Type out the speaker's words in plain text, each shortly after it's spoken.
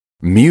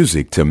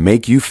Music to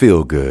make you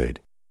feel good.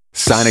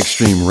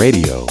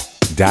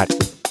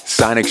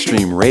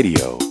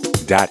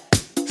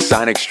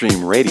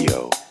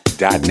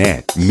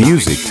 SonicStreamRadio.net.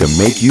 Music to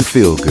make you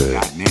feel good.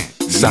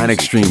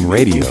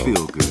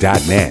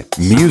 SonicStreamRadio.net.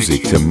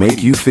 Music to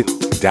make you feel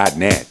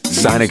 .net.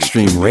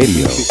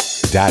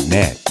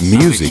 SonicStreamRadio.net.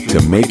 Music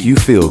to make you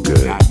feel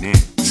good.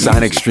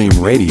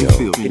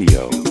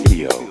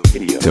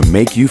 SonicStreamRadio to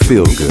make you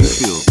feel good.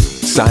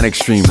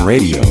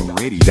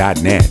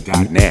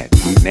 SonicStreamRadio.net.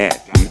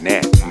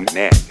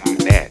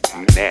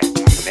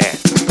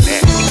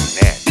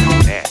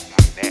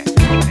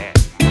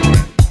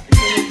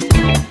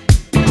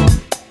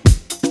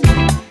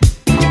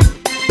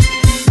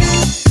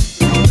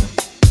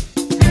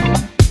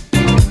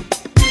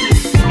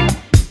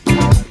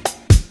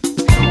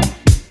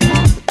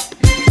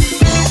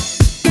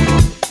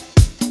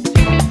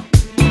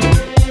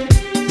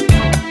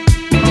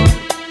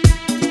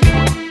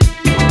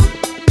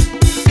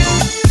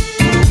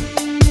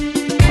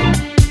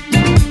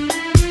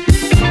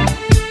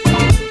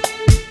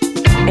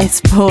 It's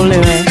Paul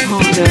Lewis.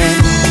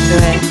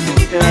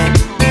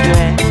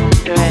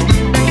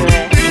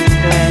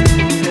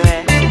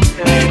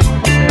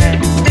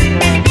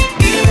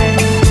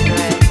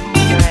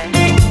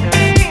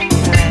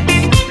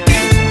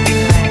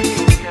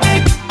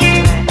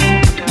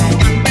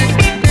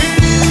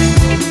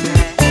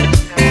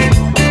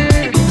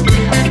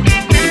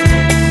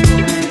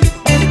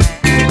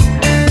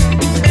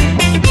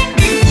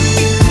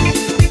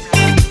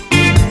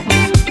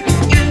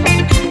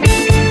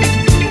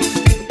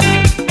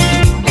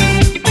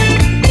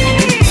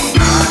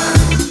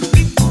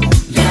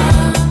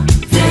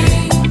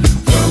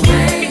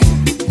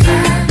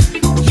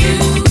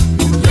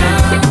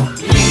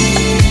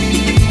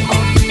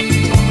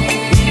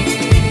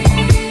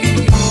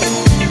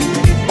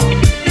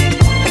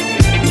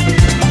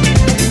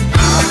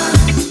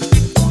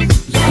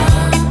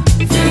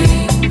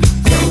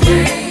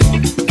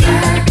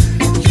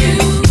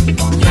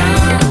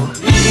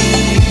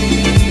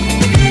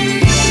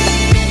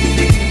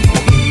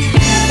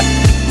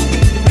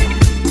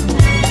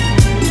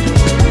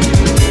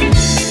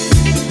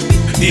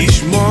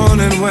 Each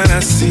morning when I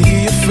see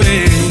your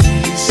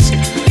face,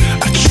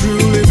 I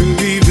truly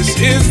believe this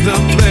is the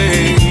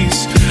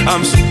place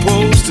I'm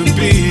supposed to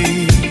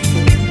be,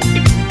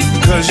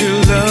 'cause you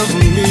love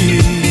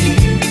me.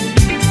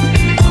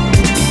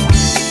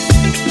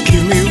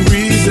 Give me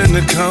reason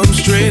to come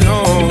straight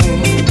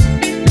home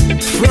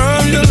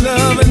from your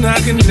love, and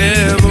I can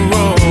never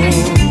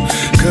roam,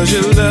 'cause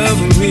you love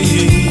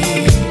me.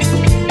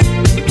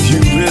 You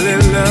really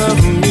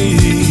love me.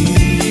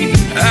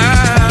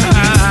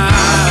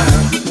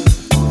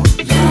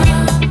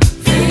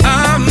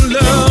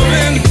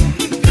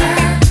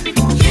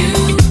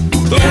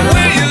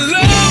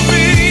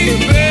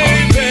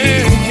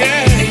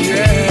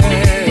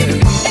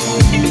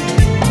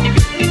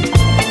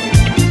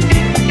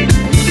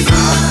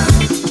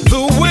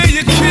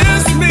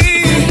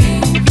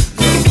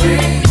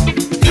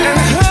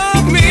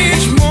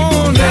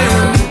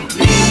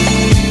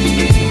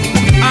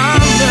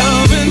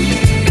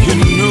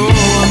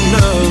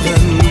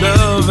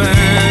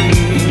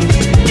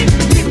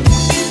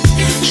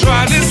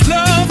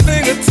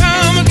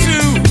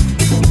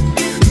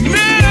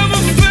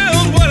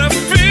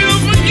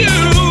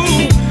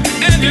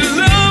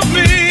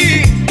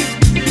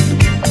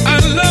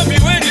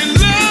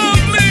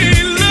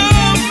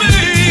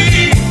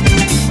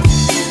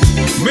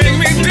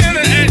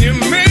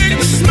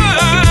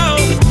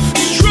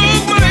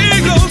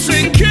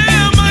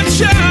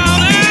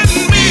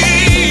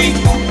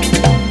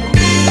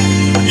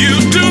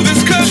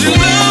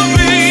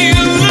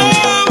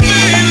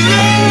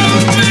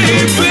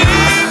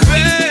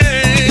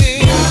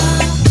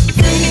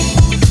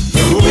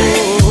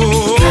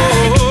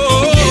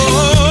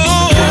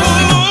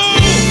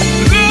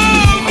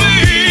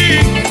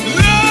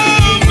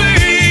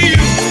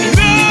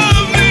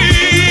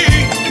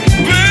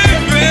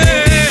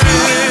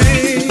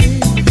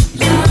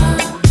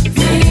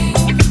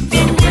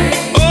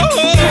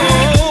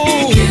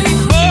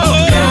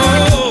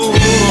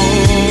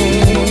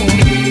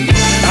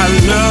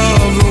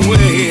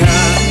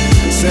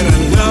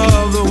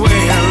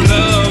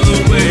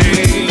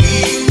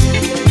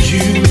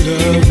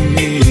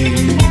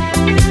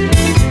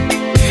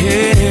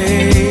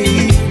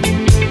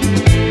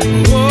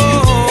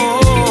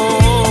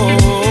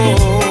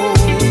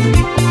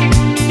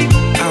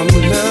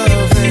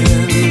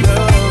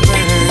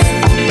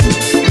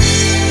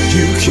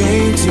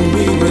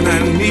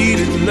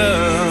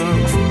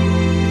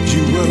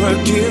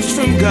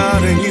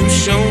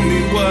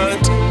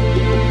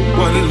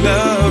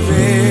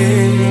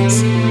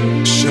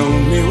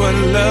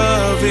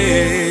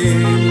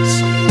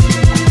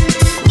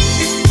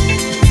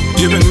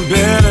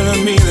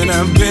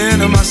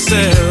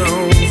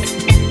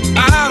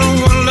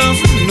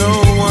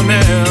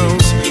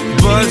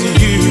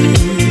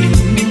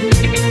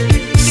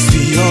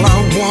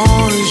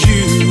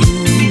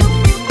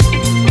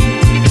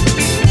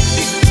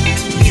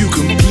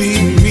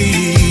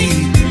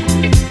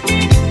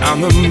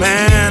 I'm the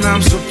man I'm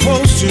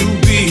supposed to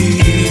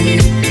be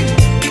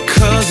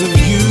because of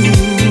you.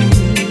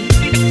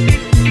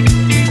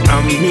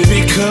 I'm me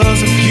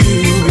because of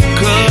you,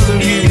 because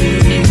of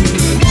you.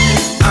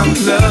 I'm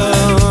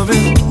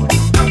loving,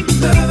 I'm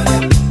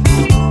loving,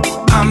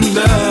 I'm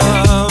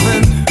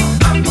loving,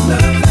 I'm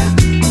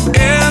loving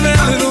every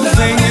little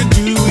thing you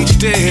do each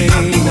day.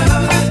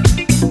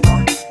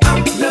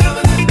 I'm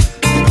loving,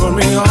 put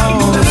me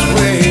all this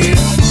way.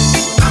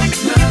 I'm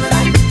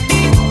loving,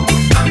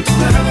 I'm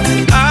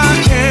loving. I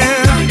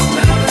can't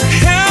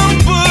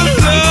help but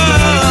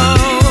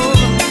love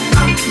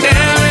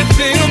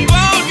everything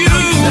about you,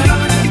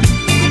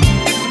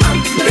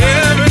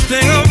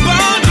 everything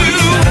about you.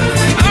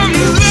 I'm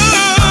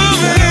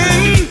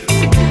loving,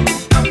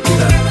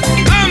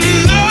 I'm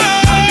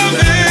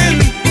loving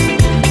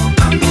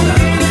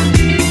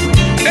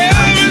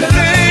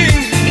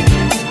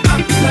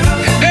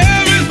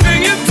everything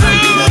you do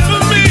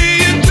for me,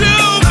 you do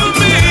for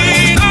me.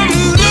 I'm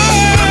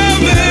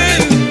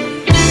loving,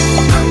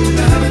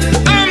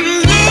 I'm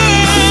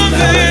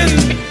loving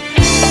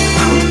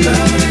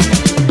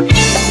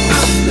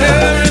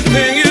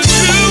everything you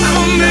do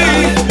for me,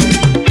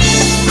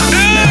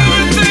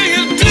 everything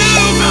you do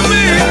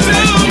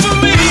for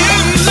me,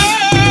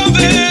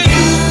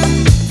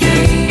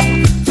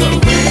 do for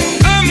me.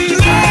 I'm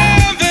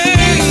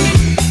loving,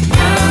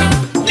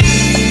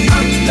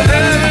 I'm loving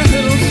every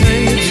little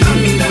thing you do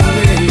for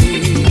me.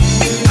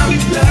 I'm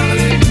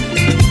loving,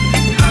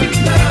 I'm loving, I'm loving,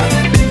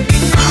 I'm loving the way I'm loving you. I'm loving, I'm loving,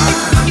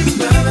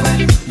 I'm loving,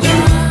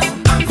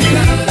 I'm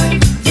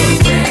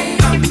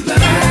loving, I'm loving,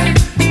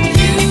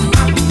 I'm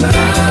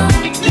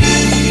loving,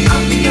 I'm feeling the way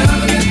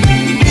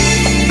I'm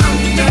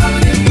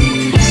loving you.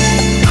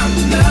 I'm loving, I'm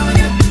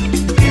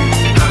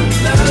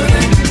loving, I'm loving, I'm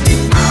loving,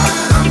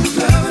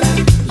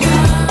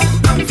 I'm loving,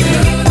 I'm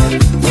feeling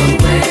the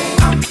way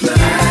I'm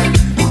loving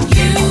you.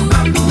 I'm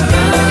loving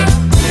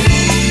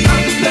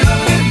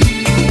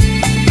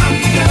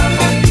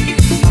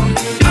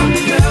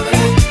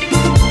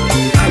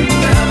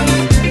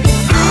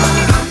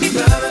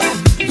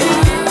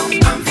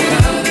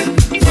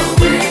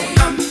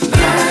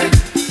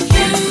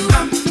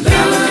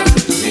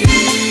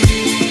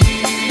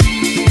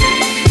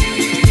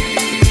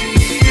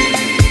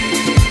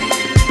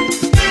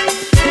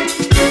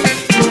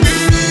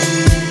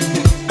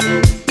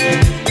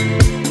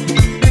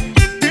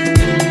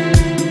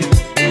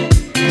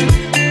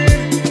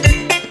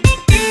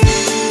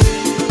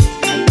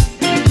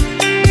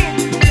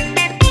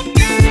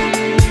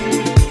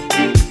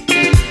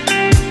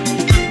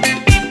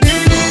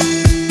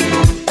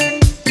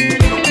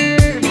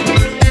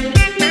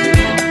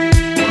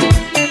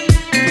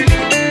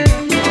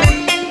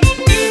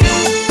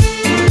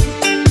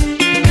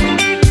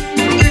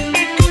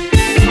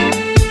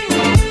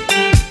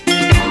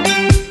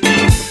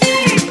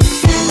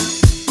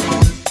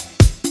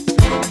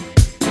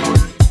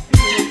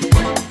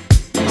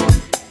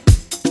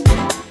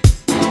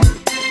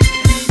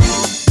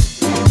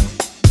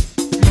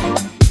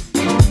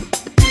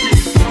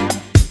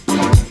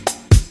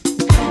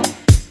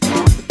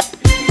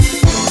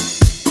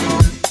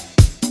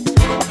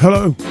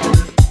Hello.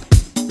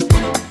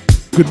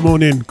 Good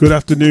morning, good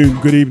afternoon,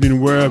 good evening,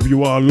 wherever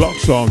you are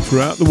locked on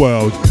throughout the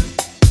world.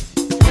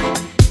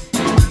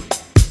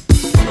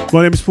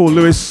 My name is Paul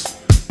Lewis.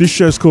 This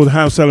show is called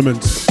House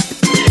Elements.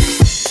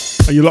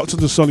 And you're locked on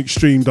to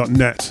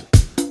sonicstream.net.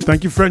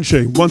 Thank you,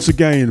 Frenchy. Once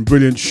again,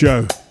 brilliant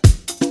show.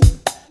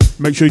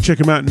 Make sure you check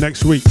him out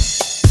next week.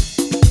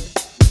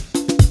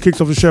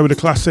 Kicked off the show with a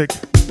classic.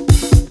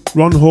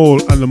 Ron Hall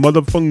and the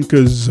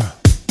Motherfunkers.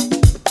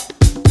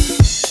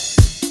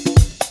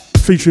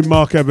 Featuring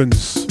Mark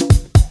Evans,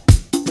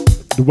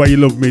 The Way You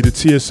Love Me, the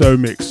TSO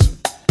mix,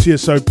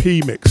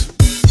 TSOP mix,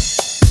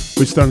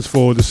 which stands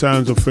for the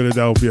Sounds of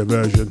Philadelphia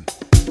version.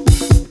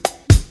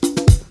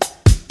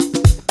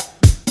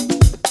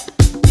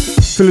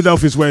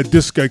 Philadelphia is where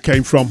disco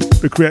came from,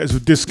 the creators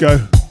of disco.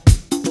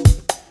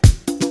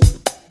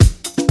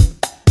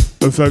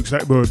 The folks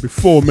that were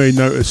before me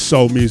know it as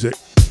soul music.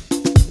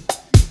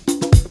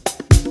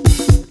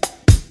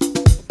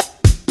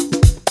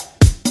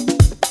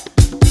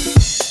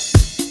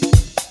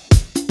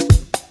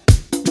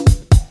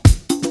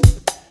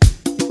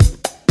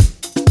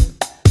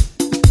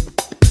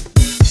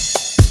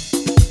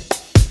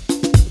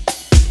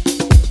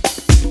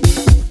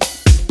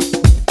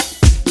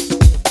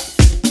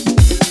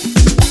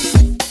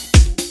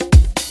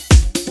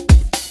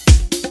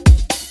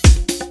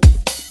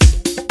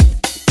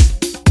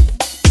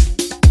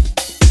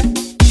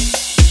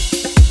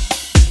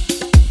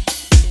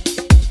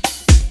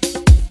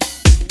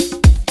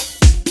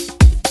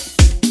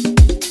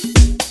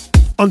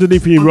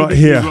 Underneath you right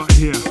here,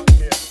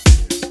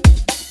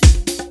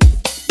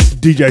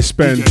 DJ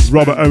Spence,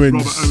 Robert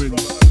Owens,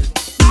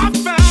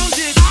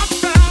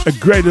 A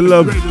Greater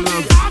Love,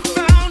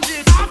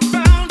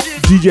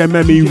 DJ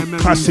Memi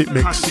Classic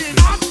Mix.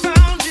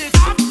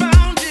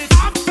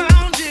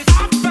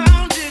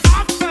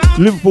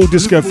 Liverpool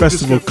Disco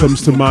Festival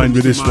comes to mind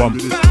with this one.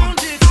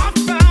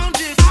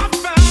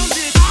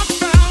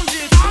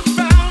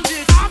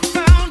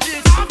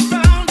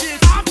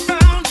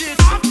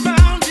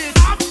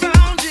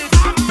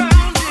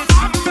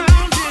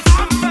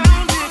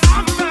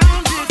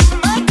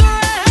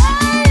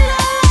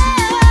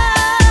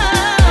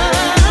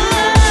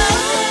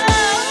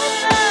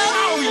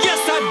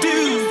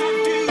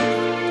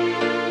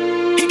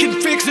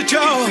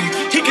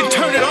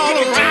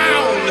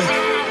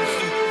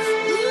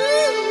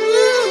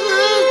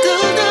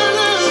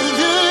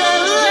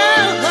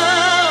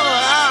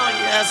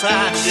 yes I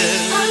do.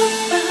 I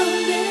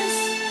found this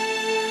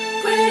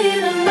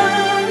greater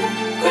love,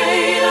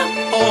 greater.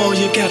 All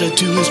you gotta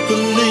do is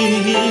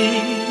believe.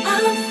 I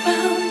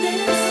found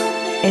this.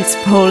 It's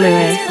Paul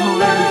Lewis.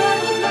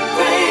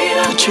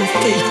 Put your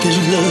faith in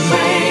love.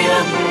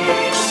 Greater.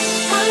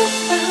 I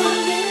found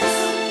this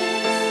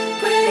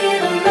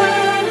greater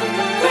love,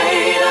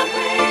 greater,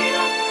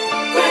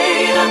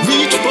 greater.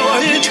 Reach for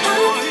it. I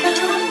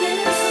found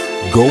this.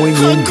 Going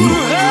in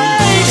deep.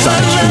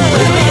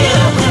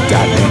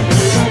 SonicStreamRadio.net.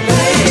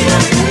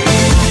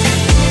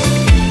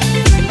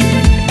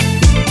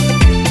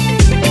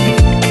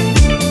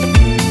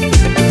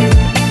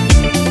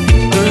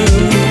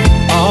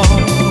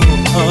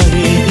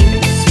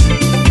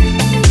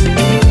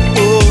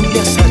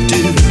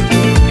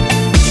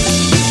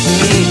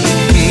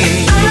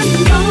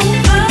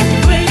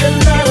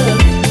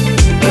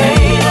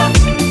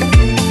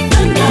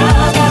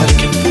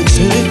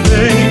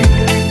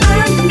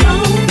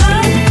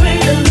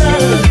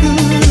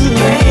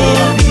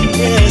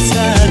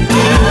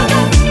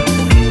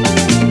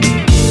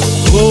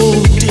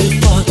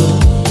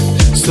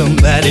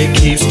 Somebody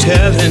keeps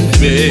telling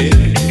me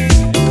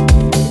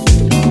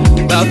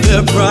about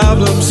their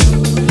problems.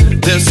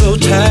 They're so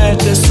tired,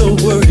 they're so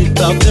worried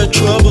about their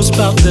troubles,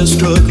 about their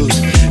struggles.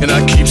 And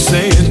I keep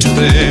saying to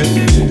them,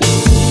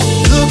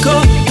 look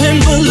up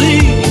and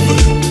believe.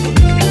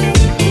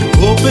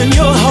 Open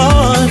your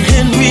heart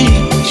and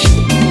reach.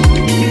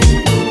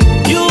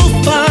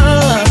 You'll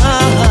find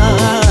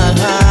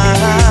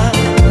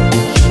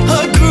a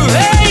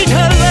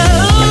greater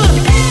love.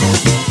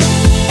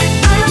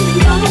 I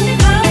know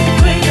a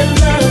greater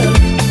love,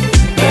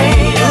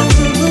 greater,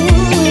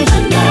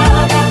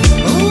 another.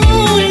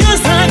 Oh,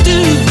 yes I do.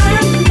 I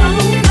know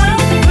a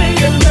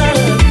greater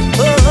love,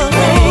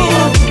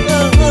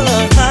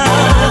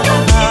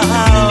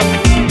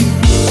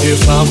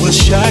 If I was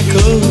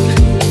shackled,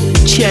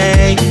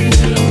 chained,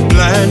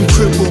 blind,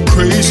 crippled,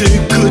 crazy,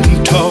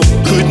 couldn't talk,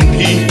 couldn't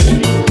eat,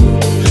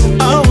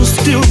 I would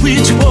still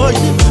reach for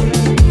you.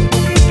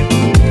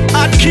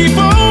 I'd keep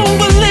on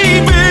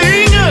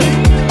believing.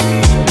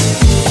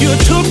 You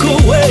took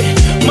away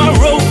my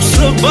ropes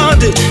of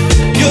bondage.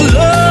 Your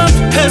love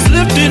has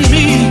lifted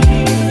me.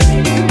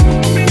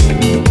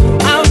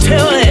 I'll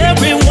tell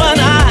everyone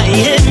I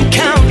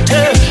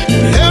encounter,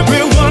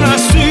 everyone I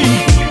see,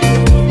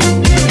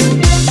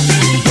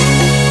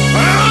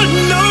 I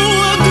know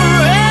a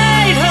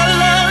greater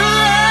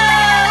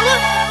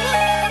love.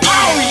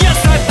 Oh, yes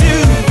I do.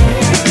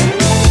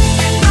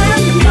 I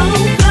know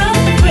a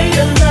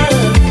greater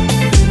love,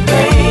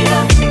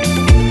 greater,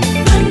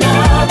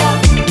 another.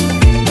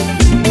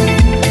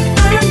 I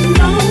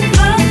know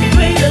a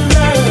greater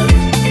love,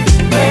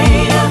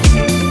 greater,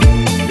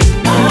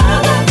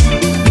 another.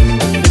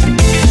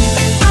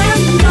 I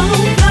know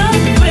a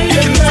He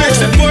greater can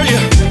fix it love, for you.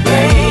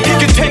 He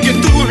can take you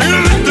through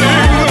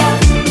anything.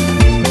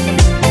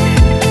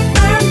 I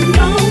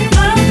know a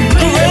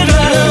greater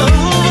love,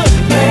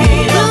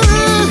 greater.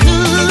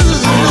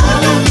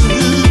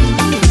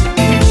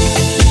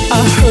 I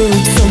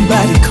heard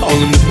somebody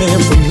calling the man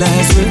from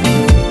Nazareth.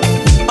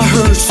 I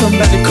heard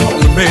somebody call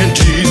the man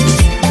Jesus.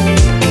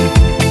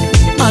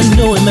 I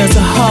know him as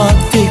a heart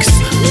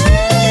fixer,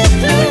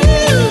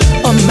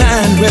 a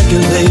mind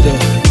regulator,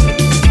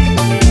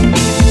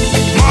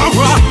 my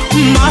rock,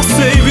 my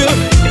savior.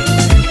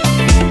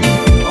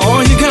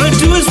 All you gotta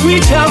do is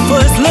reach out for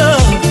his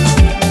love.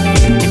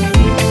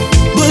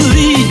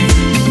 Believe.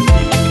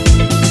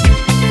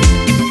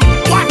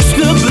 Watch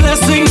the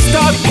blessings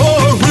start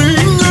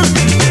pouring.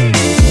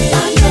 I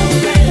know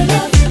greater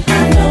love, I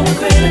know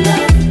greater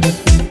love,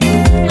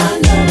 I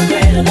know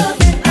greater love,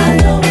 I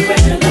know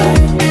greater love,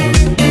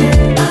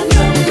 I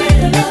know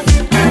greater love,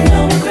 I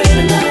know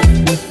greater love,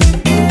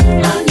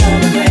 I know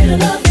greater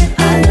love, I know greater love, I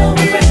know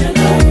greater love,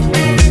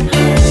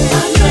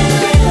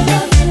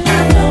 I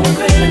know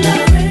greater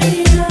love, I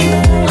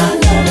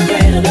know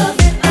greater love,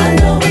 I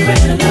know greater love,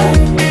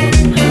 I know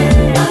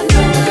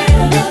greater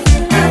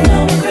love, I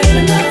know greater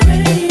love,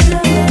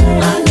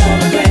 I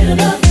know greater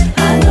love,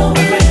 I know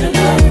greater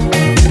love.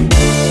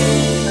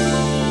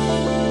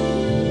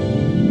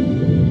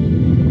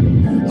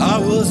 I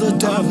was a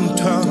doubting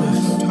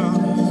Thomas.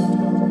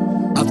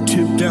 I've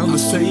tipped down the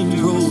same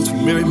roads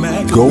Mary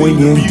Magdalene Going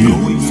in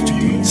abused.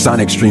 deep.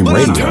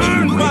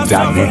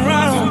 SonicStreamRadio.net.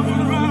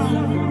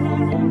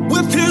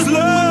 With his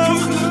love,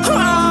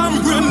 I'm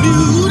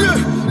renewed.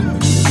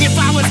 If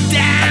I was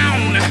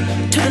down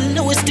to the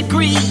lowest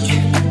degree,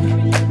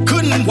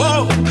 couldn't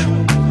walk,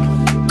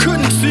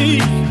 couldn't see,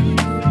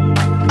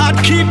 I'd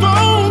keep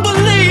on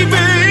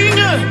believing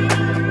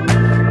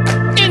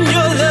in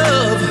your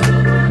love.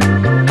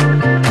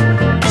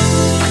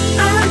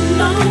 I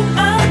know a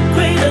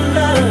greater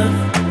love,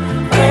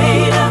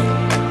 greater,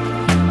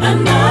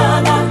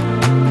 another.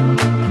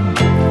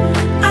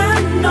 I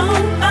know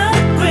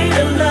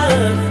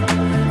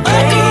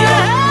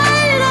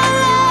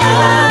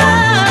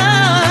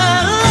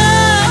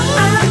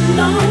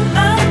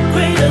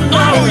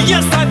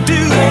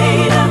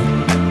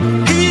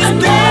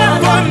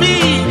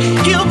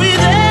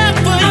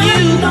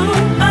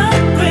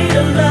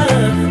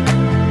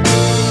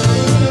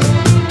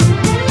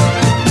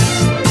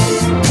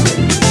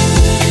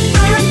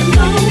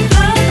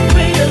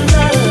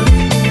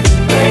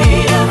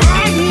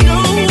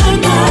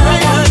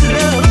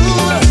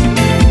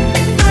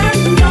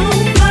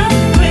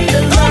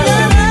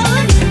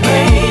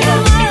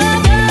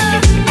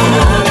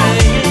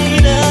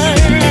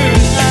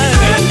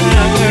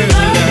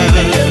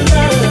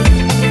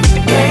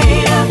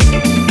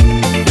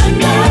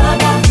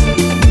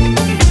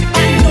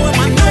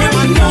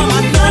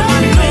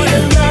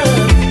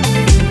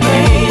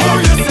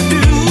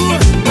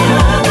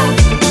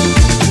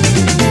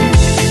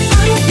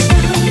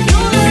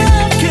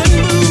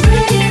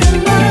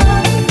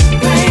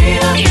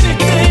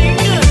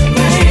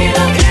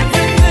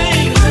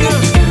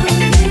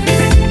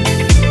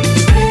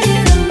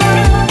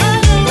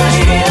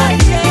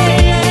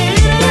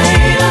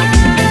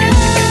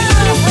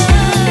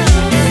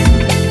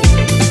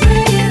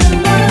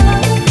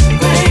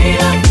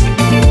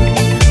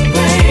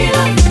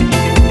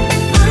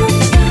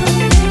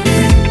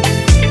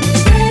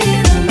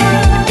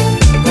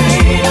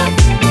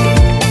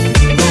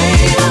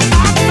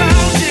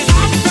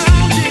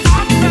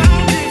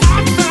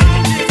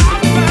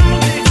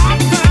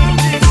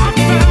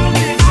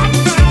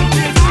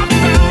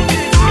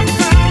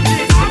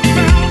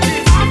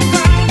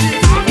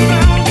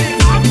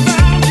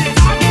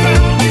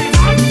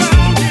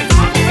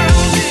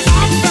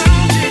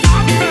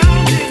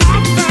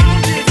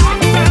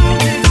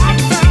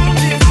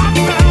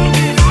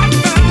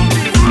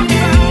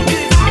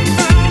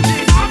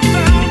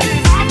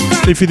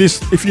If you're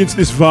into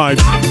this vibe,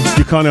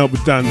 you can't help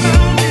but dance.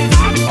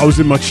 I was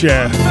in my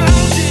chair.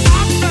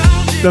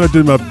 Then I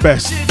did my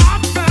best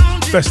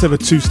ever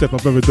two-step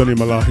I've ever done in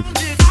my life.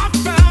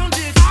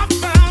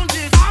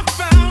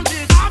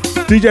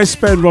 DJ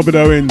Spen, Robert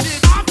Owens.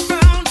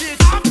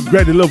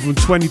 Greatly Love from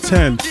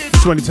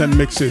 2010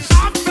 mixes.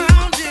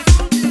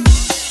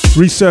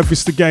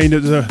 Resurfaced again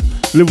at the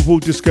Liverpool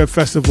Disco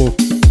Festival,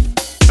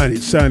 and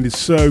it sounded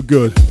so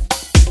good.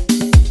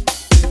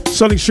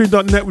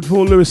 SonicStream.net with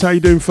Paul Lewis. How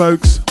you doing,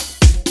 folks?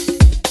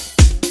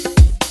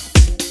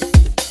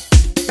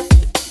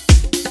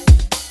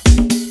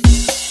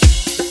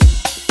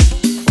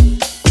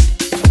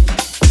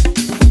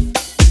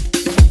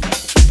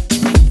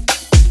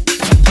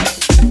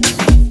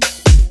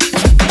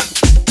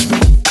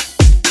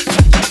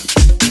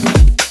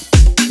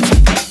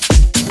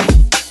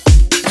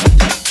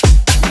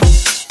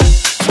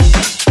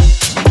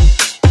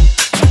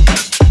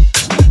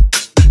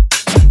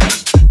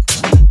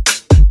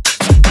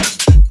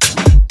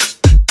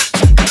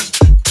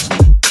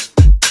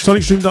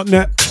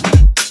 SonicStream.net,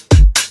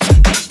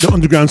 the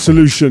underground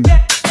solution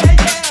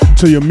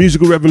to your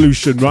musical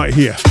revolution right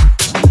here.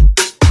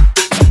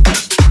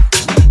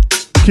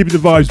 Keeping the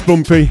vibes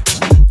bumpy.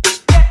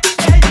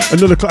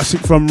 Another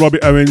classic from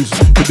Robbie Owens,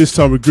 but this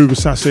time with Groove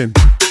Assassin.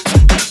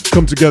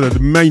 Come together, the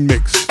main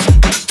mix.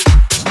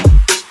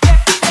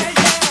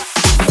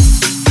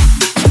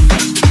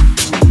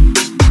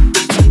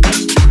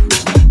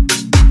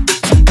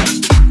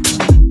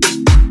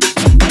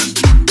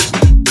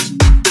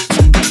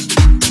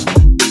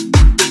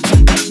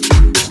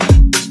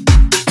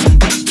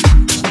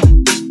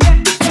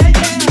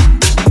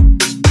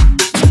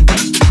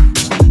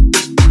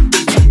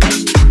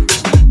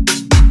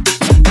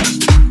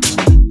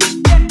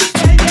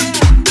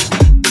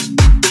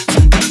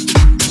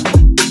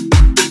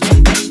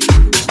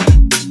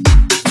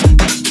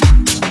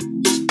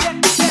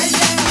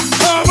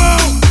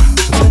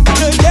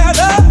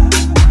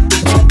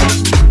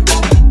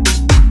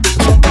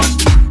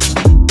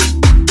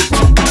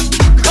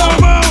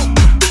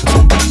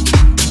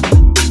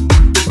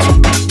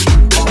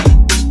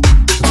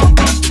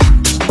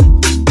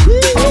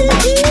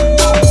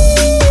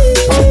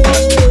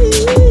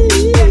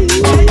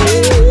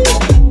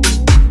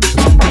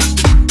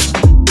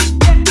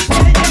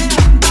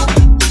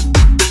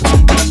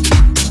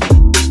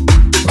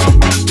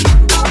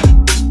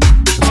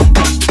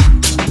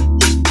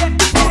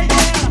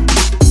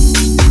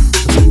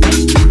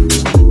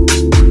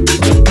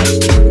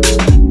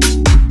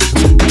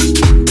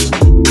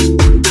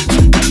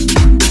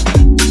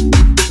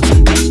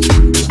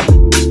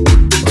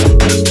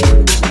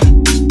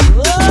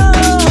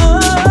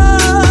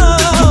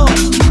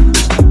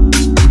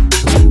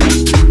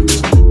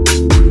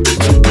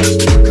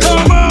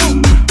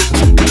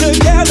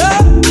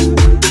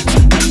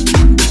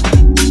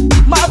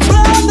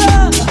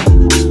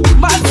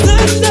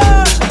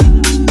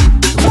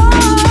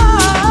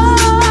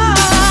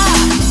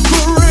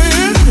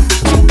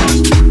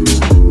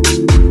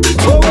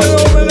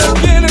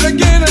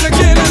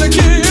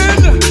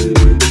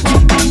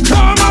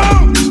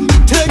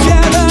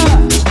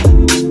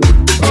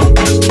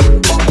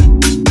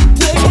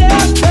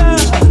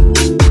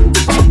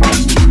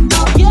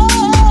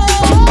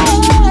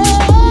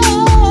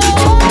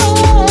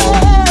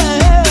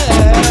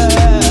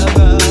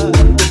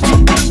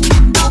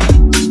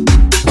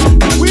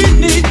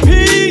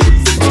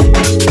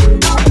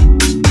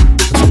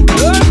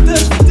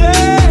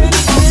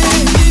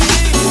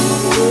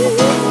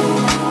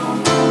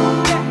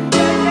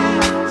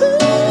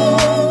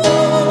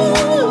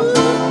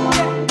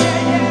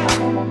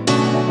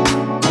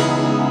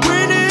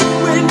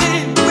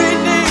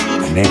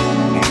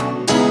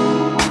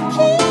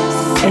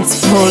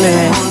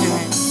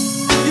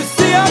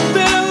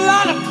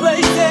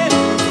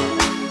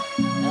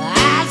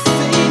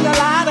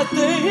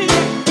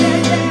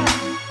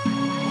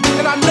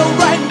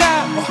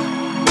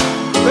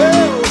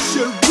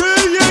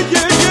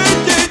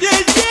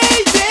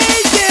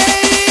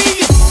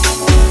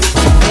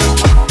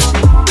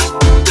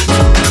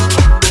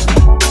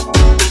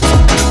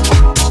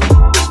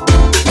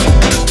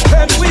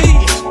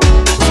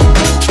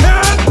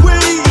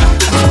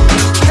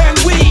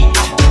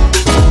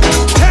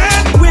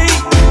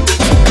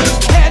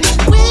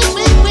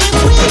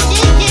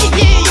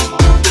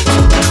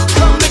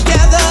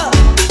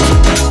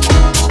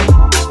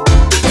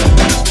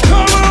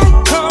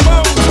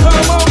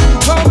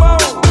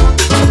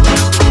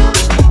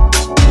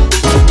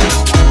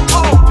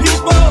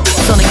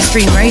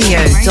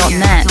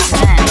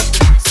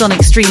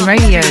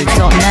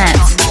 SonicStreamRadio.net.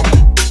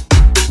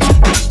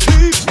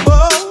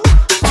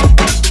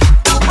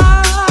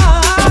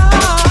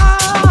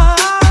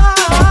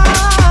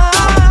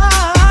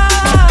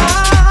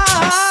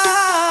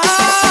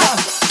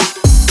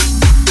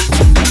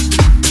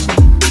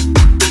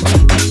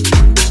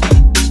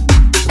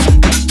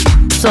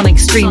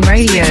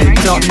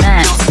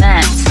 SonicStreamRadio.net.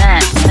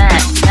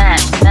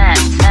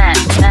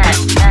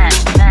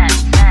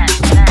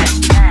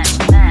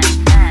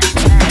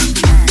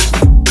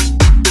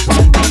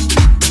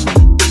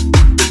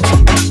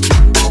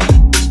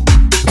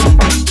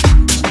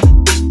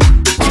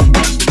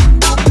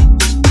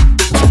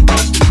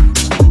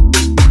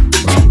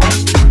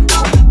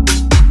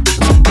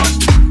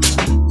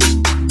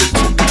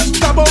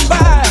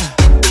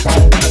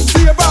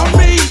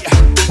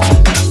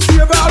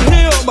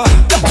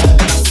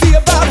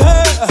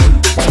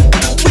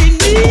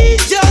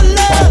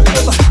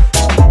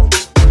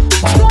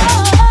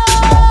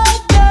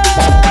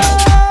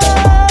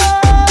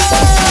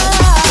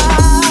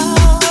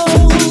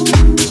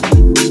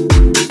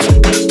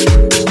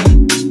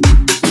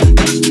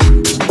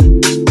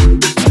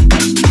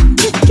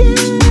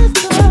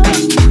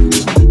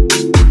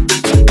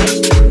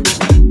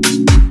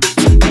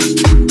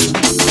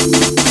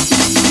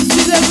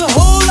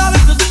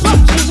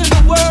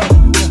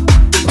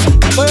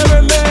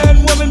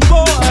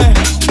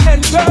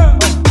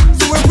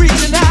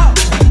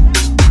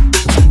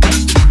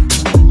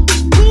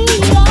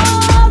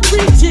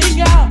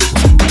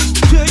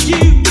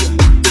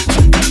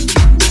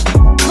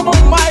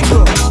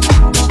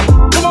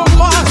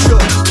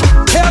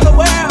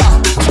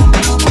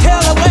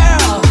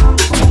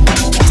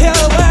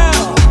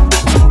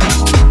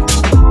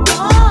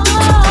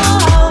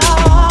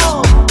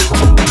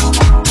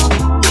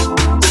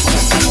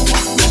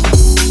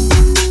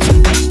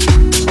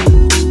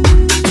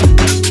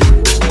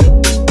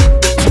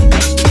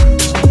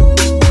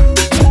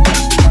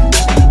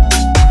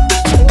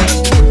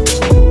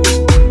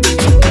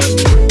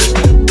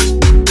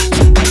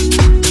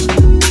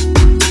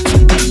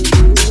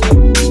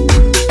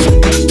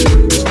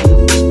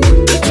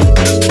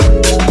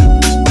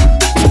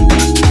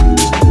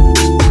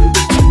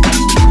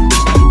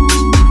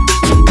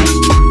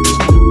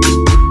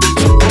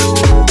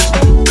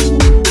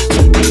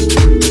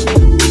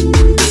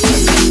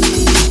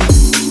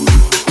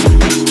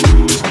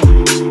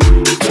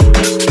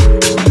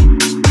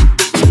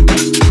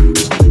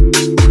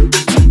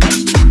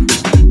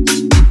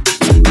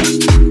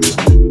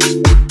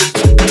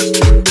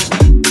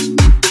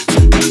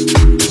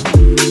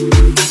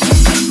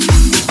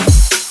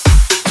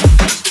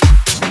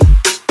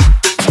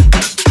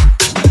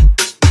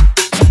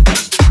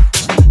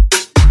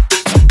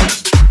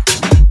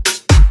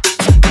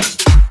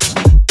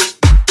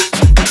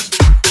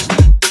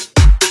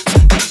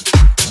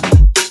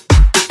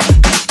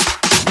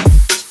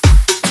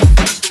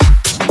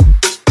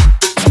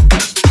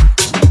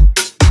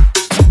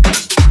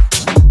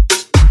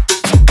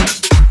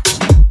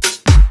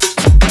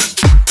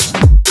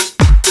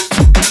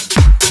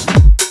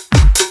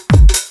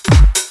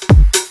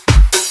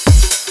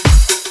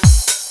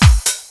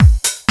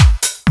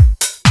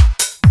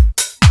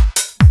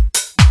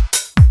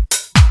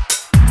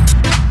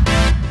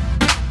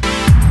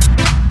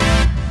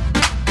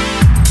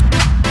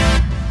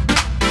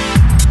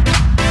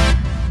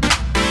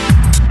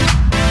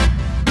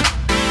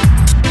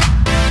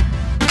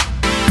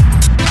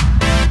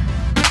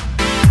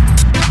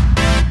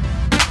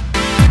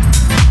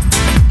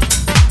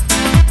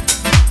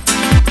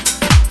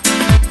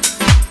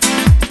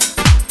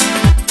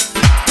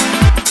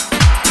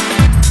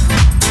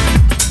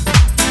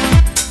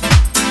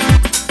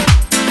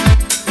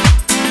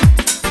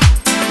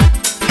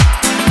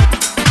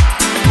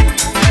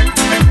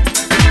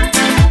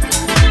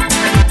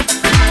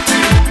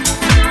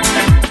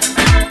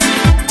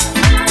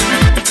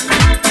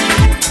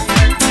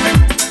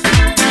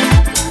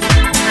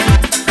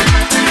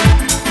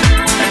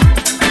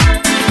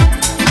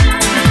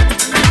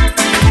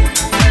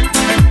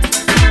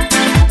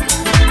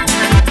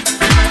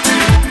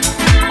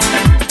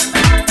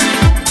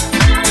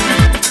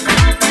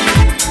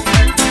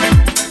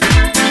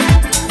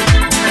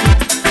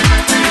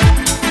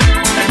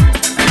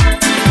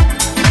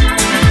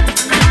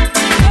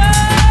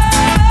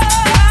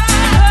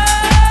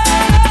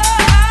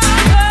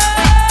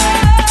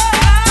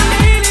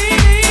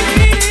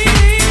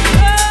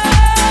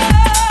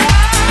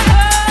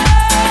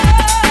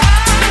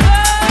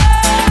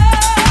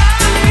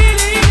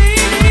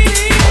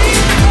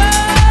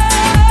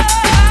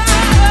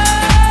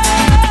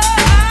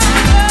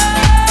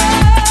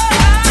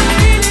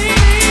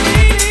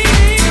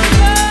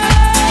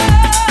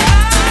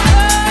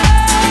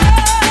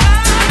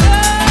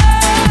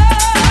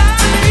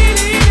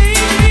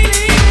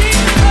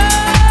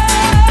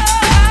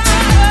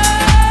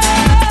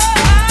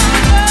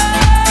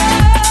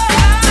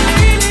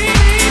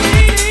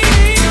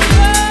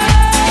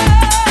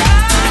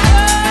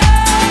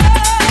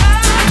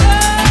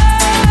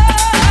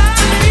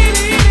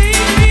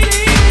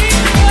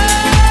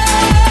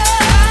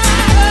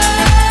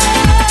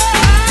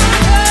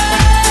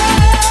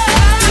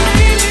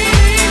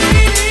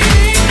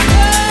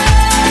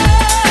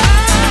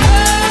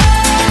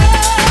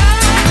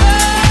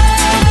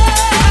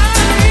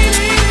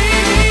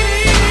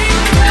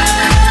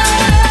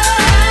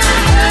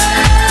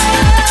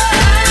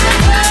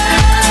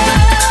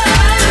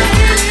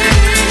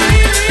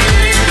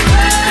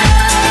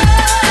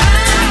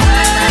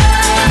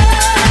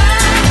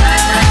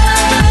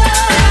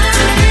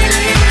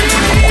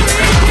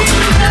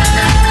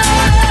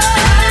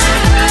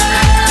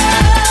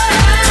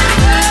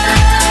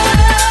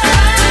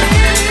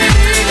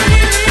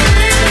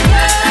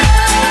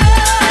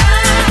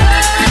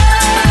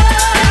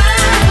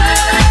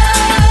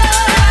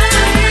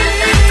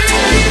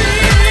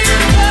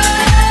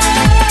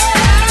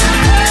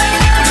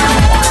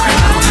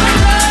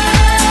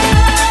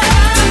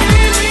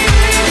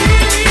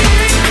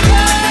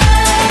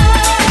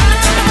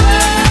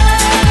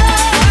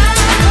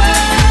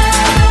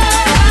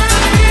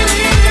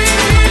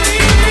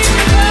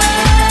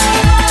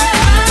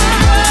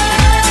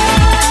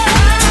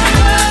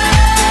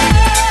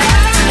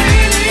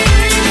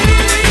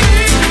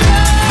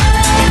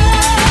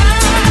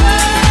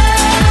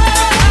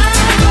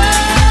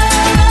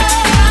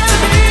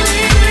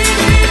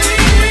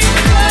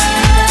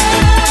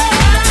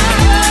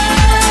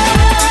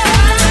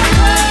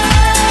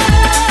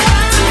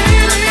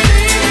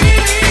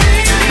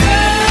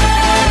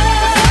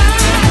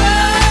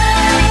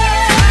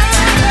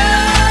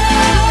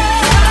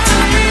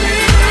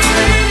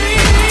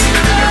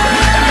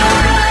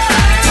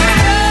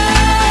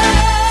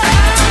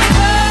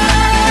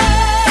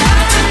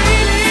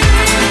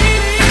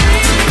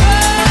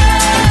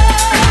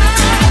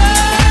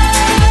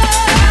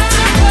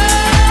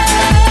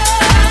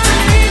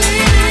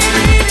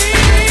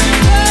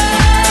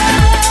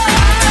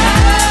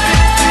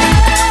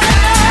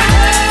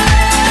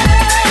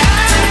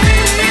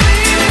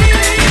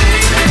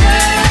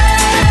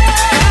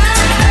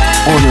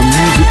 on a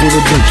musical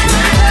adventure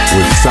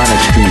with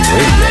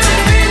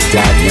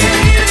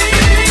SonicStreamRadio.net.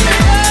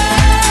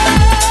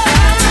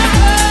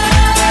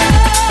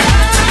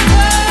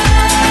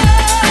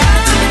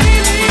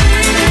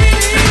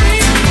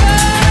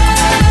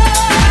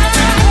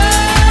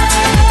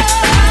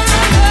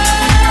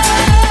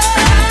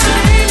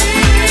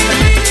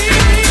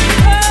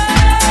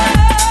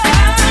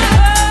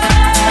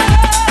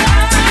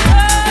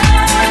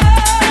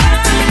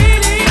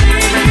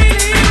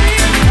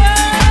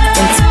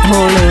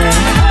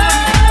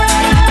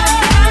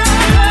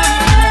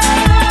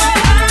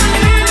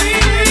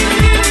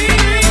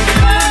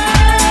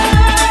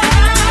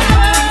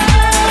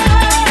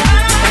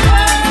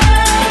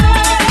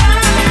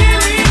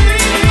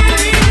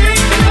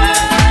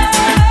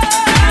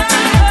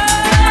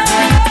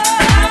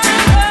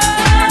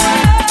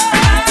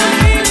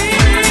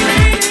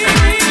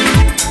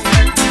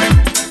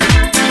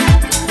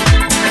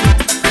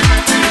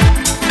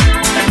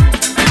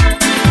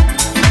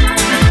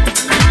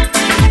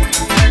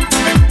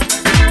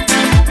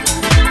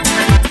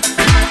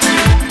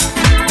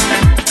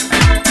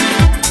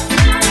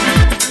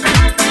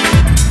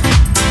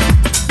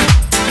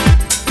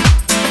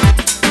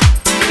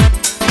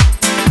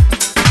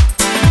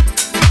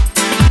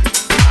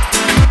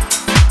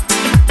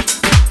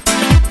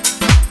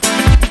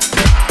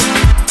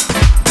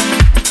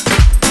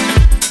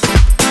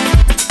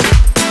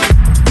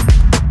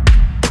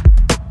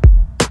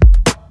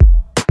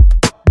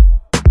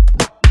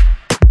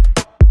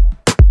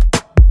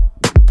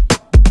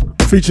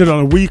 Featured on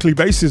a weekly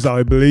basis,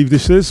 I believe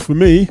this is, for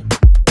me.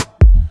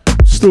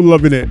 Still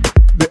loving it.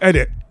 The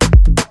edit,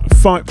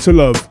 Fight to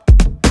Love,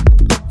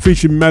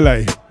 featuring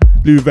Melee,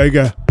 Lou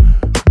Vega,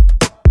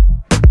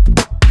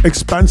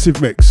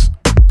 Expansive Mix,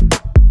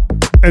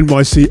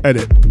 NYC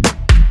edit.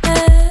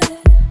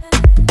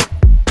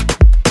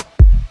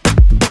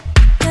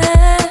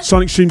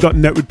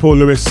 SonicStream.net with Paul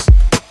Lewis.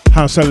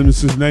 House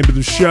Elements is the name of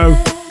the show.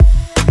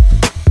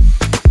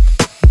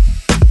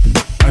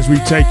 As we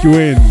take you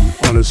in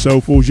on a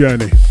soulful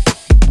journey.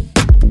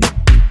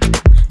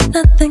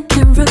 Nothing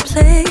can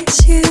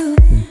replace you.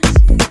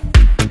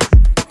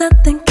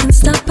 Nothing can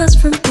stop us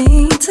from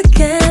being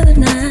together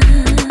now.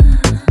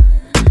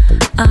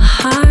 Our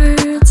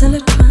hearts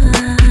intertwined.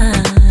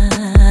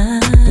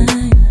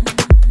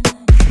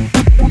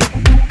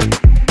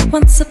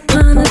 Once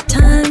upon a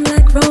time,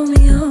 like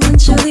Romeo and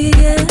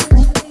Juliet,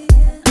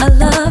 a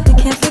love you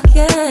can't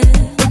forget.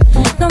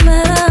 No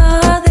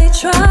matter how they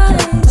try,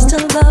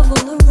 still love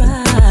will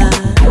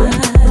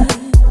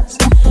arise.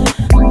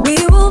 We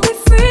will be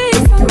free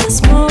from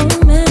this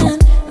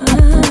moment.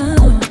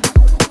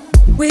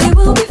 We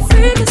will be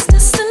free 'cause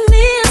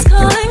destiny is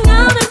calling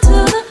out.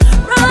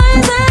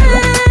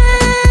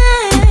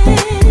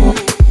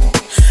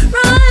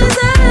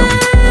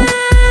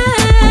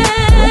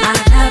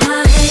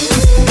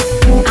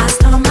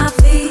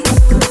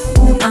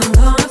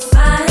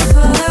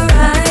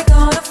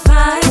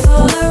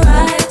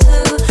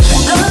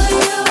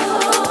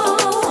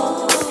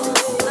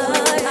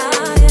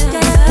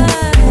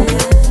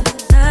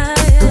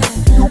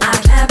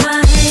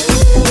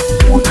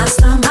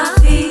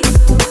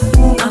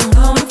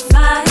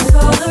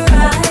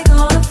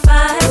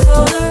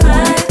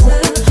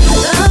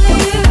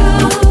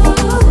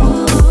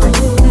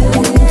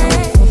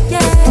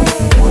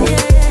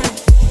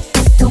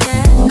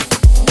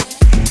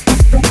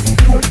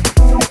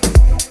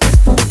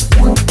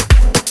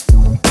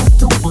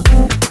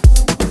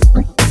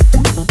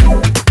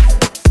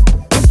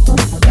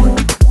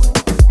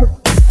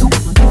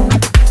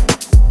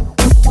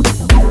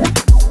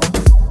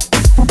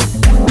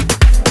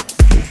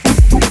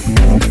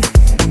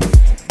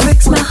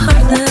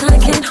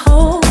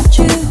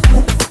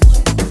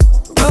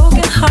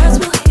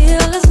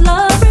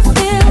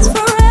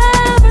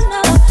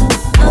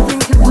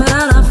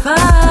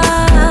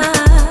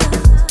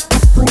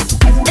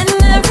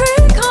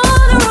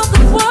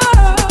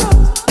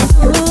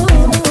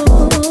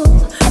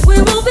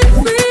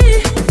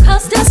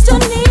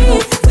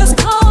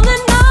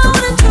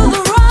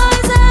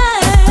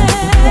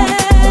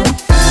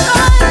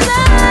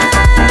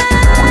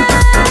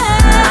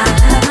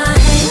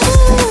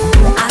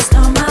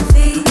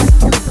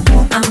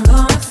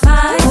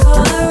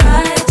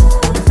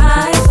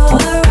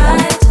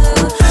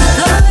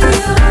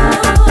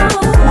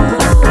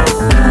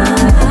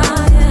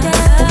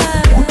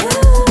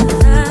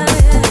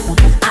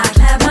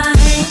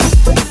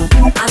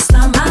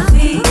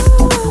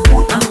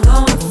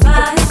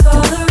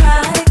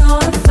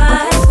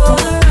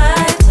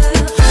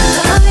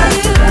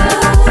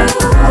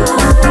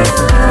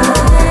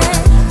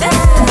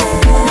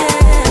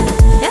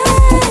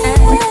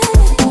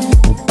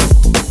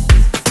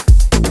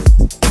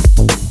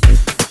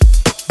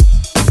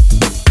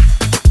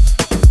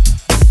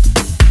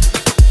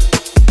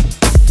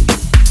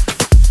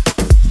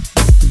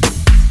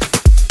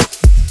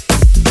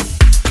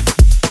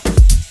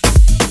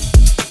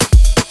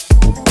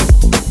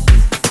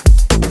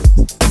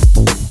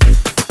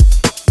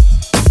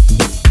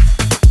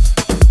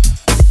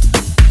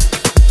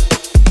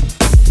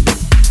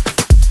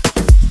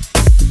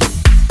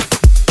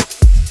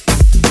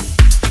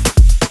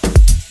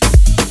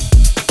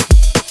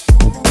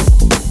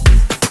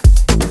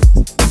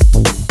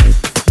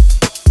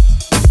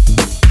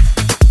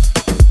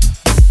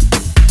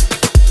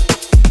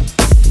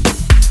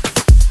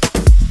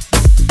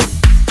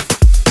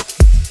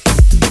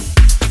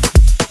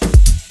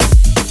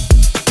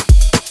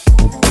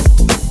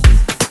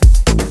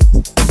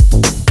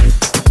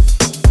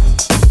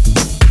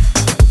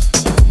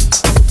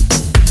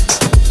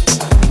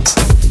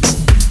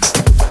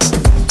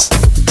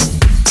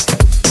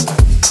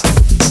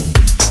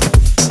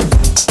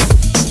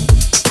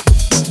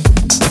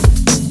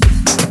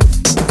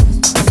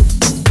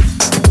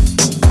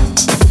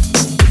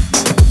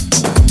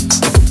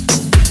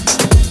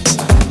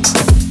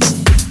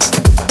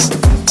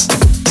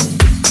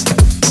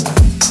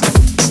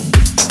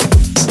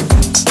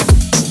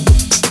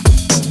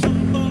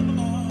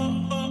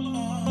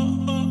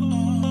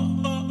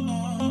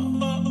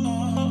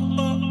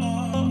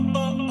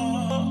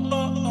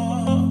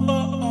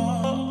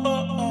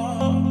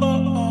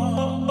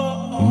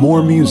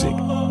 More music,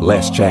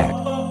 less chat.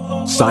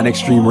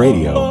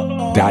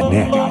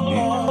 SonicStreamRadio.net.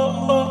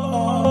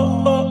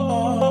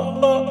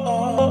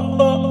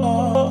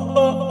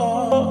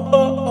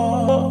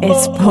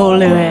 It's Paul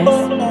Lewis.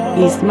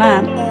 He's the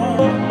man.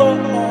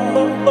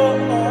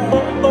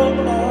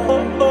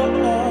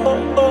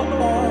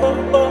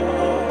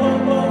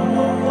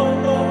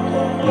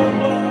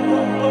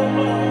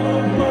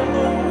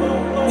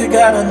 You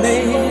gotta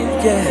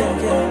make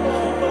it.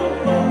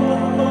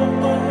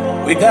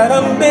 We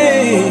gotta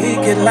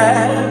make it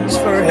last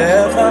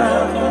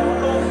forever.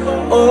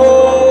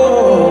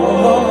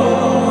 Oh,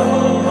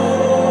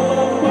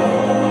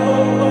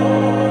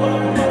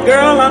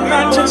 girl, I'm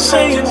not just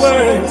saying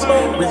words.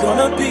 We're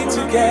gonna be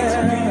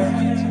together.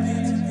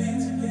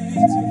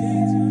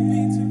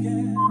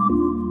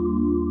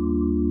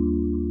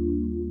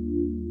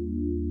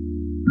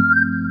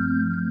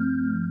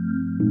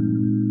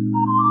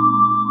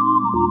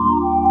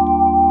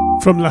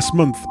 From last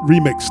month,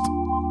 remixed.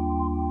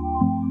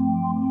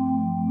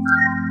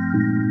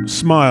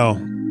 Smile,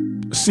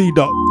 C.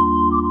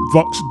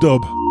 Vox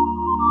Dub,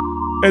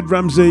 Ed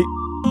Ramsey,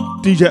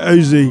 DJ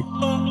Ozzy,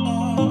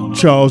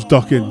 Charles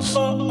Dawkins.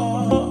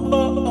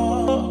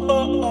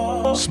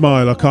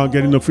 Smile, I can't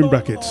get enough in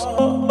brackets. Your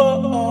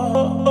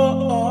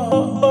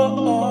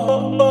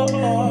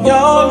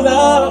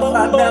love,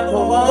 I never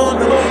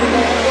wanna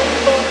leave.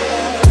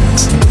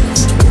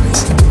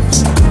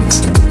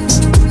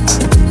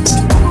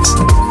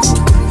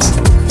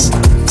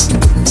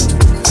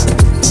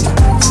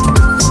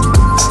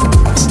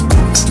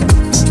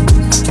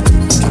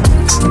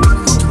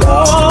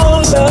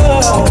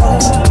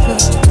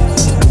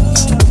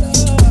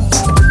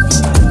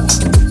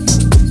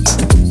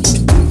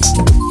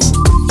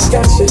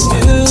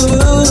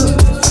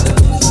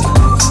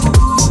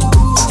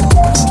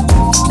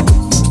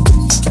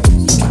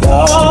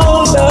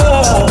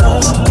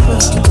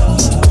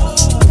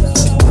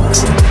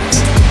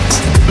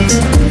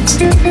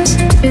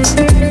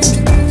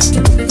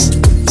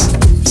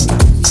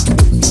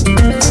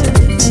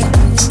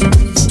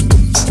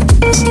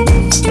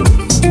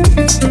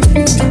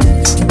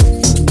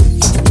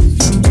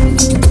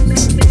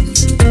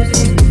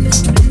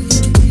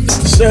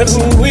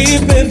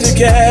 We've been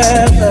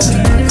together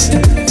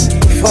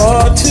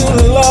for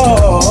too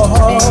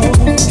long,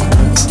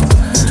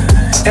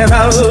 and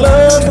our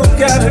love we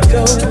gotta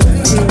go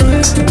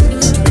through.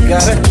 We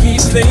gotta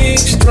keep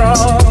things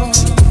strong.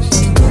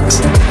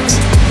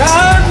 I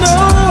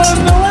know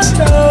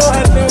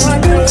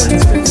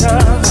it's been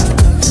tough.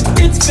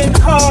 It's been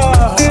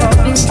hard,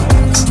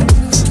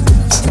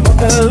 but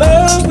the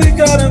love we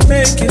gotta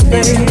make it,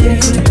 baby.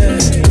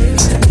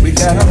 We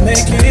gotta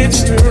make it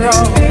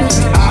strong.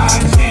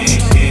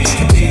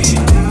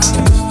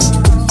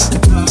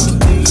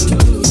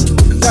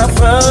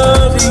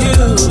 Of you.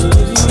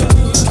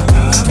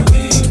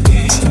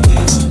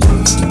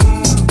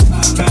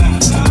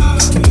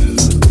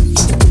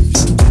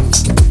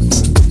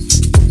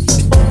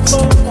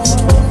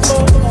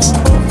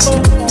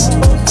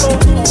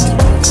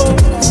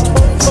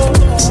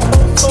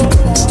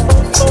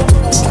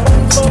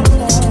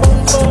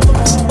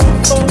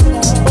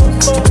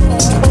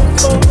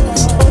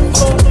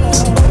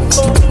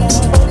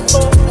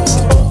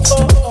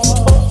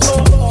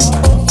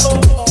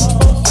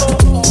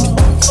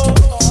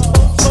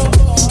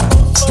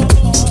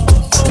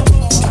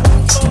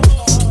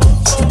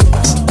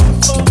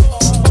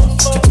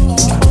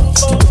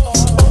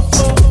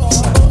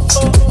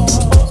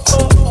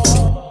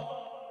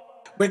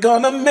 We're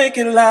gonna make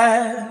it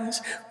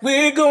last.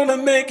 We're gonna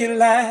make it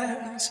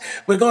last.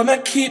 We're gonna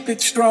keep it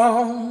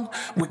strong.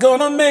 We're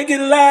gonna make it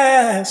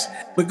last.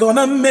 We're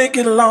gonna make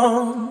it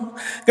long.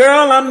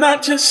 Girl, I'm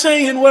not just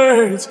saying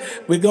words.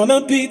 We're gonna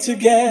be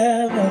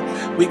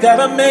together. We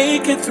gotta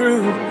make it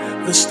through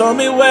the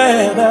stormy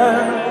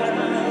weather.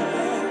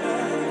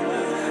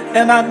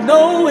 And I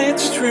know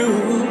it's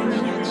true.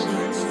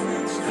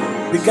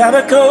 We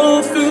gotta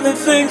go through the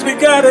things we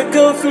gotta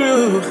go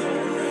through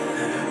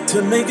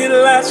to make it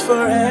last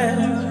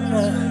forever.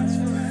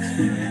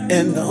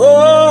 And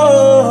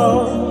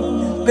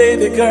oh,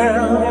 baby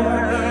girl,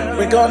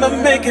 we're gonna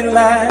make it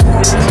last.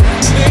 We're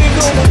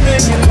gonna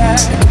make it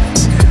last.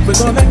 We're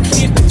gonna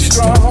keep it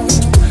strong.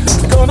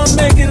 We're gonna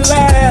make it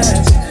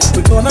last.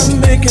 We're gonna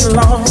make it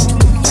long.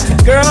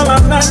 Girl,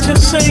 I'm not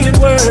just saying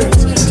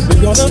words.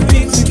 We're gonna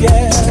be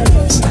together.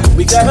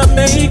 We gotta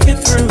make it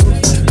through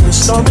the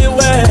stormy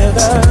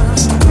weather.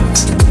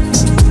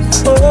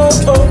 Oh, oh,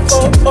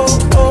 oh, oh,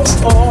 oh,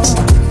 oh.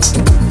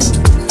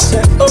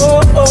 Say,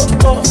 oh, oh,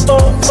 oh,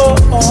 oh, oh,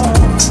 oh.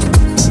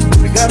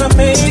 We gotta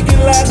make it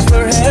last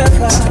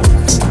forever,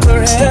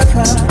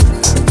 forever,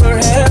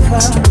 forever,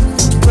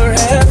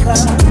 forever,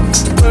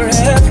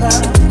 forever,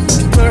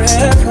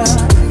 forever,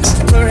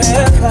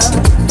 forever,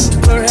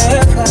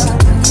 forever,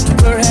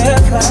 forever,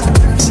 forever,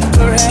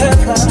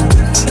 forever,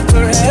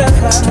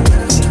 forever,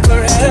 forever,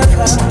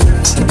 forever.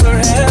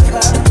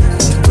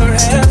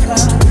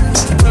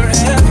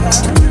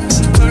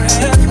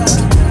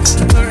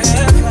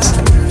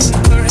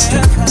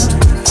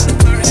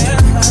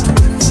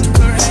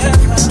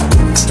 Forever.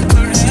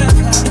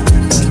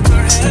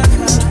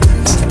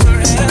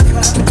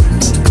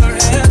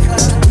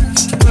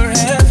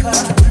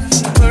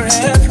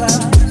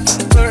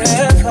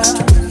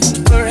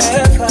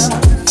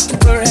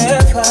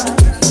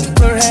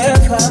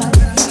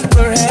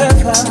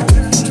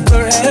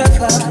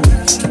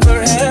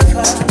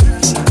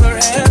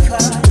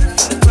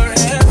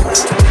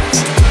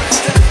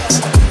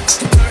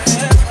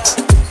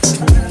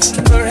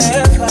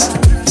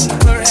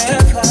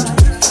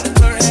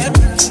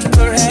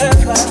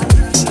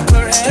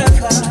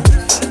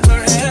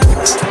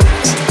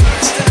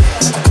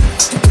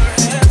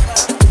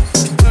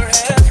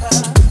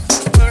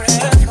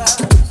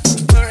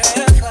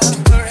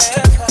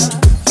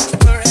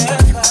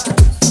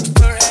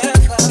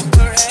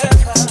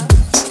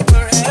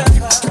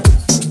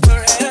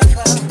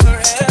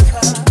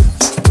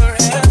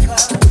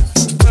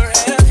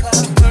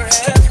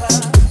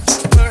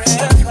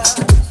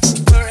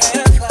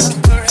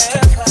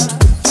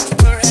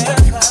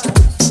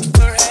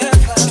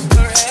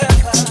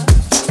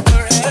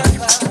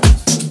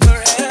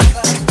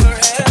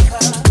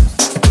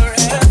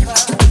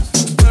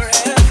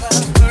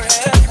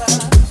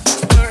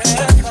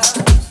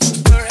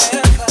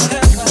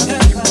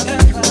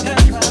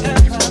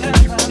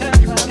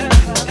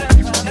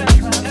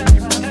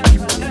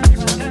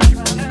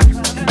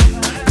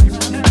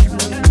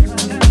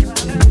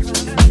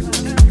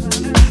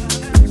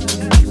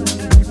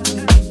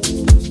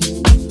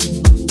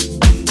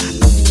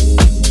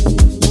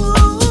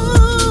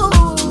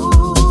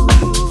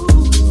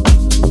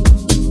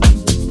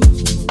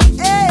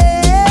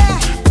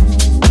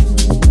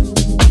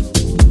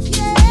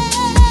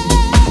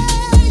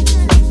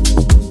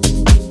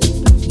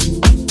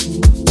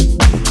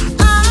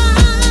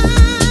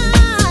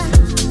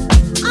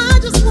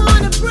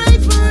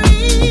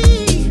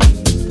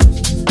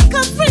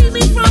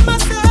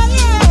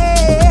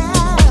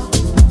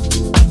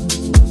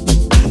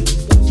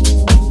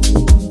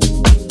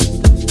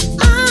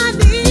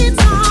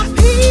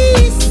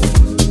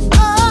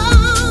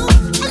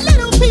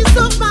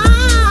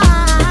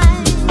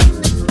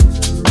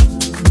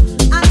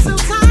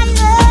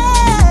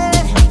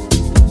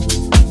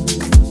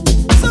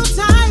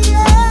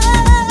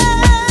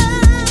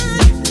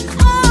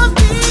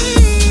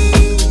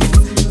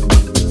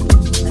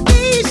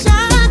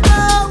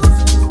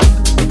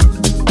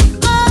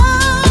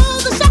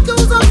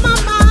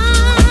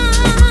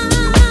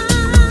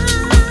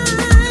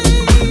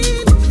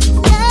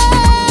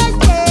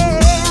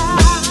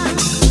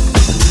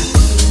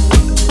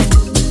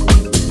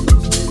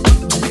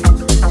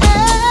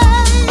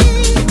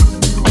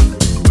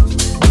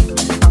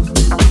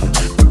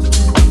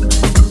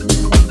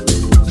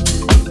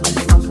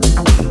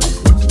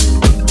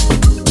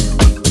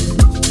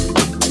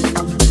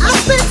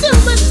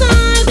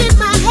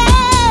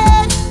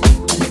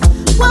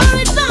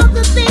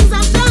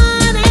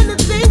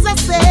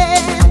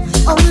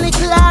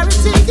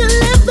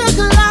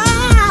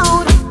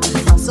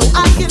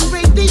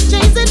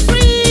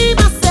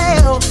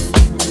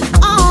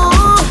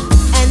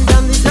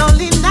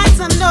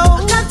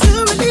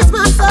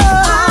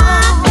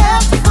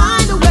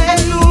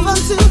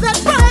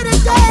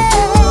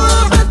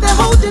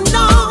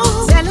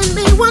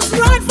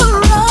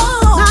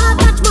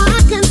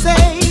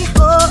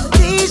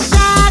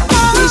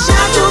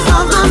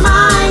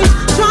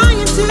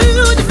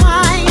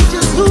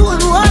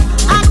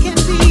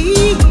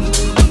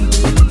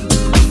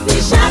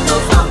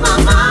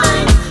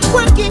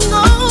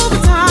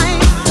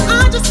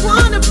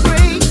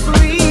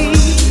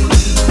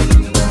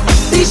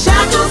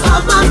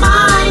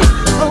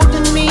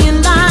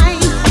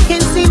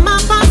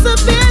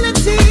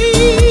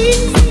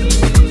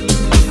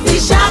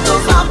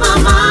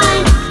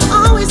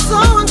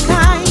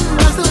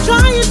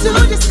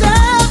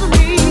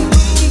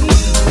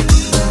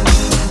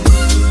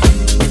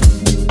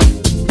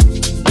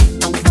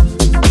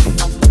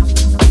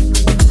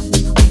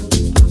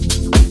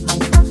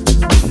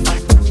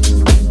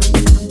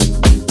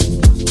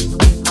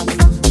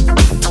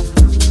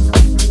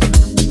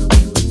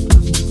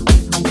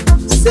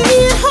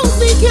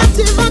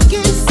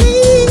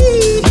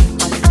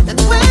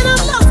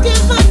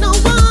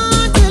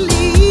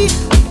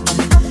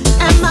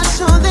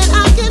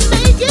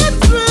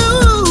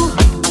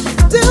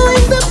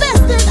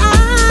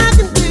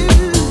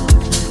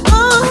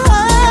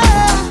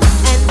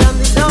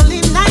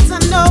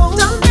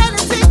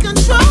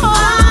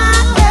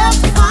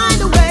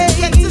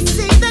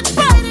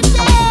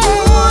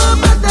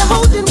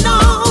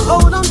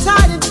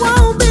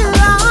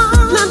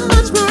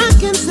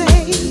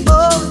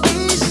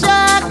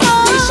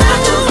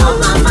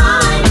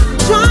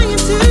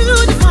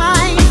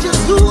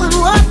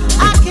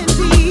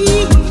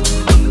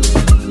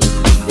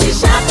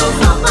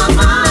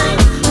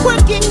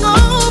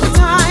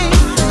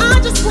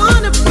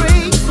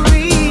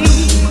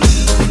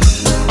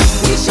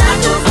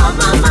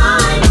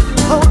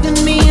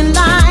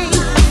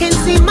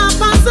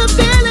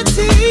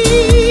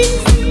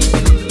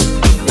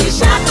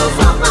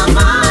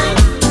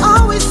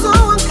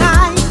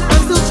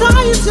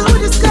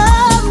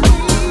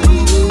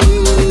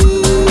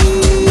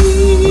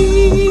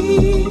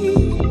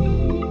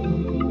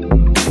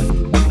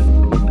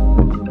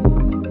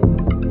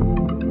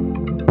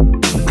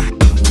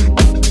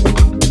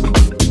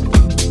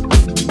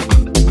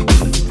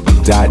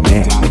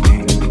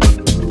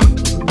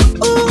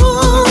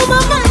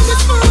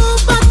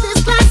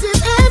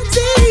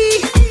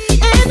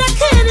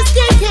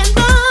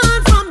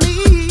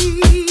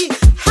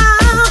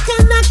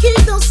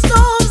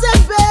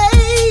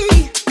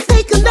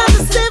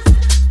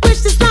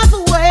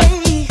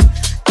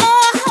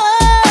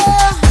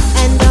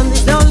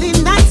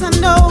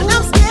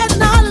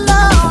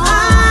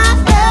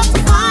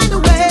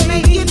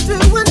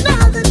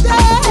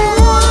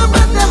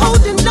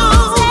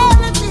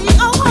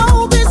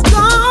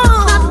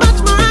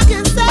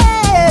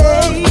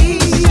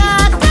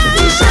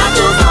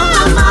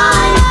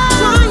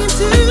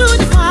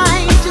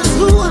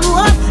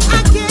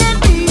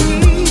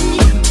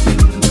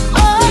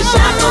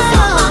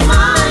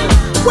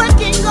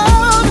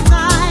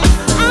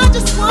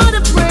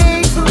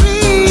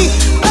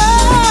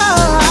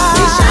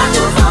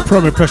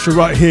 Promo Pressure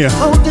right here.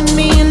 Holding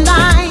me in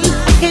line,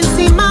 can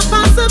see my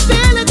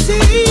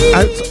possibilities.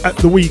 Out at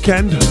the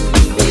weekend,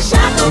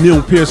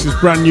 Neil Pearce's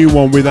brand new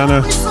one with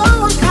Anna. So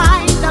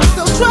unkind, I'm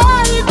still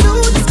trying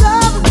to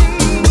discover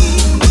me.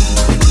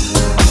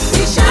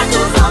 These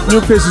shadows of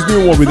Neil Pearce's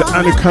new one with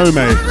Anna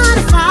Comey. trying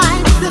to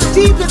find the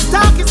deepest,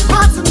 darkest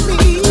parts of me.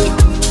 These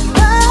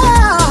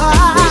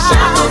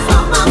shadows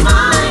of my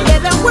mind, yeah,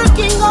 they're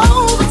working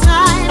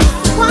overtime.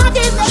 Why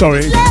did they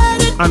Sorry,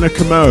 let it Anna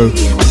Camo. be?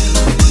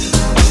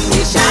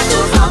 These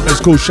shadows of It's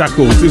called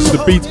Shackles. This is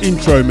the beat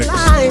intro mix.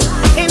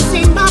 and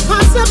see my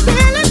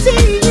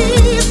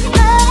possibilities.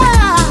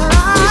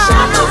 The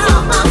shadows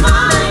of my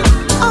mind,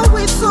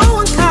 always so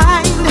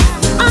unkind.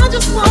 I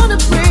just wanna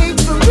break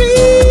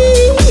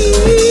free.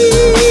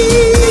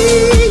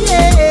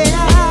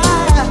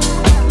 Yeah.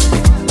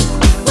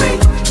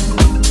 Break.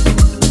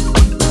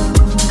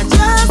 I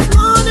just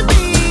wanna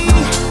be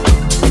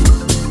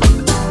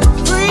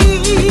free.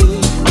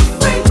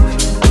 Break.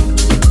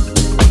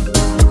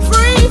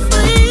 Free,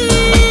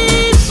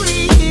 free,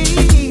 free,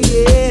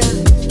 yeah.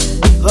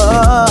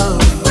 Oh,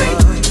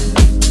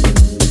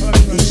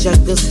 these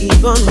shackles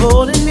keep on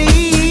holding me.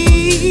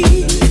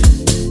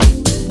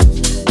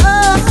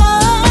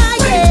 Oh,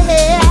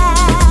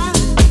 yeah.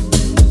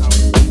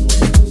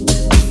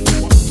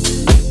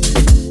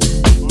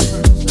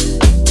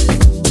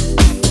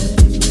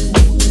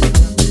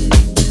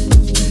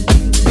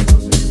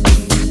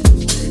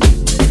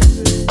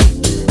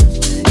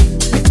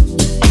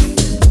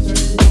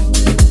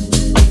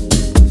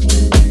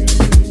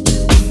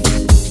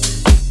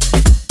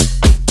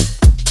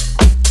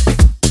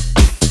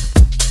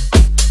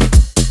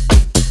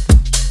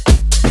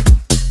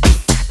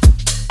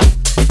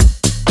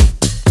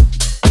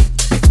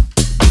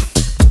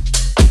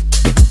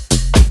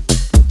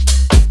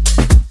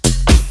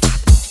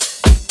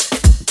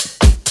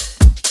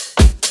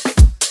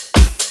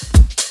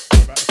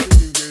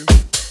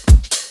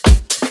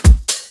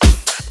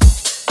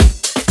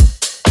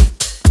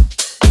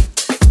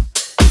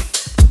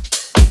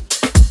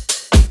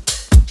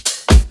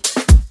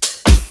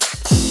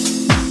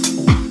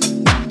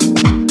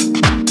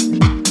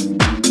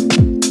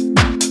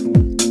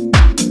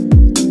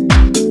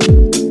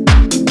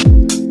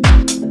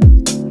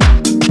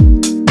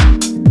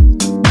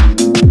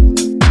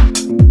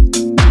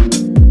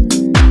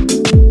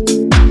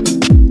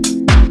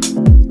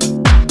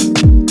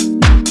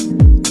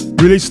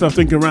 Released, I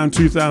think, around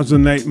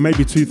 2008,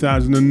 maybe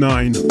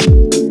 2009.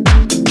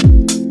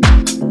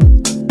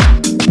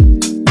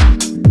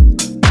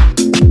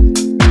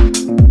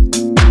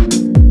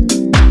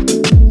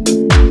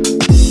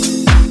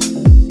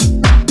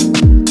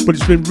 But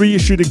it's been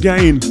reissued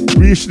again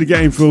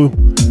for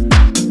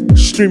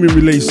streaming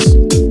release.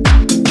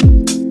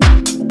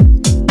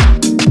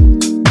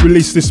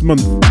 Released this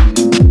month.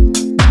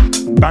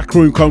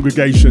 Backroom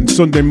Congregation,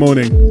 Sunday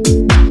morning.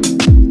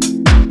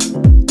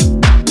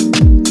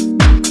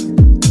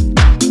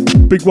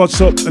 Big what's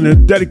up and a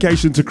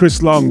dedication to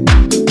Chris Long.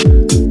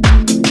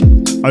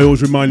 I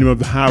always remind him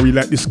of how he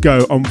let this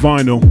go on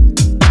vinyl.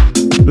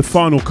 The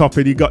final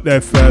copy, he got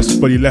there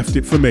first, but he left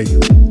it for me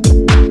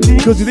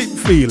because he didn't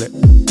feel it.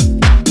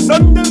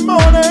 Sunday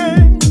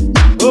morning,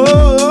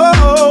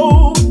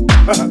 oh,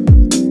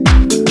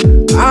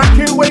 I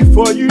can't wait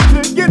for you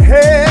to get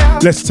here.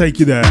 Let's take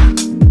you there.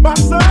 My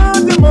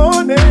Sunday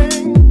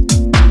morning,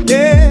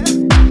 yeah.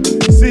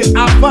 See,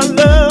 I find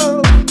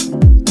love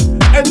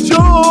and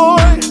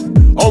joy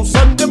on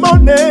Sunday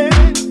morning,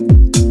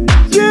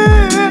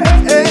 yeah.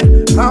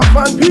 I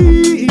find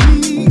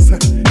peace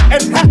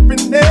and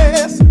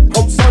happiness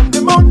on Sunday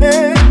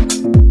morning.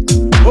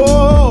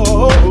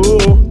 Oh,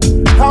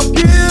 I'll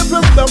give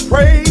him the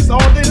praise all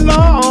day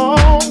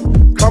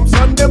long. Come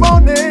Sunday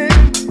morning,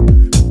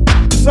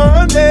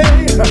 Sunday,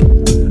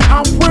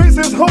 I'll praise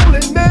his holy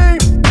name.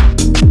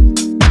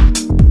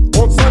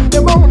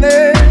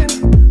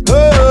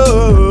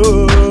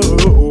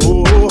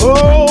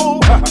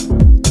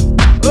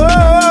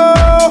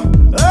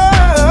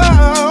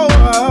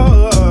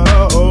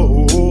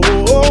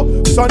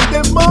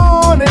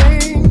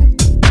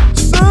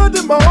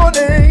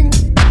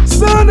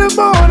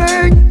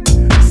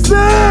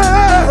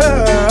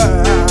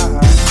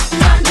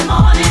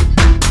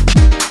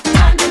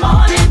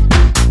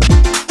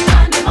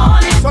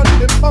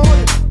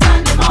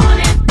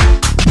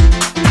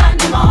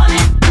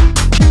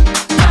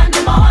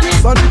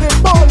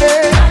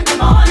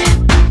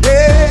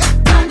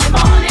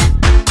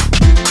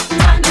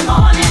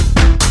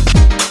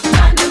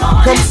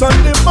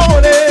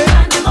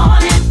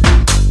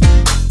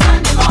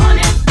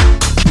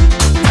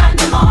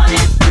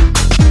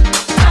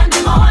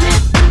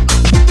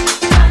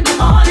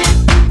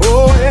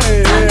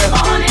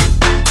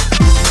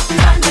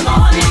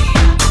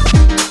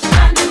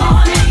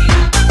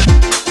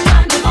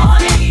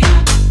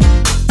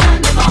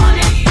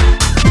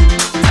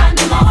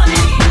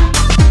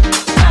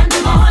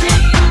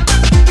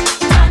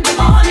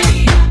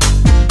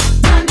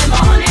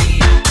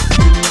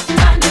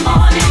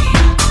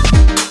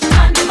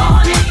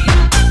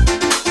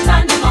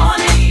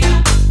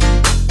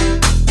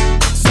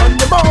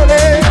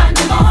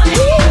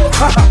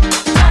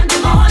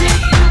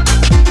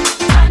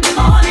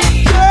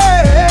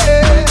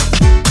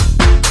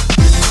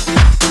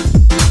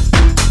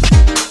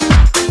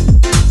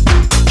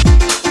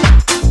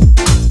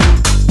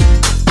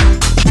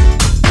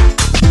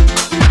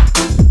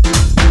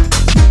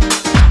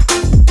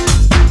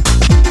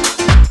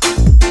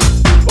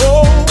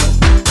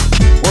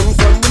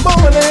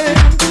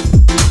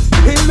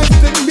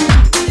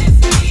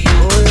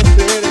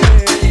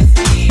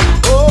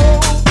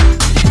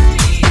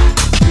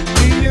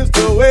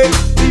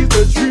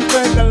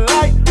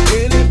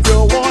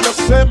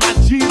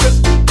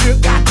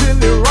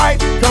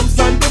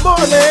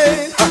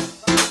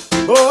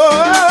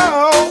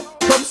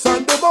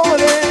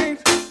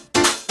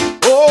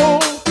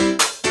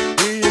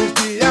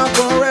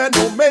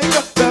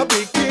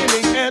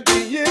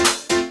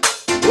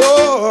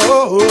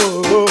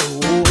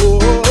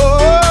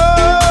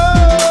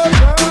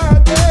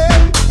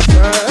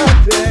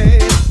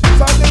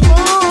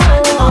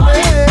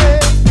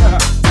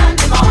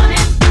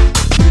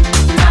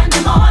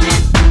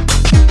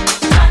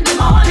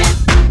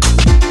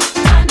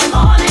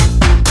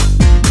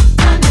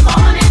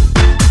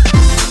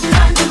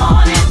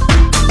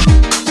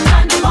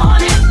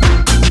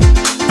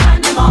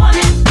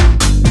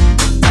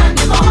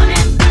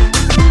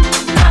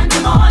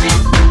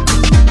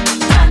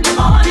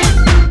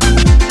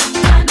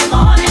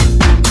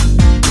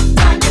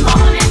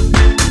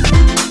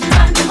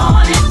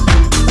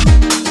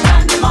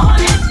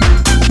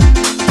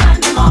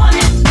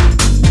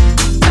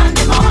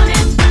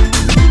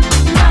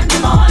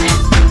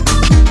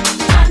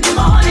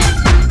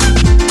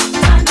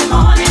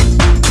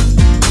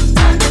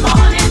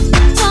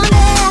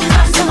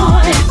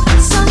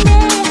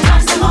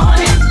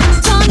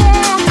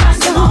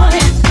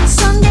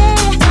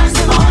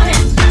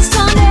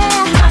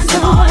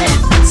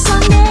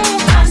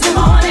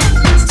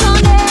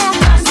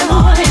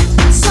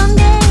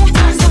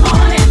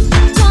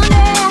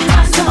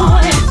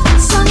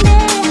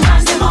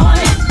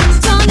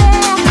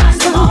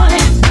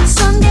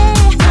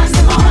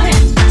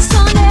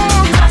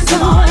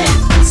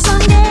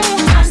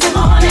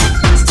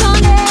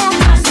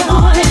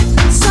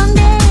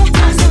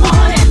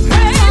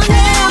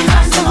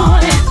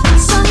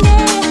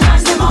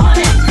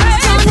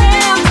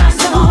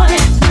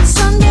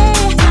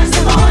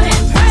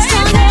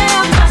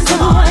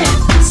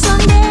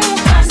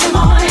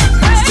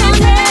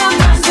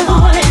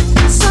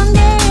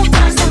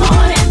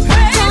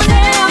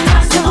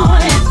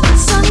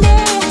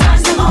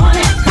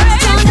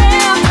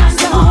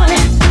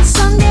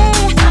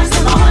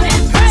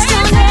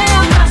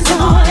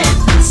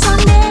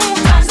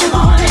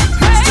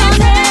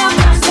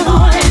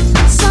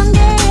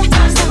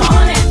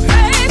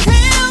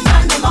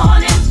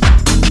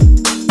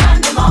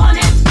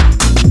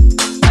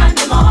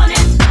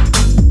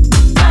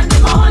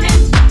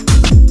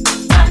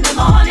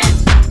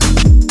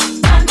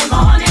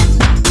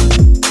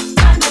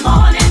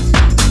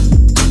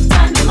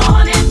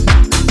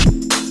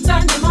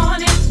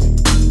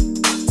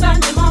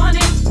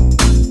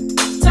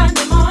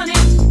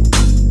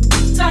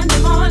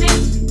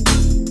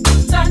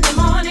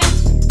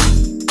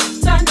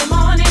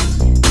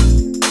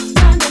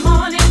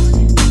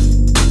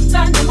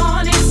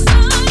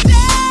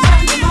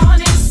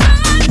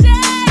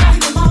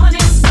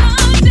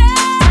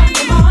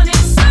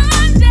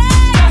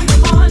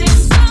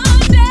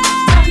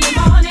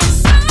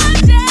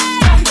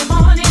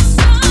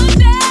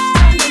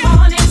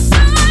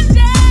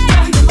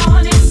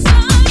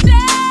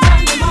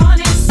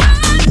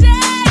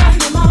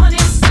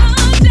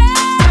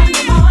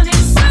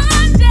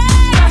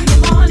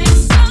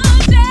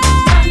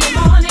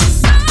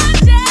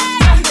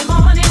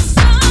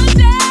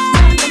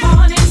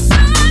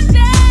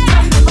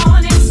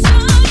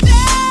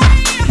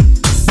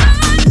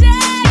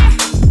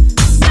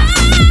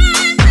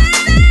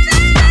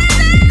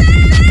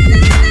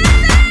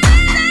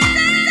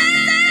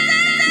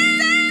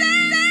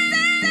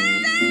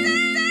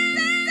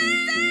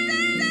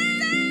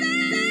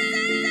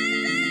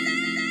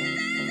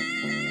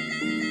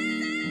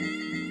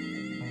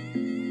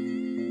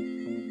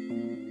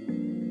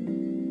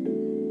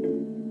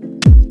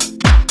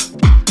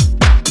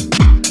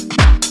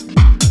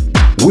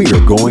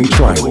 Going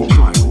Tribal.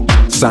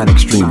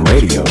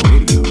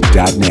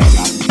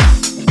 SonicStreamRadio.net.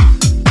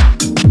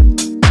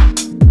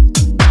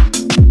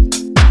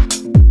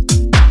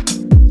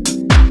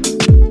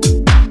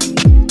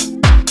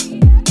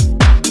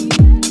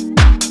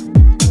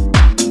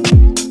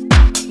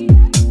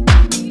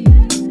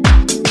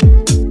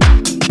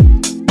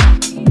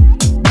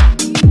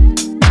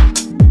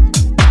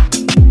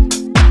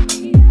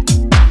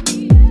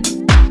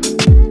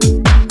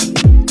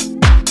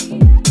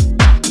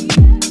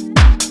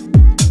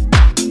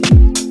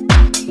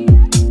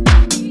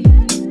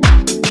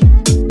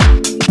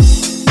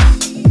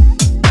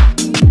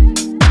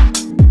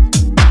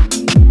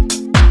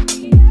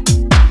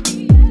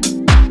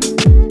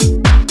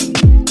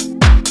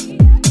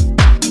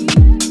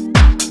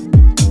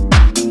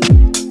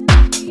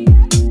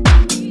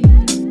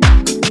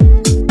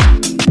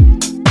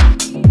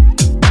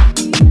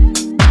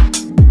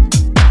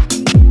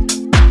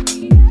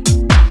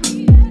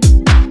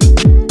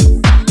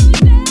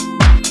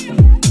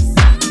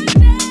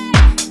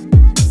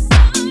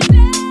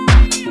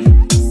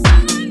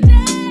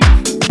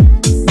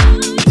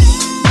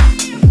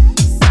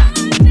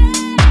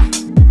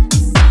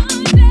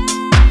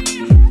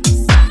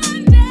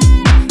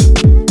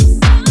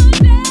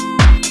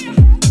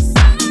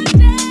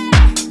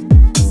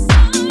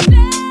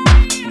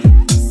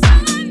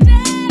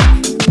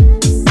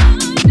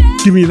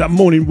 Give me that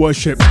morning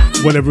worship,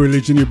 whatever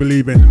religion you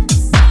believe in.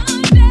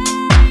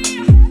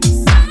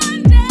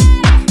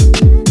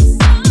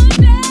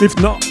 If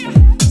not,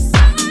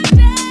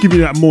 give me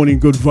that morning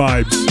good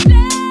vibes.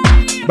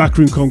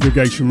 Backroom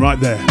congregation right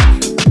there.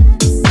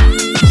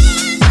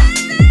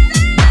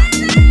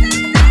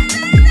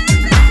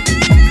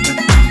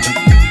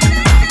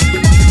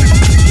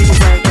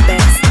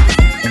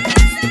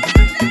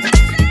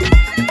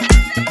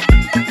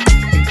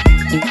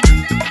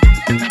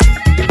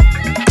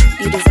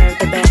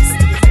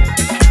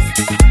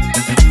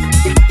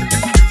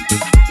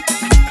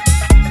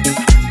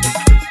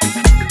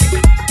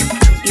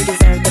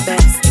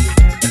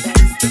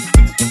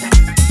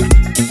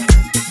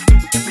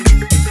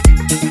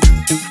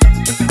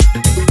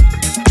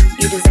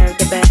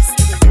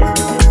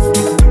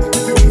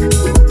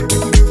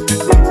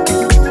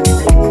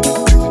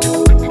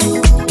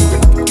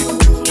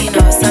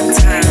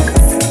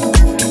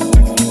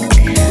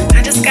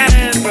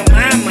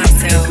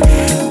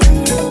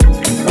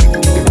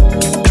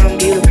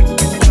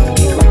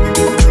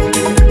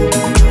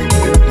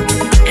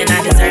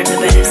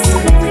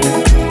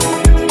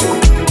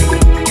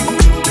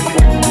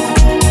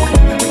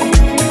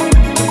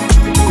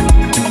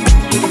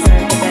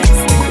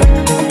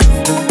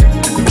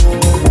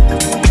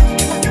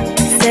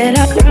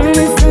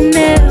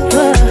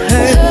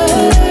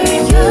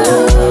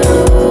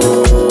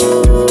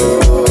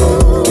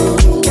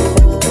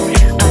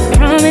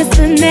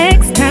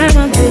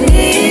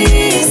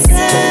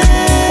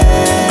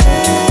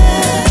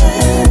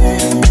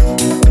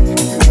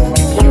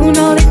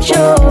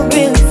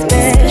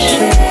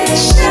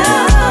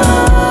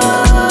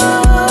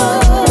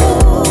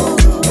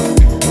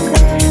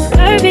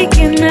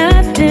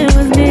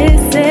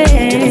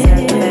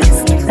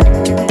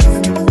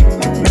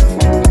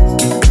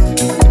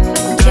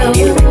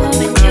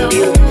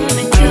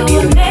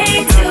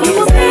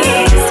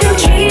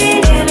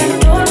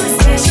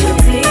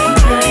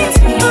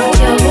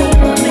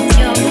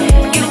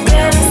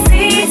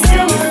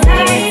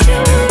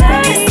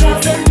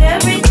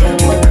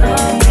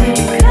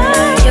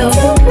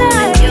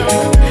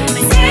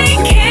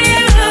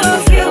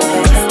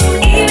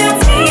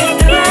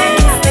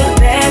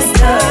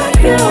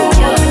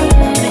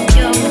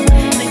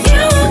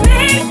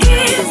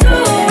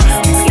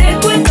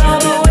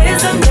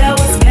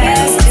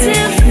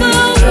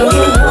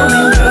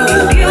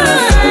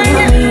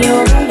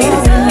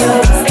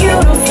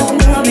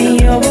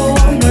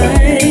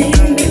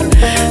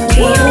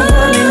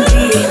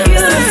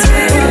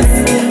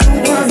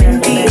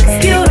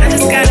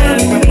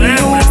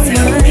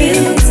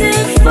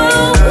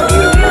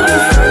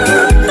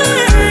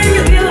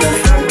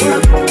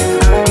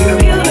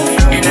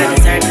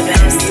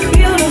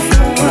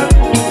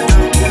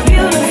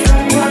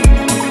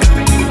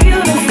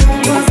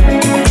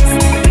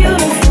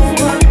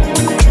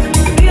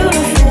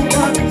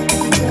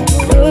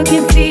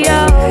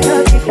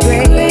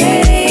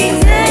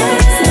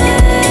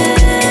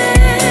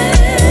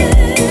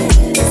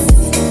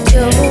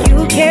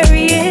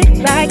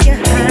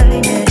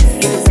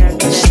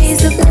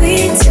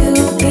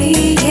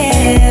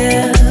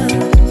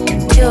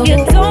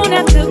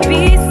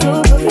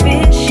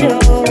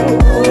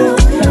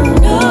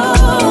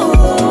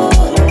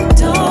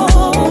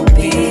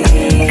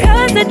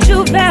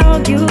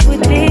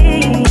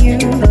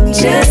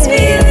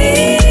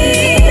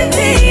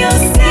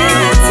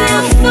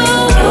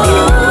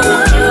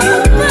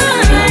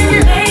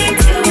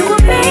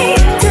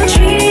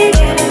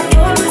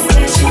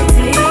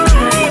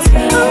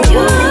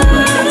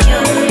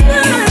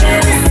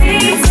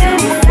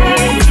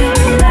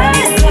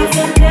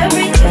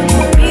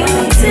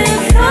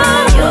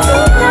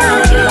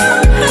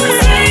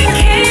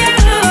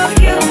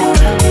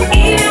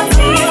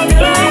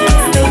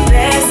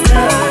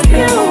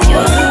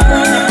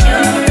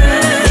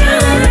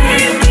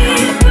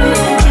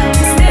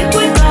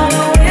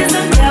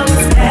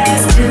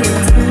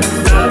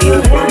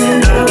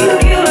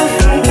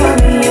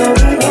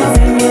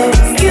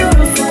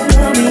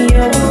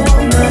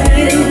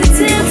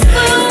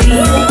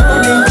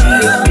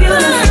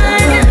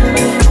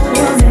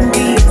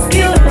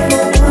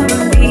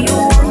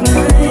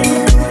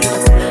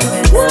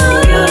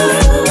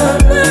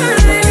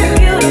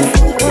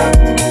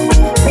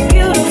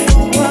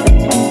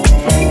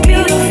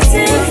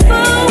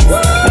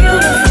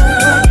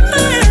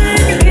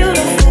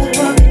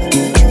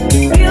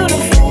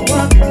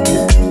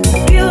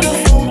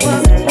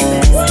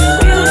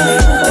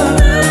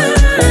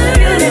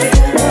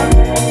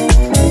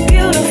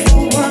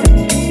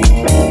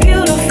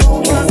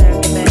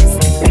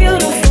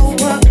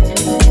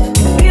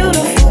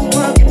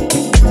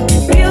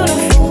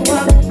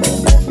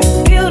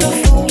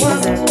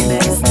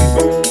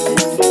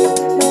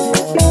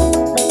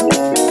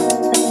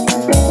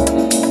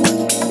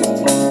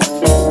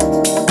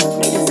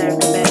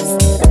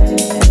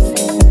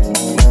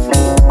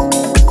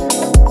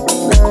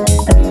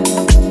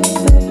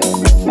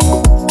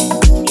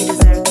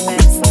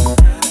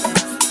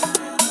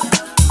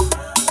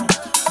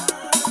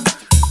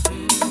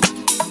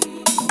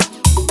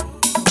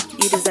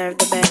 You deserve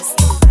the best.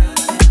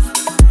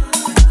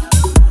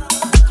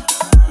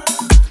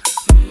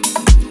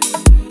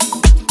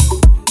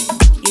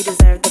 You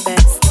deserve the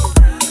best.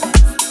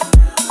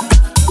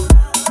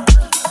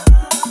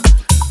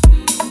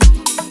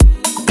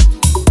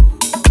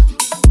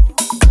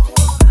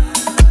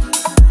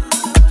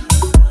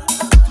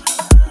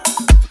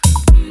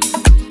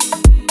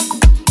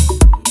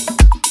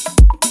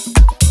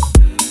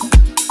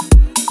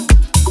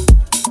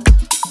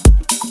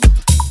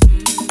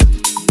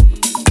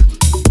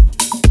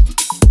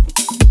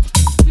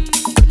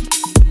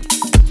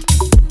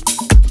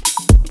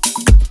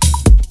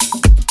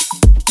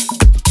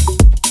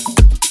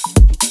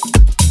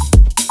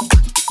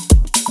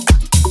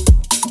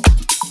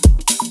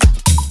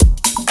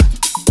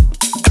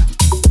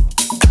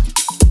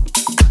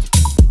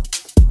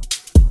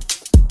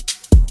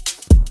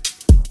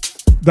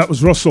 That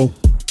was Russell,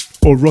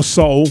 or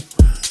Russell,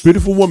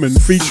 Beautiful Woman,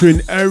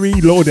 featuring Ari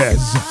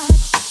Lourdes.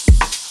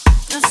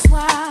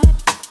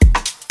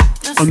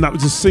 And that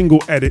was a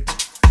single edit.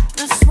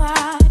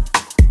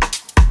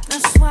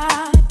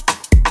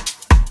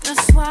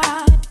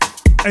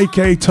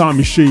 AK Time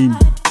Machine,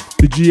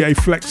 the GA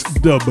Flex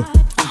dub.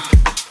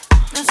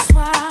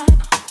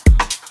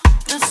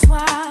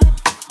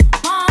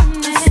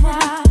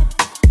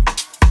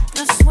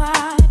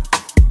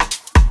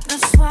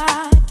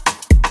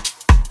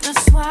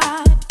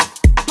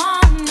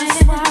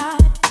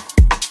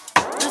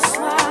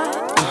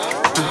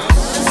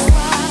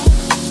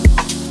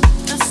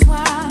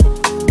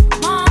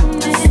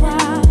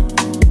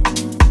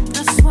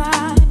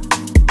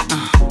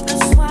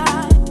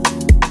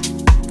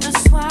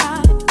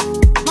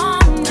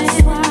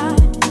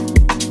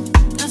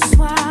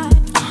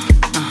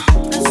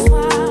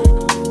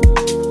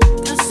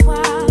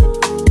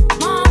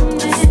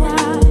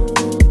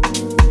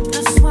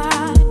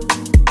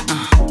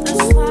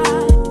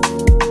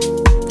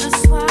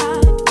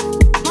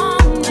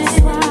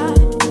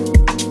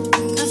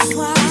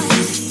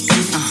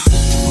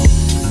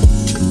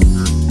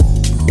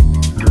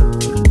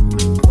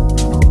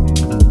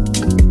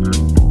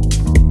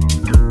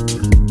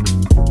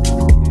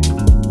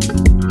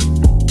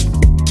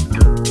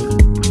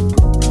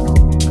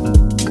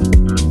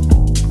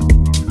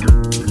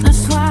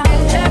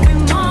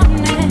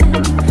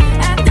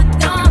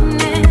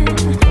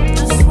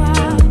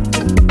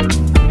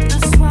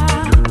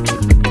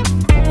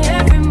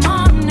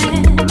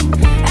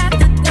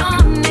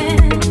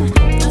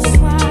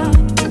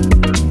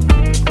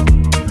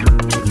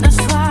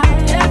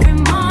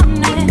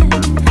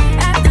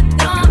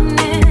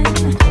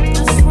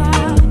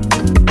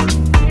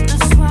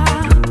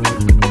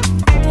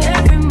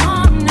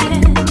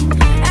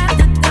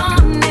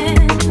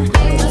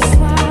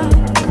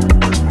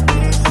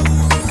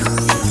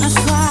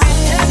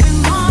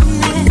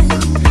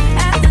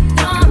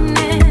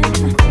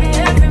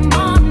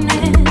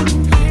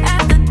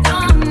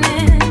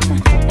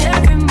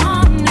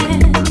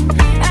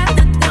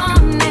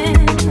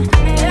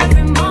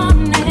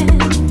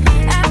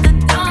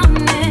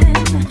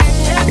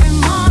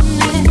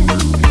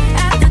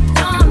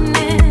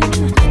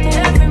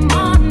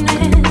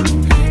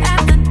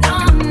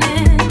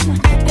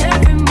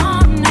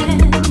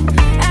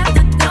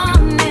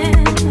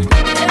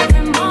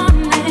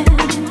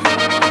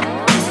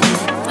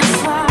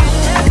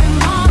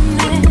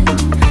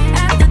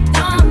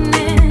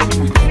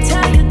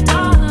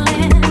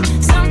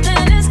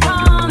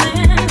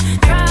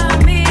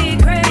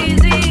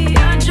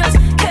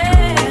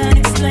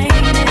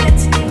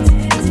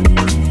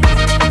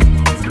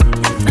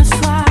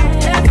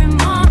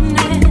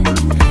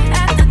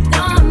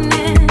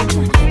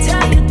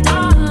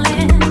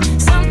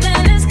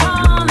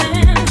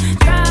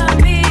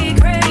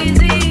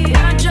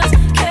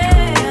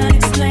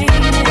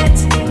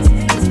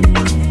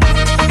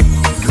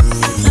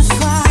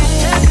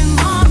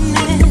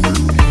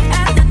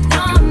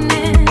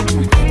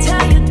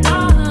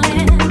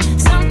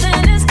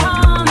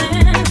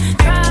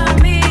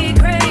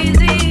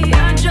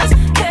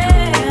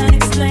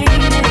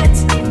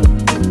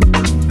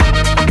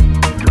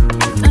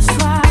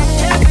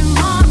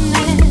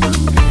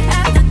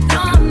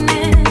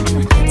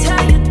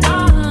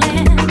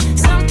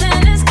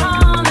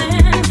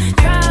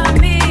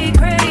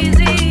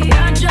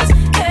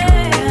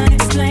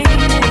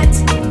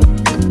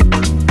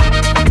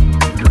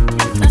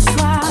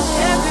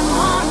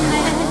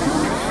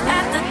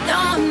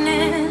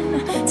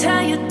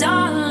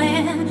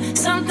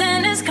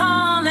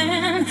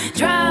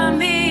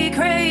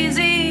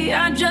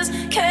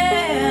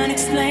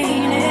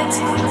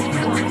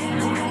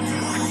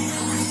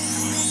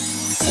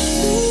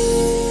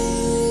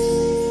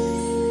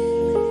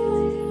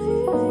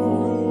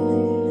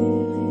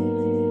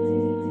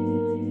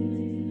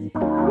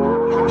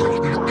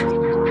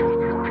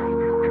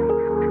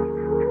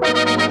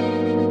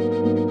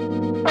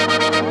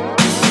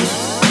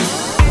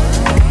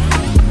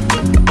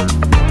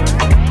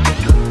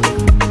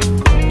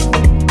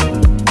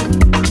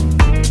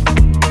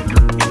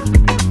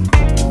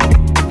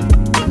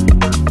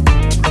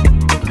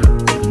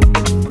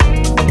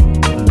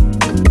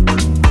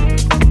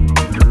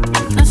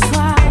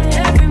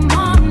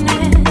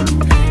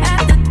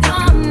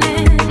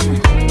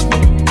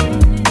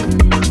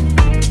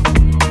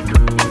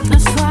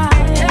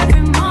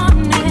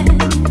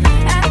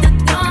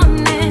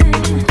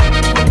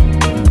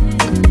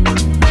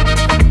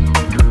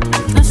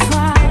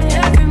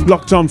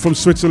 Locked on from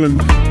Switzerland.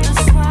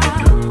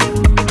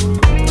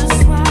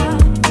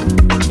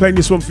 Playing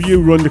this one for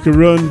you, Run Nicka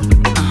Run.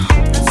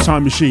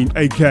 Time Machine,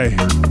 AK.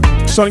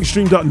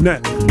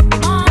 SonicStream.net.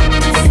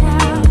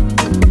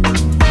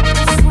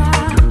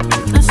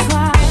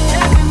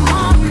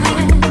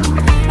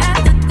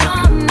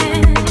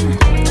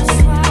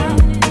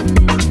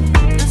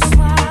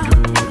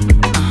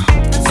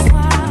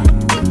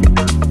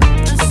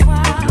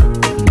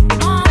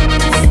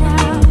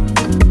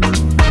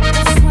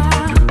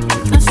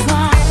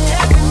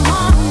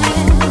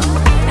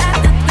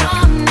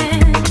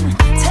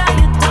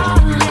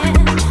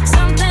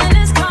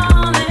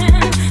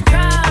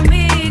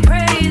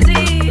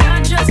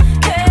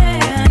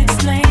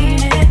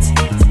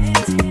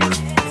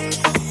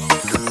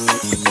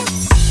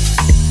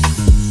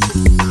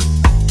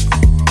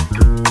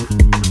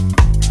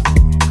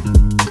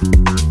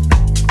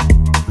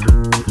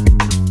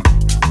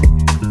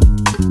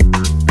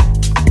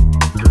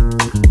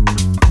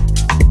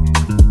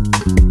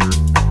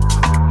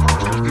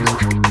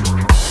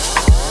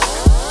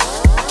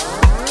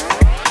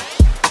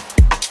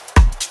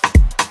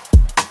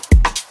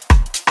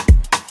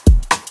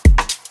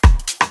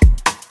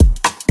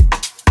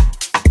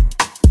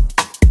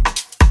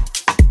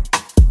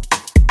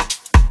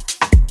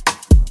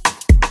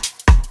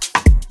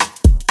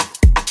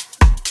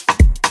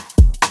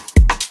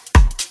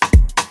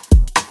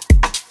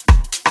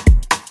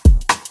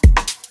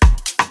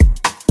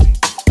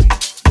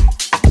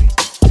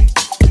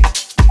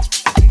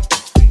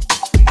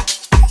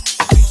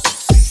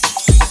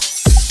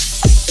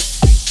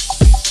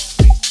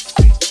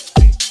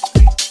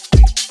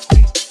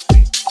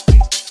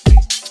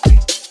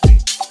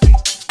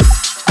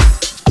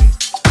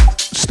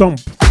 Stomp,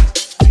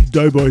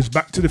 Doughboys,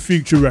 Back to the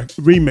Future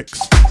remix.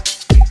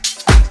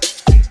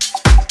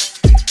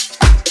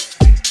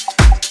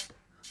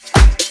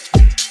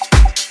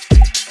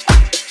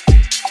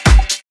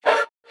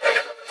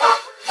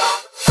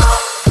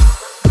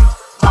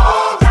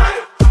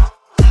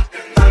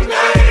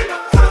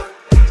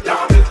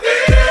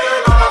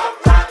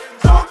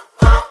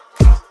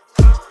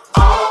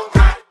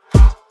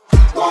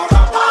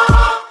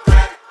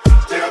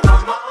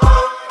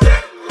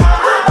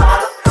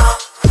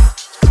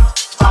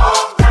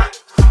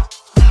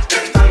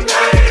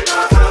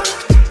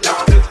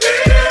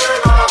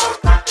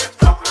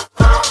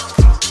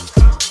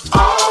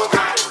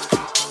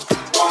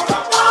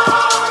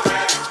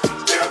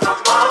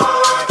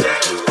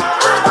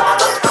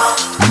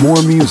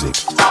 More music,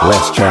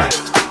 less chat.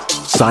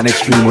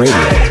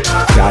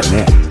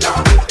 SonicStreamRadio.net.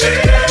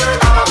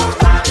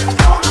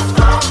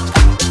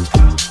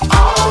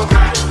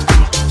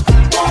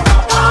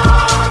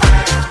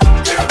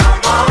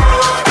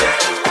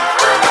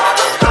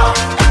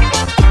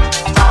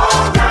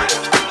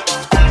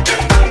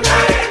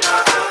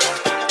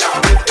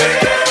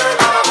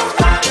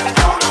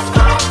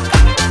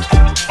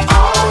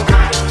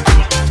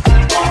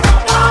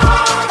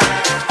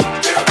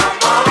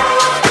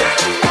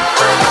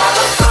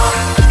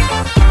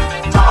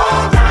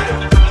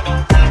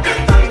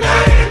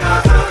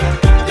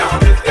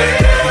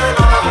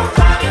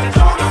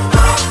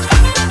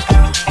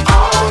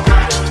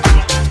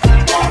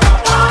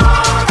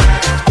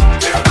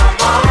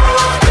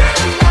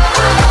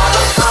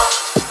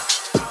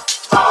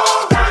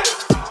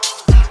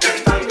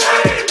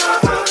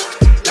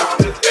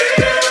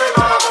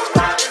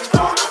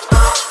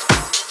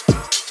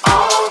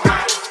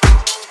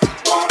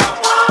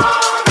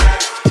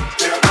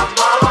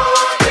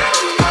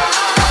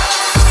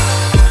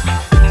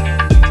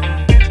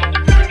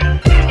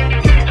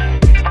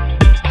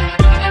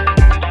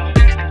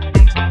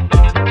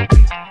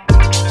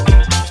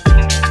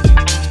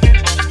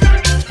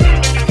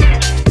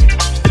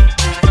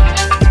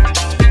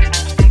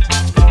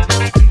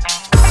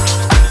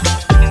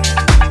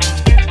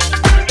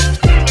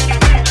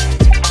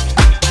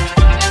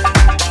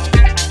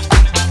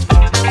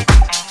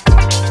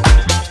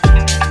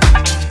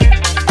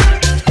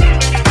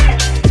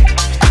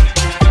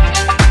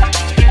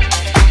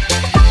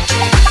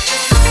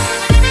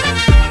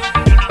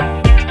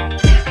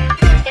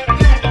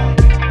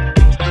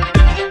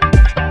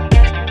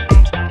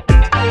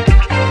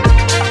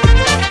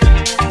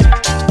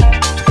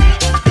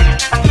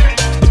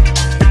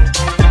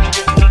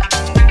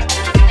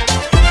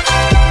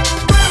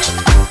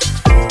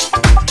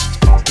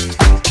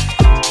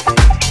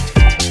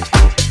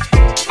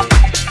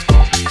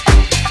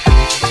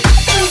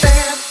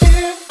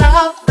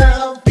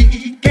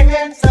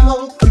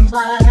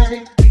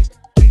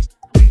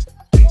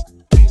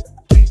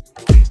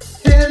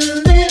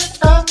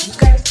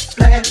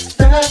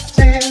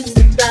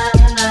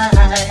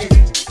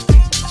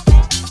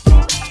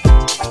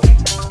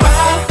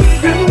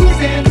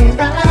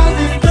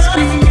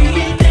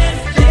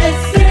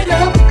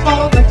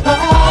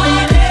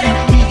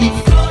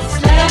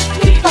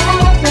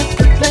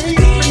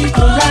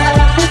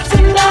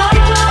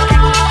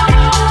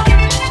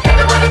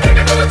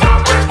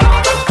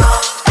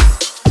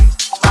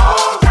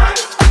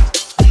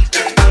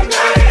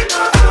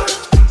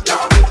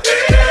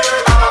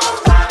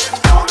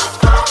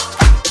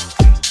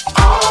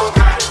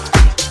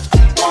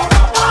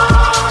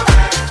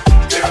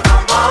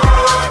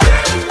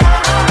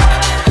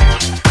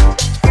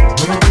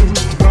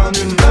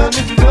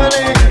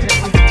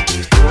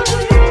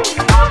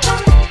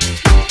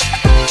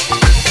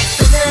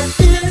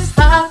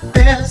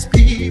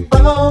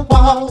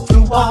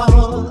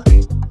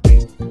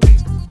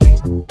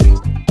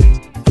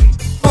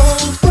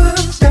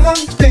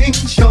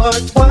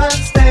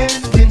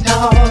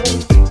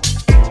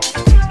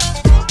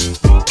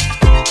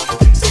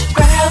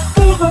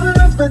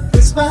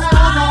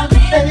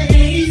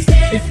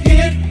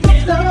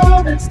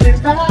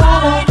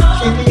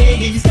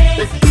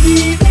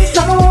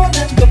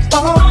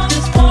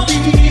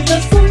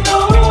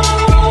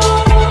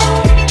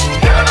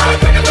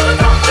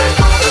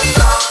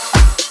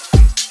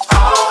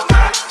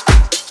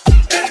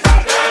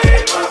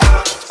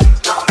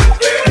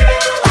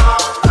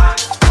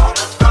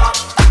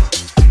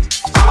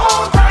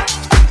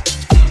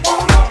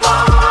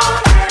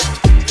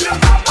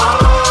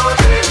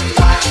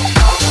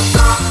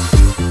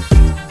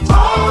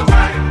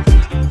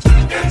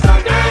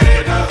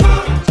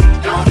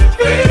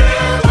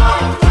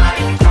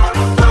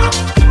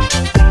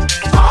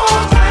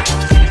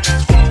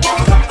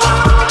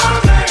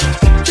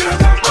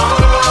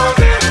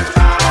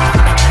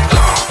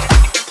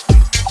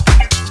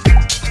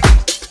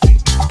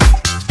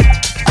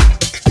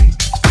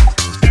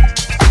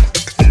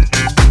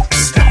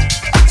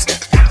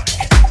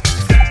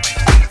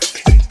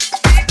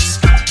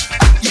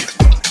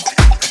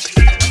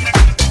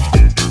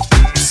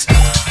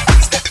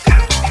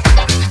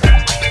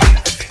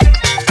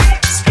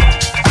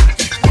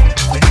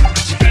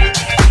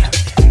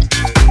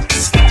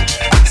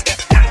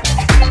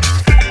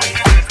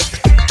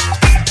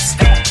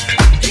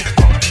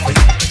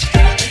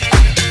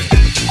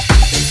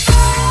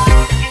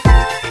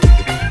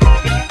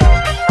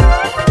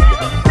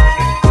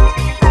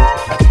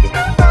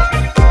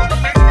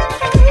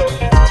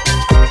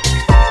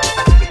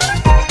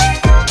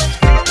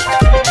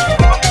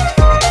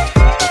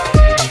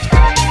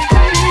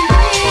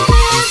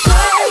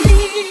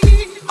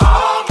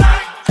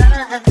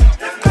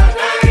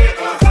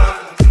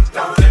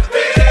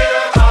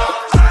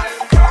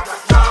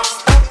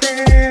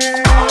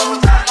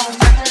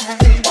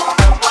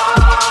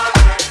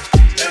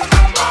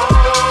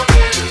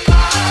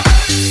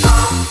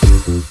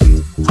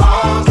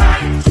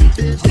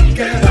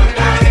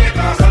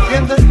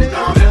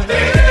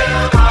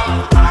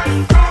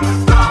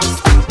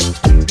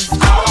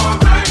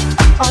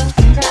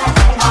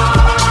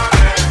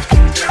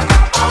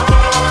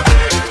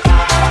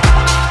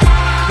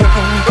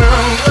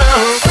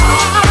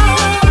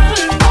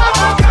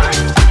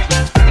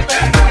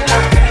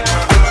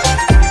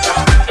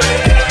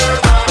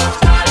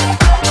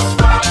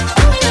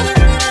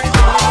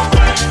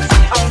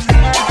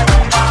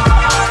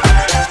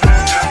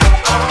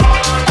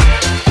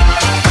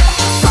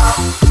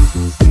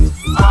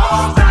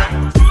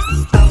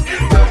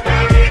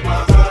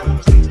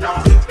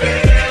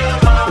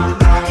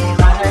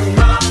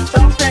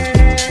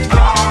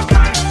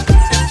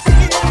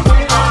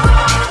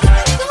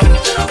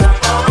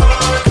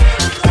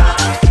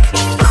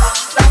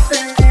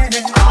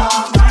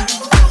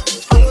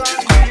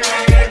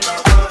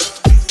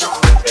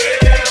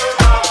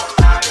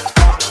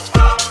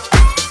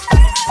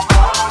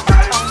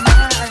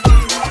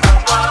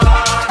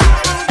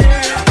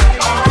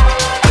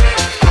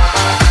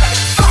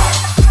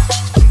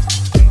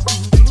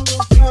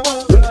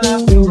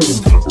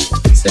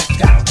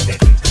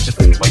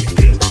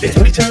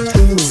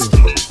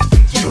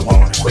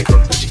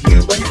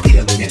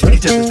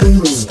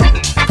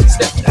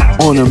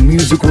 On a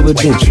musical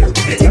adventure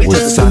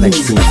with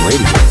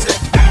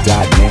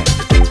SonicStreamRadio.net.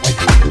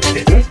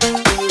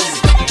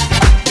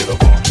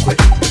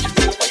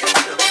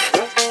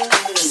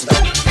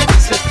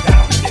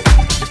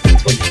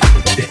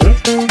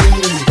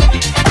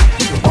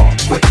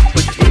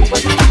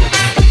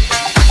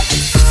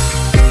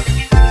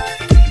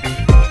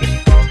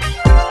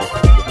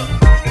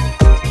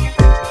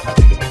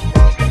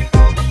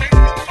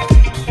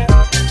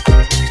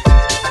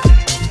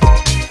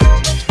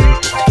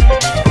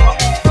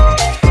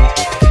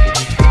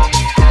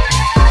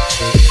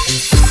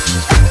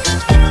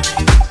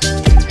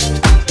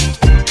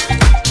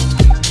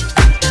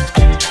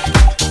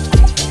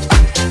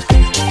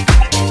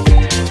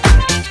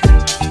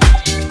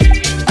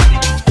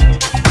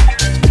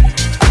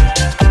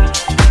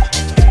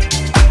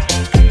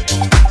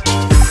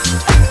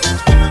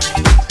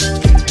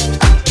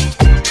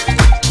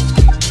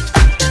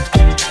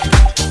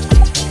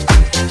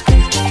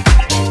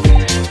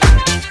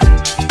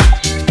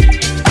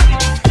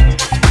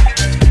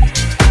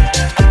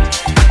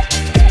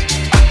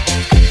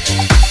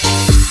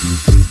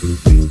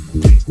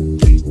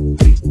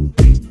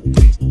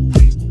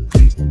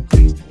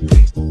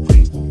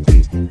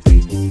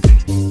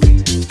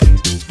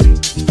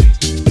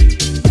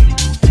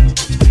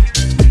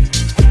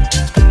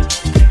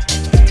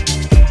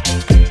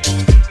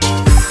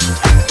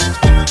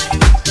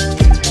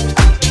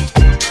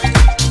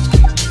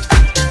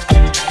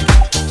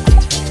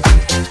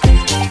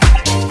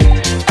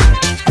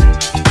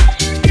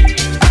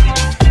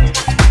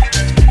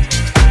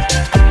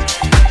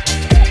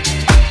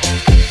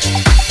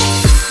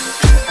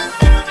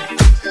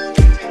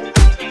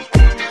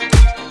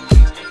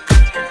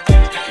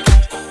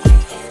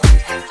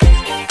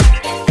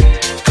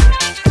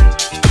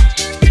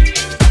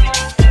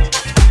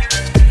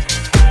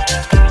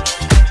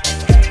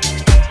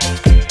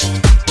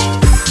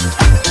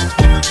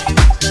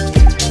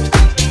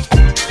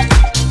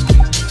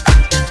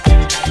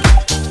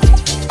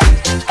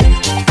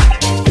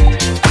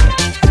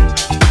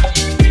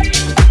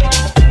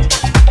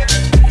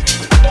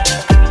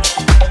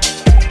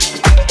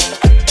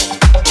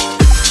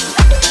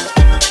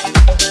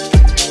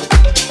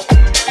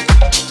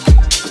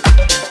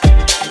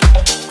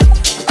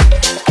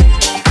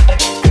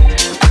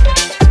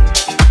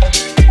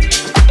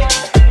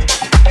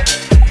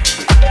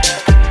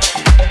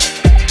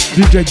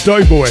 DJ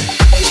Doughboy,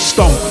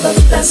 Stomp.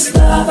 The best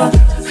lover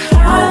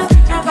I've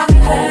ever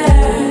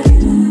had.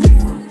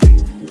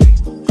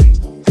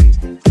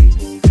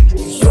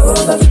 You're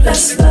the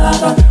best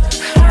lover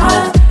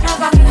I've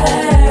ever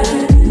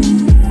had.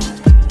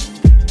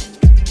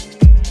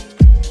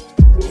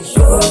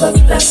 You're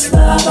the best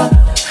lover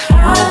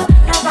I've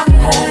ever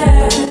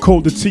had.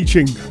 Called The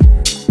Teaching.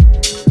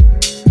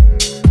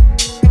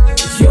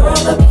 You're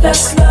the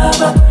best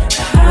lover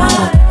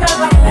I've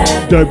ever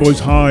had. Doughboy's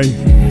High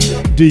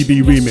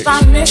DB remix.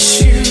 I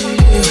miss you.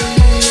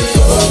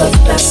 You're the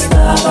best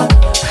lover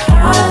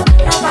I've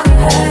ever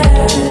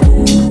had.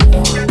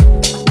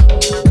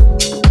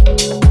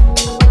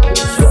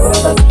 You're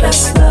the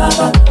best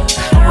lover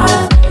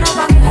I've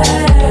ever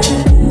had.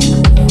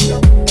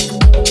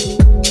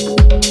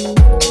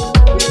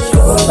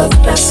 You're the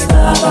best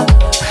lover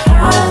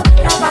I've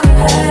ever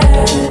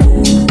had.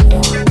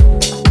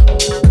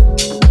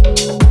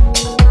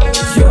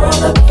 You're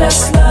the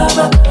best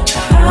lover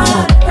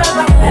I've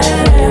ever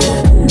had.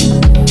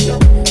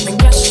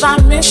 And yes, I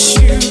miss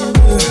you.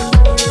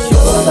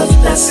 You're the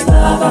best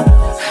lover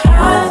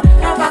I've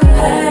ever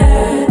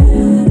had.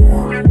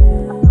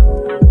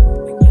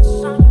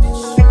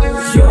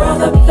 You're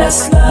the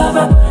best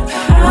lover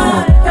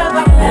I've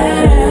ever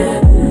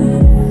had.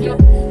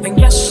 And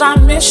yes, I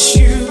miss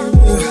you.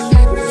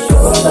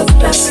 You're the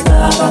best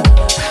lover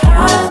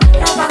I've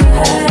ever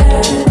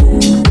had.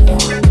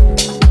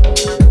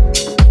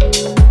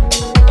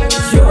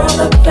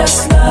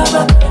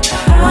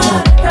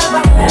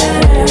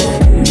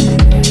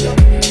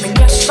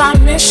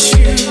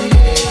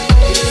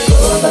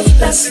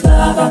 best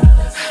lover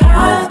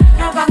I've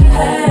ever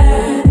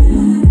had.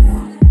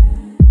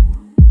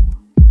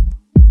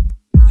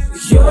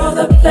 You're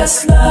the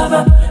best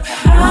lover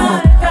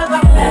I've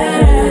ever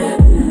had.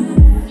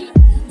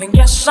 And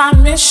yes, I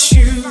miss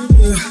you,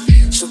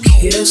 so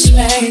kiss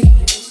me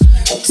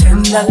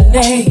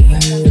tenderly.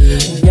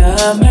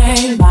 Love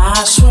me, my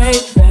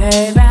sweet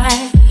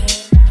baby.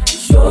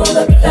 You're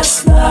the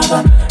best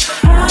lover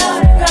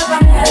I've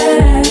ever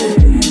had.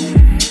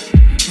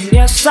 And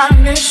yes, I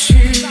miss you.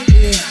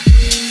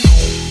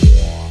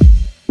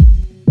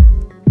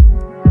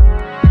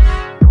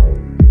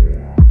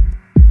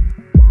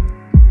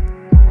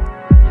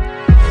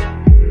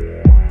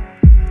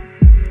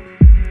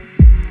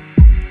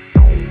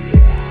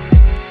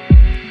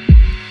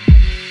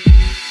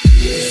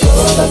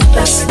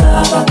 Best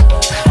lover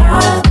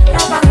I've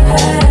ever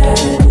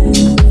had.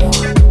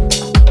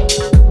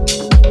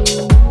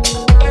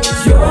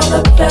 You're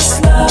the best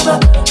lover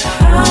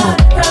I've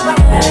ever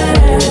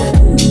had.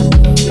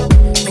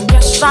 And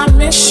yes, I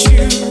miss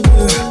you,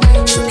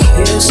 so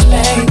kiss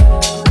me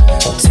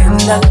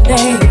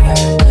tenderly.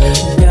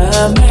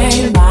 Love me,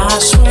 my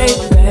sweet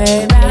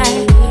baby.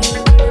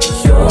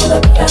 You're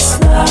the best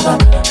lover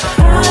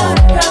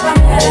I've ever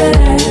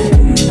had.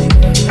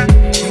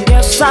 And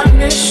yes, I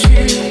miss you.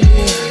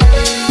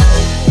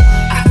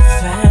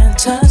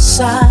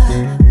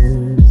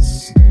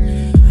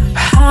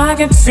 I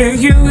can feel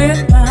you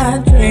in my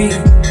dreams.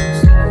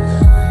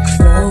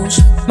 Close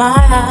my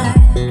eyes,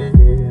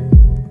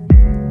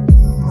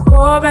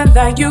 hoping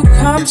that you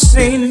come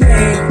see me.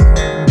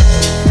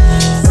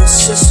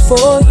 This is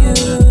for you,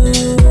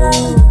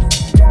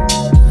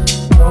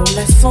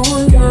 only for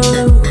you.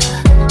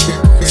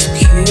 So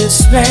kiss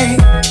me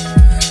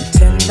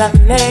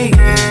tenderly,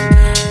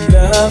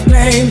 love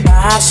me,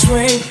 my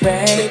sweet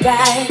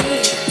baby.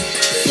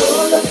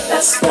 You're the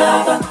best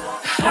lover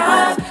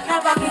I've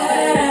ever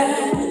had.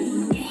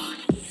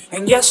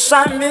 And yes,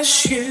 I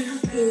miss you.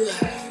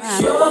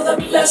 You're the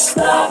best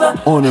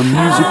lover. On a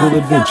musical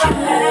adventure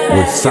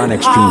with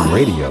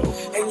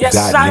SonicStreamRadio.net. And yes,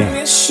 I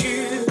miss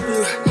you.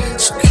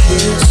 So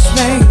kiss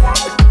me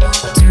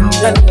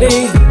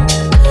tenderly.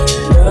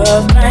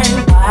 Love me,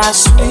 my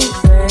sweet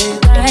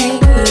baby.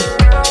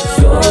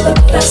 You're the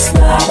best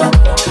lover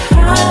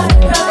I've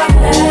ever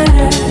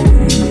had.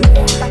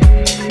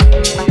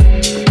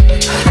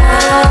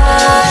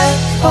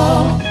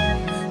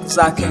 Cause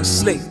I can't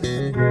sleep.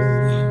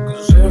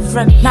 Cause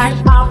every night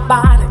my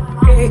body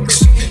aches.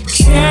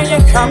 Can you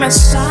come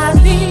inside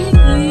me?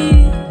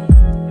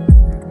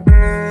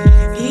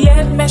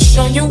 Let me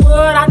show you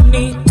what I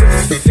need to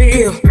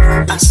feel.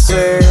 I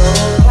say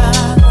over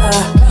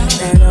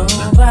and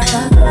over.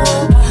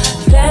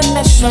 Let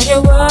me show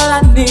you what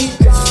I need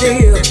to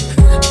feel.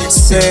 I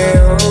say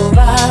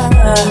over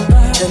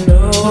and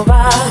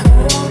over.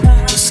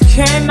 Cause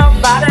can't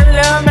nobody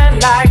love me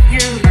like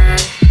you.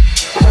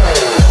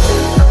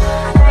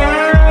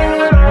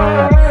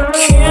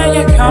 Can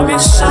you come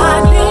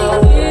inside me,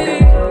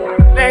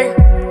 babe?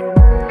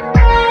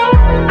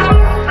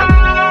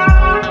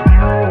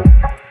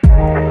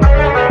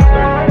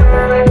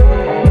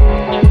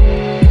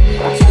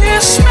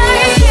 Kiss me,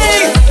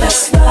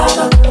 best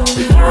lover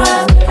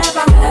I've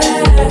ever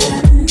had.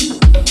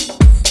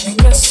 And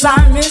yes, I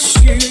miss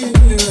you.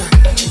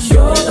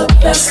 You're the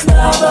best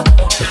lover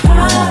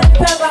I've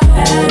ever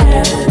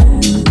had.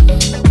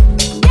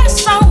 Yes,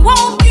 I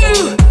want you.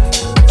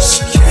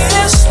 So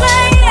kiss me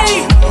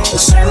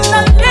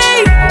tenderly,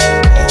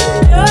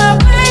 love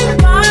me,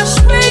 my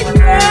sweet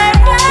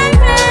baby.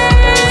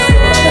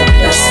 You're the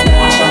best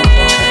lover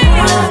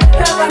I've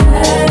ever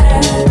had.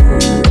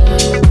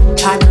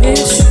 I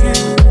miss you.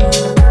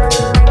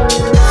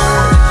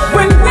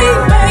 When we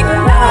make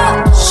love,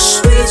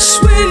 sweet,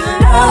 sweet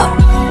love.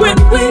 When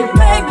we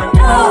make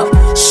love,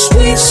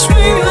 sweet,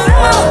 sweet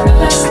love.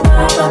 Best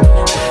lover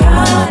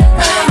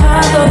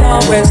I will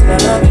always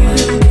love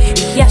you.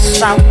 Yes,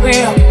 I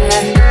will.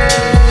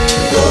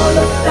 You're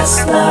the best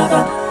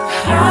lover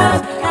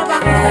I've ever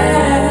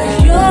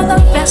had. You're the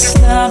best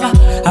lover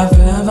I've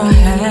ever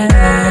had.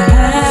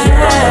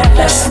 You're the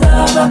best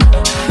lover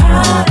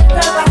I've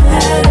ever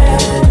had.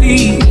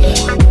 Please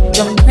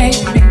don't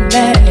make me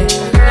mad.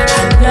 I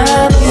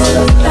love you. You're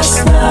the best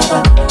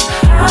lover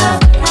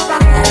I've ever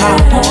had.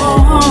 I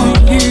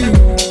want you.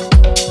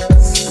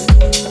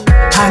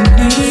 I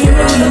need you.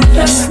 You're the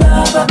best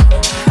lover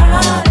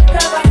I've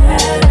ever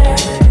had.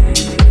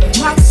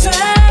 My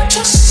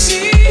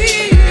fantasy.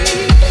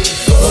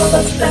 You're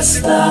the best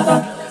lover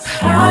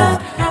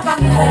I've ever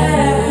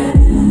had.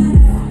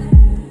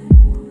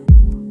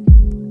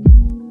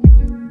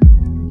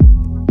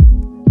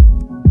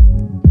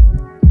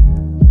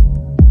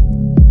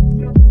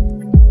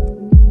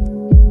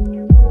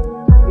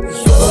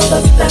 You're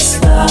the best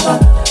lover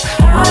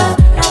I've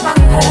ever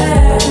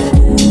had.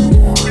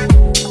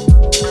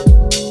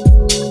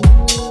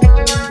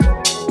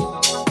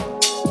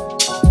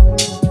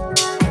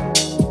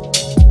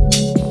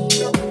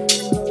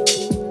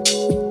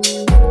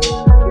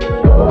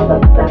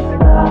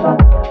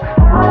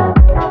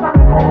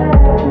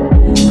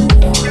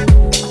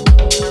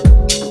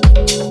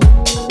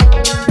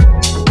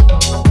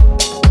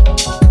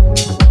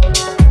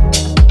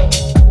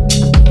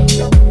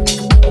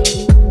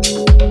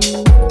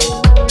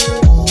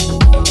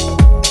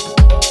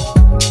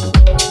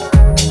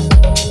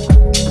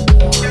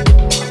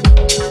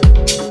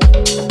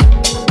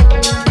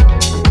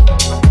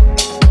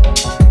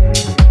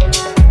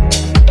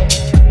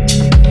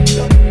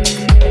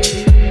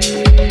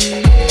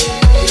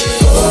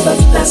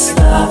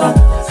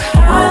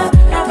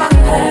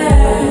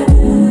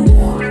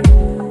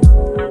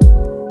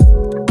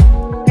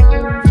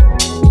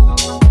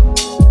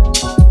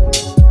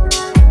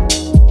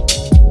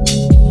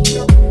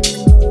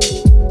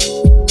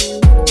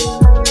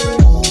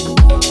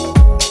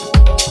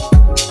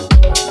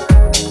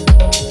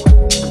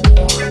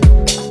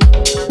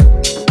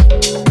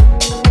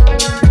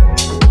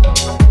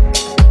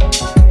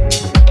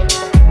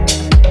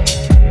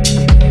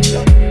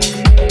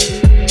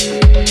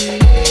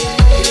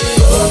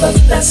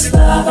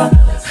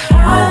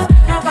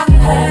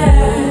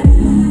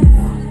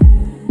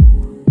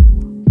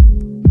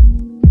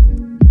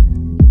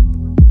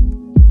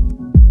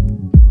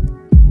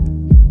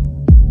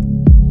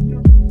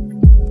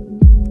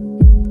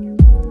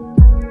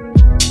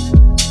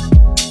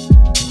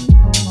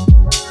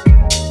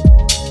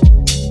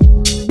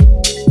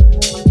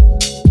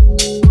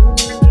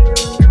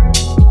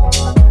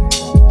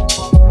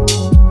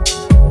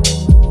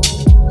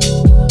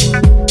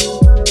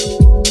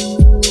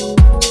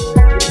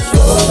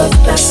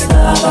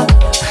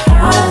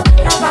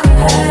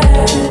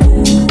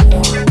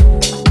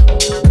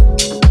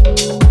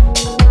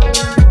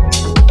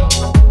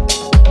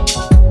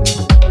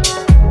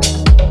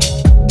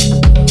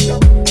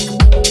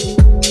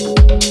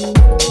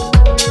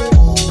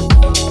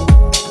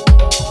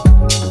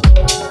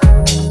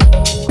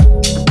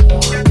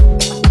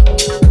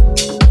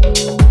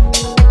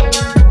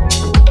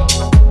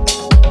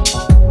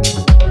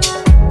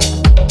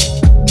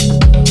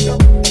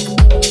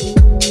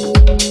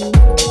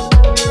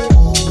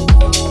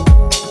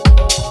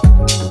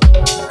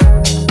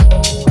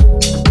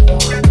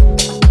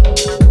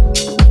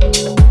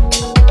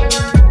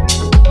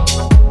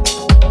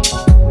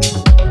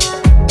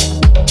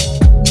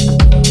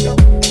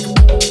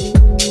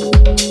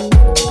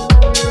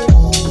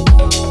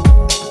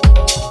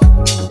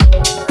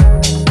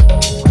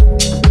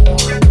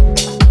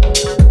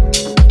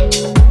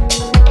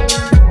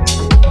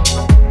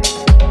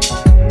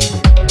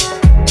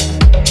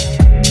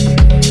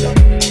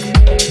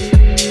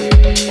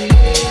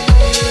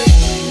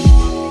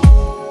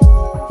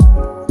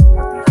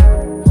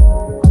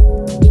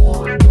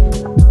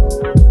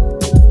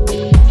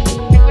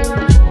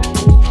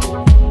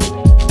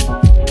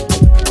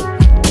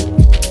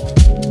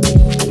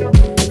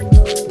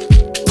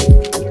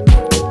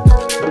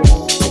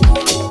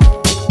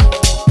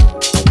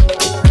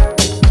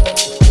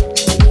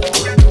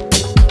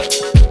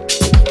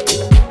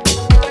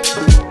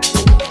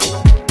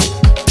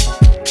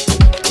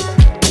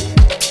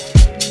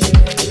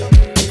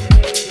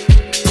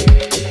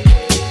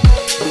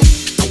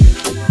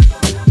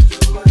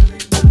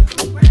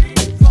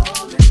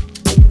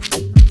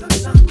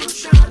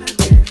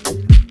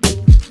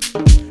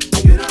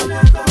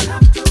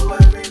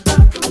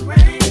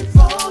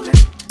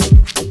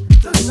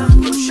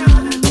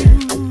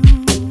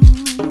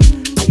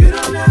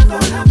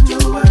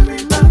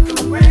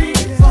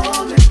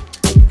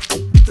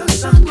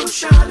 will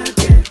shine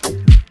again.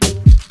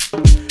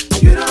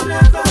 You don't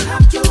ever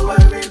have to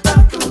worry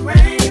about the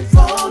rain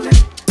falling.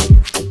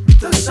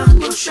 The sun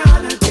will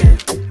shine again.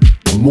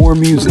 More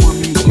music,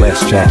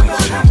 less chat.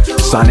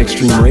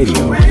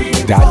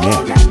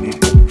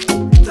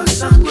 SonicStreamRadio.net. The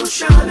sun will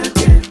shine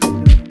again.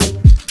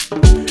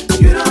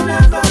 You don't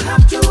ever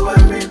have to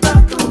worry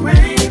about the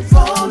rain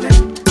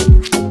falling.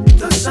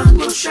 The sun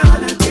will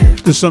shine again.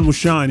 The sun will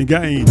shine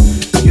again.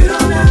 You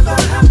don't ever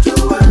have to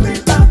worry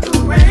about the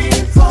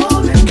rain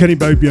falling. Kenny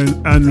Bobia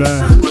and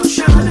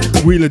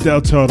Wheeler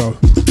Del Toro.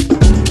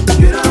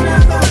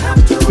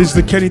 This is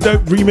the Kenny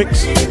Dope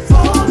remix.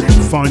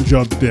 Fine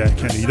job there,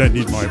 Kenny. You don't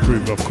need my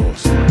approval, of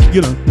course.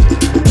 You know.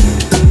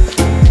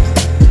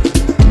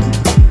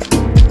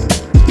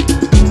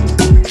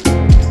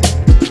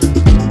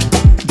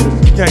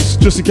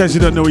 Just in case you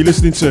don't know what you're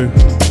listening to,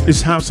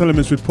 it's House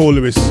Elements with Paul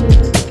Lewis.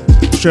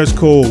 The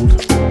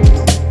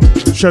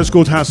show's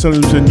called House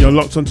Elements, and you're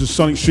locked onto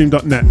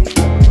sonicstream.net.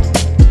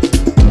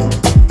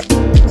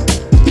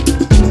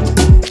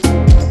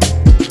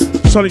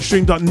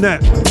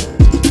 sonicstream.net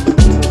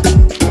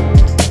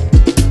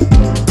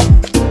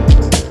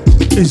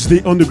is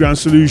the underground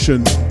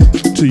solution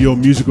to your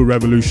musical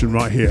revolution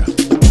right here.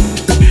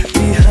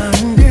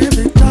 Behind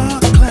every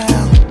dark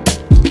cloud,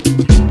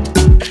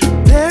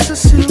 there's a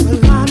silver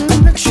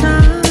lining that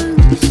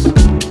shines.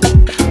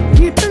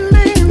 We've been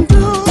laying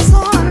blue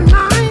for a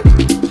night,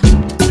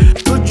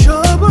 but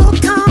joy will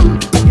come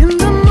in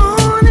the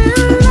morning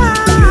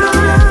light. You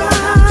don't ever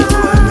have to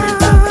worry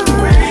about the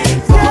rain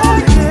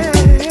falling.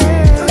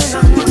 The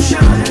sun will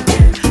shine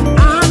again. I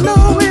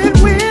know it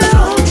will.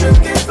 Don't you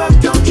give up,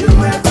 don't you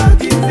ever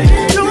give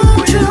in.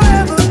 Don't you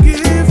ever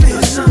give in.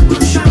 The sun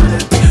will shine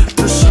again.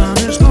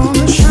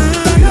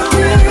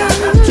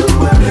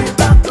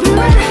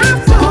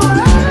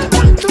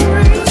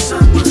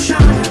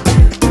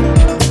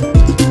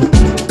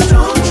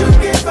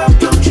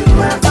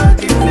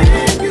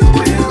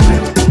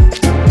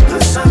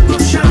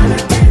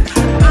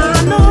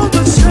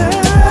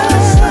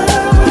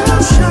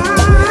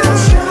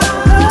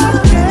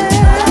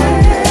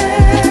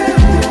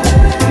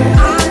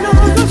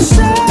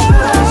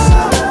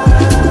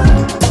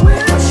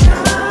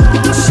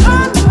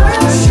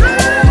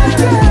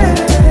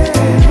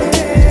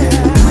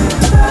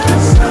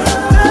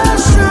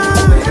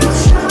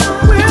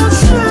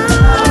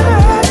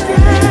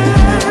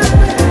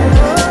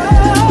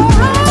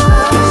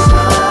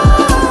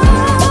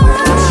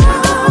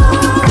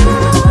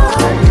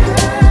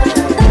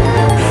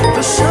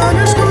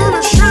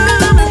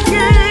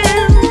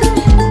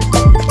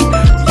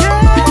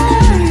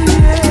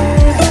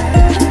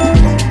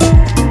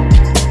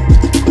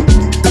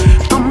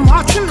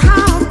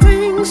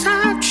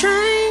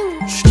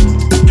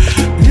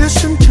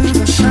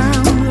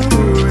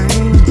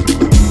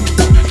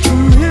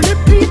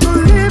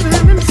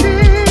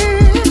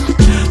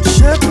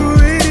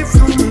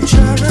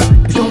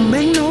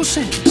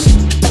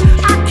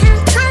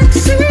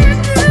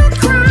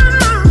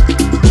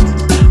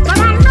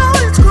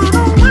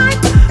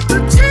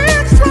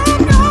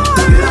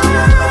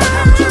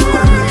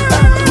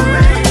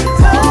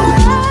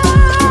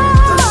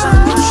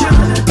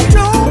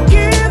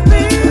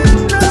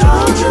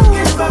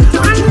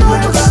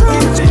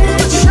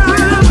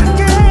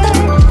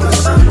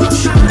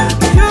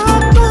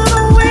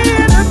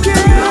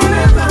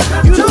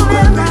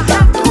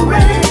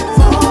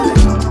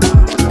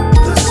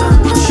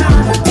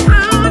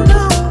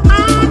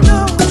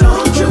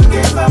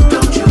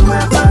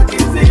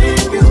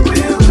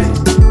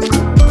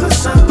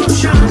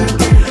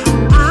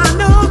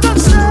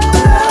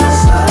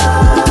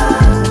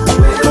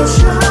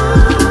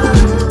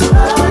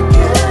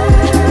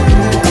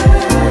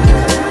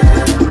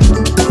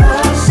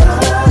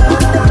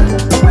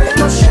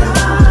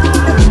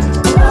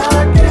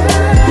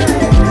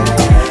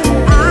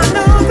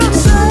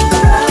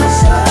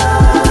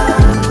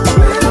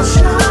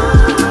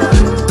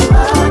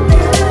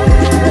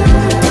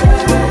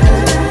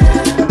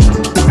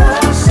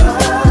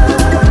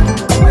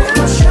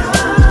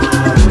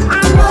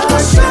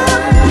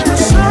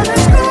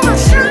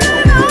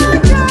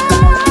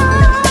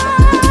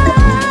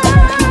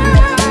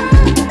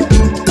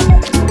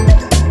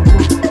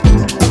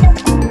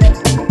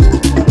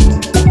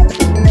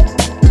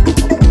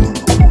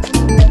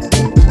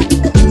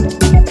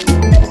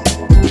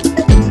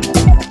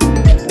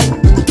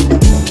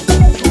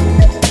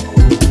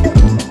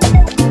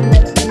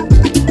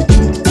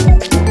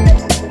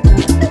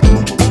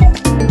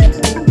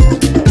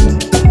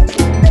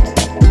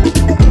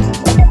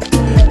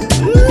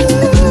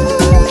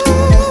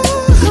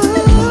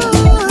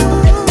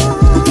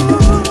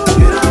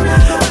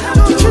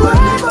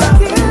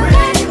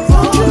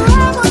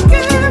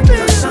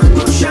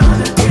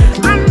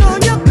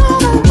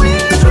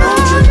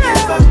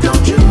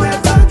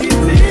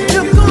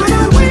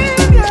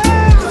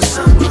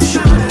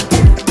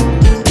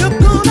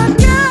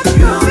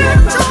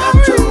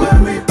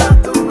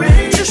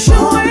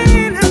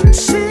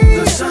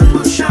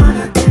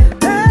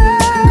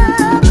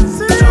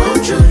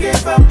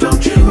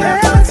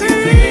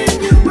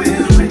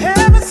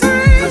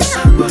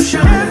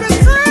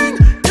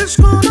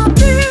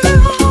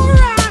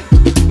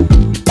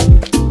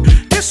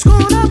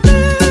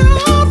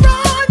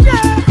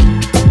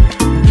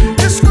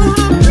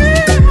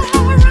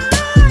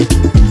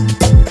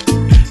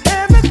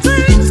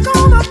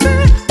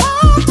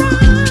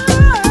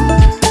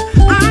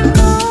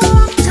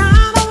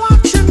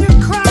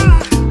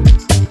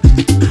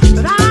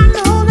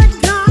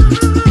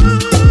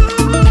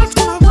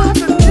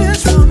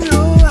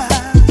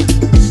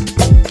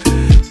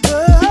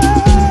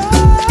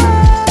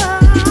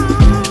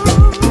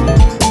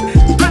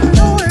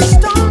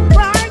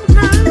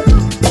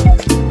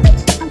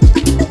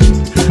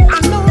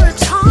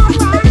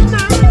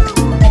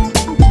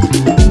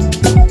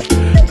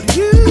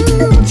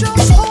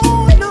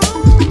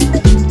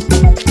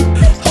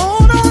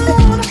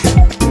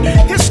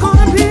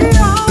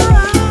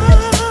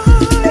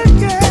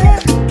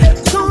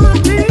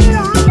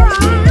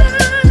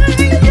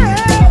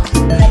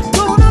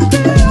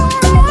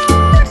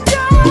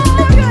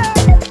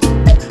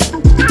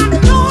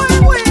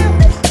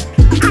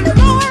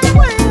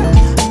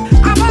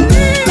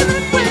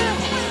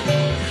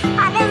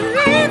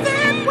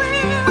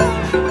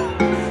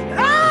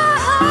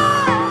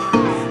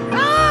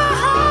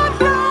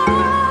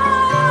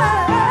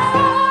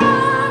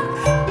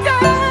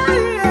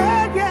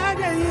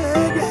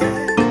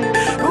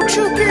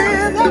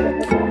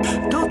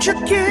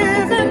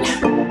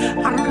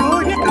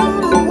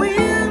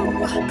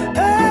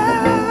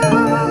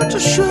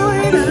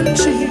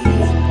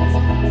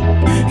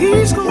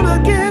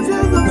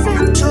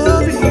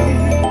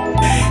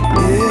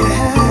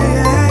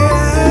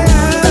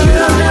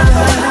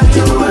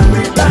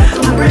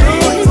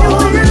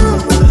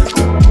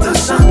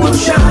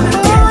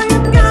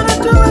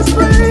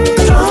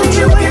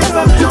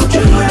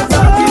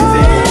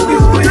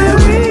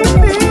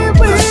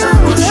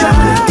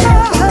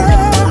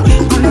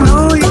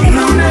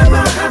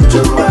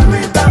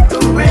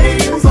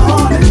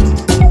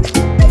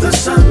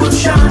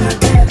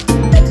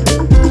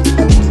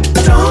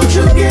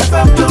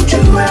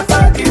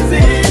 ever give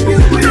in, you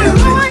will.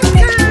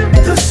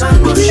 The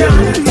sun will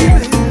shine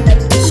again.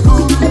 It's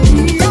gonna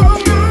be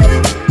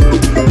alright.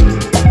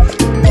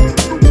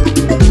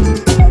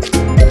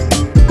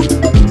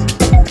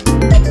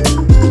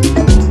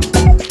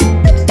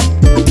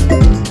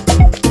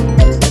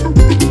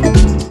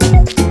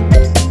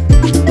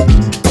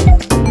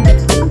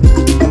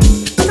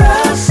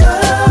 The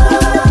sun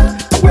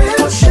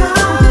will shine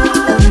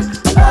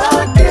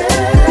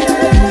again.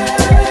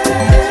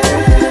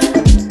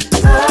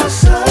 The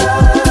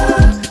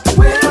sun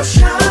will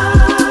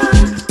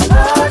shine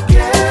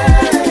again.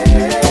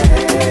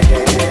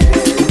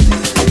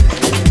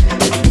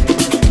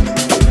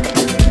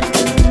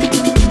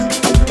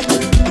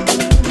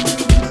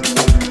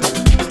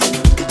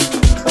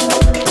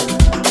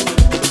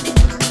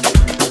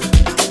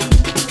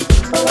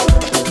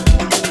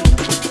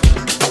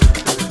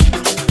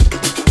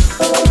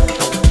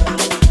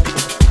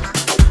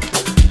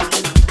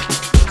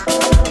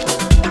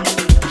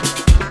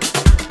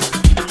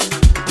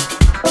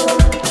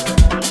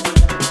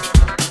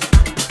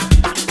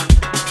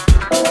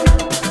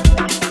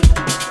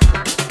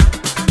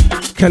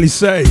 Kelly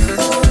Say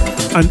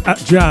and At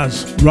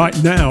Jazz right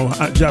now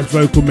at Jazz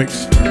Vocal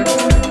Mix.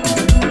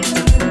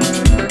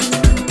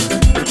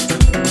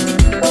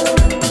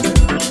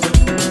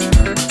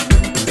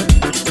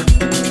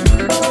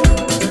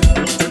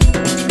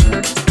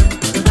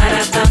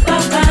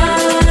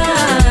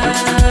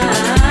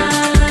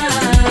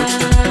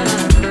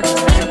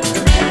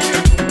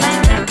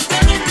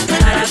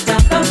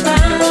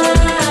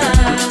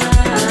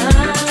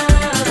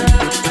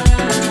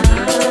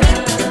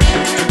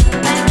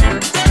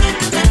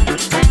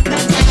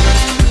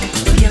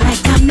 Feel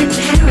like I'm in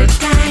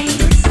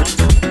paradise.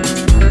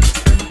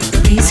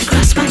 Breeze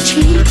across my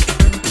cheek.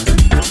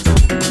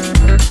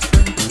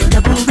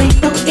 Double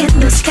rainbow in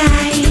the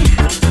sky.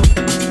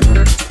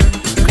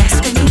 Grass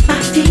beneath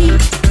my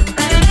feet.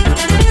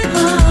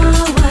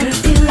 Oh, what a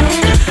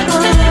feeling.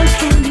 Oh,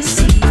 can you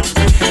see?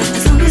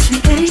 As long as we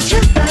got each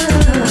other,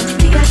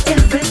 we got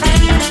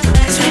everything.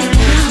 'Cause right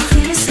now, I'm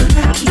feeling so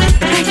lucky.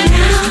 Right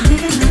now, I'm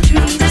living my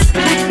dreams.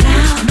 Right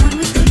now, I'm one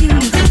with the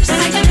universe.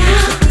 Right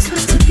now, I'm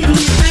supposed to be.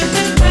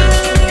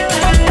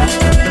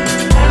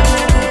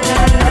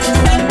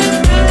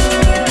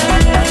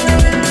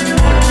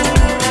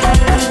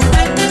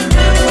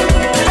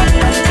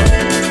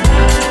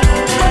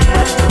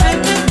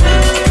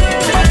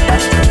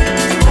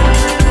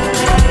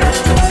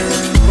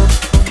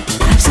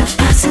 Lives of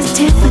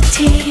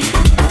positivity.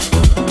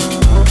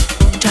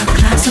 Dark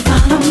clouds will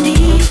follow me.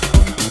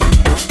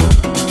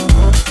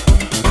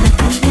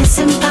 Nothing is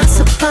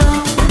impossible.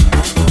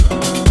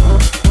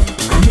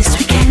 On this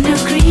we can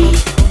agree.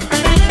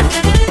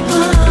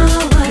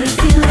 Oh, what a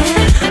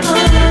feeling.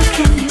 Oh,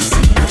 can you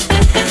see?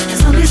 As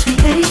long as we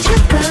got each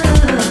other,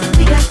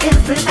 we got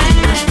everything.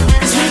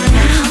 'Cause right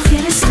now, I'm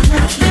feeling so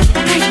lucky.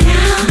 Right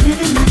now, I'm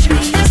living my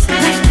dreams.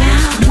 Right now,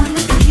 I'm one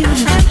with the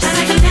universe.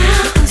 Right now,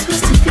 I'm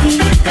supposed to be.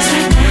 'Cause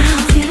right now,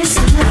 I'm feeling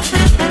so lucky.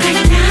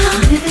 Right now,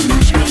 I'm living my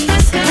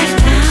dreams. Right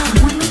now, I'm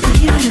one with the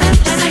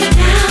universe. Right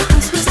now,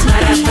 I'm supposed to be.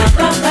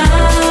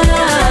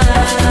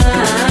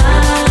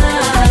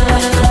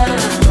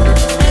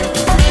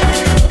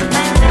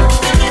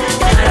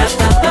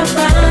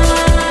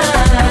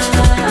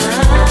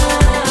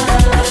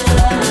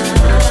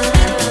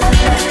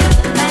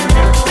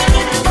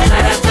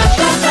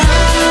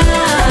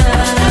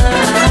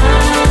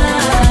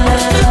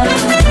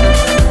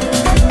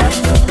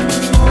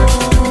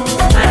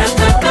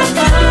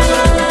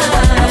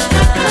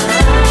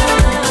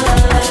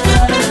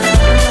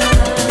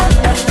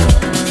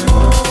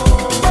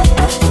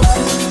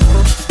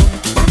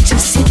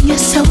 Just in your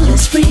soul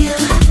is real.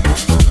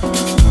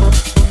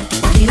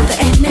 Feel the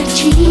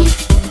energy.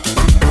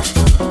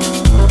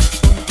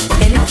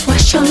 Let it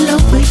wash all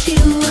over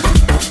you.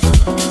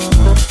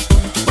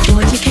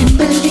 Joy you can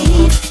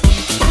believe.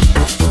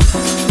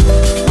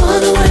 For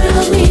the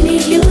world we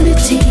need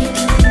unity.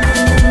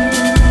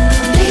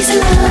 Place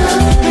of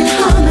love and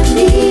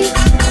harmony.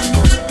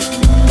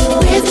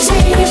 We're the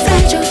same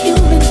fragile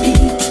human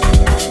beings.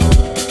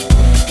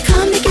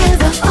 Come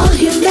together, all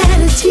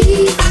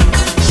humanity.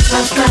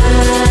 Cause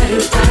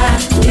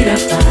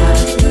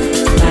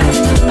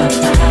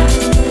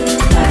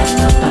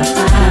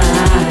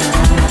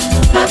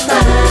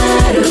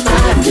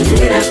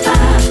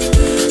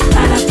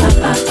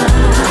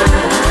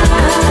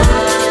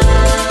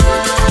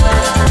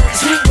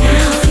right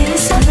now I'm feeling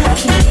so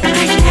lucky.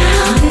 Right now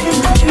I'm living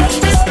my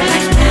dreams.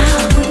 Right now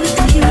I'm one with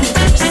the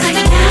universe. Right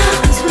now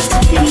I'm supposed to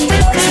be.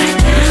 'Cause right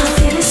now I'm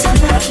feeling so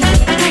lucky.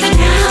 Right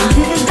now I'm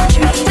living my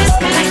dreams.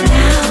 Right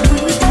now I'm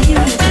one with the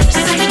universe.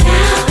 Right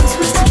now I'm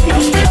supposed to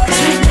be. 'Cause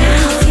right now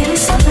I'm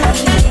feeling so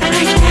lucky.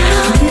 Right now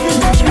I'm living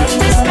my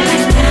dreams.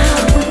 Right now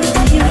I'm one with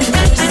the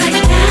universe. Right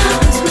now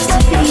I'm supposed to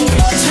be.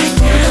 'Cause right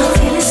now I'm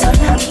feeling so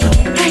lucky.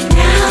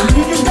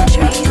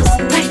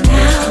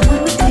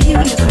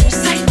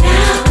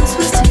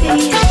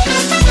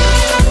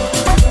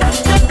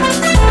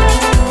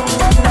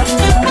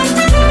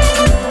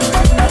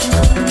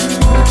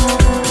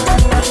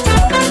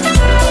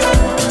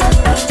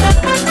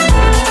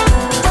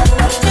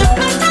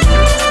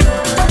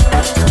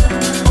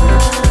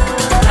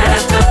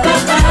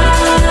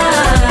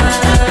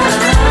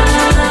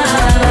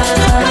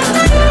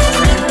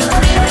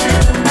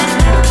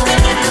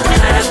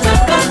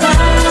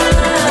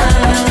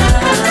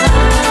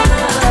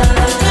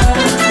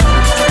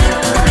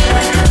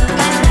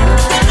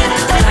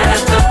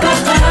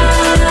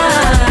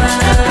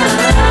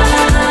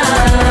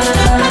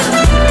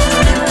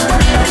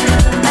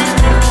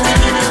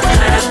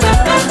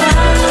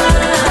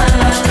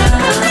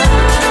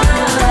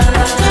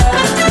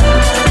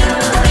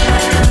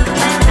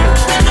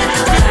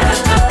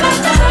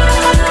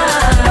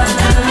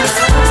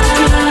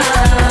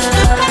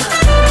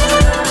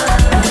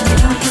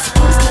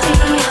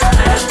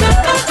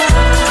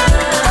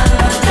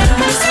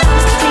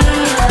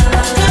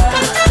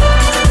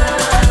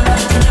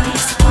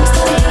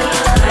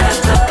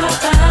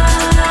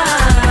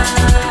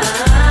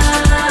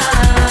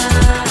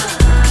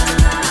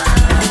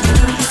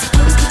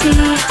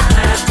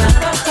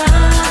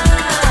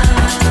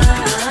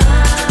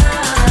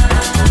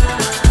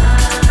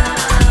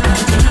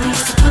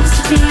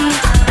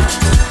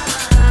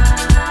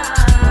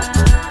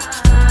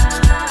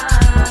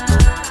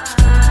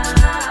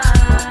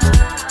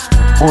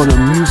 on a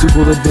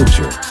musical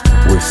adventure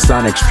with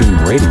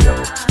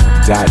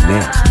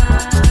SonicStreamRadio.net.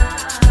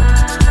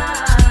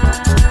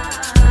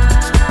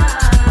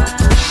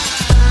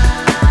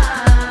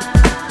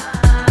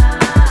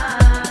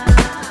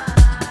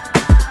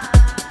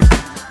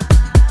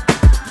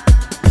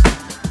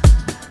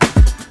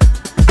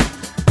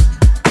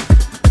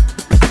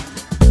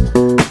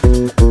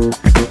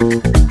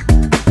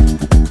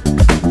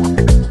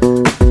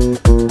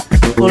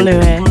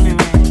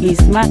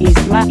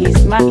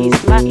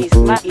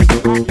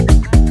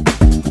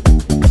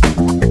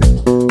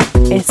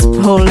 It's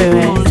Paul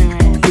Lewis.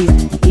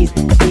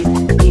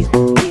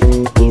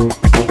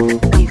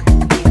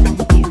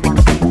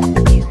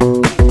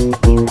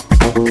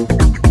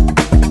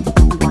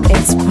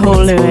 It's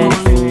Paul Lewis.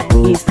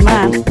 He's the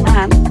man.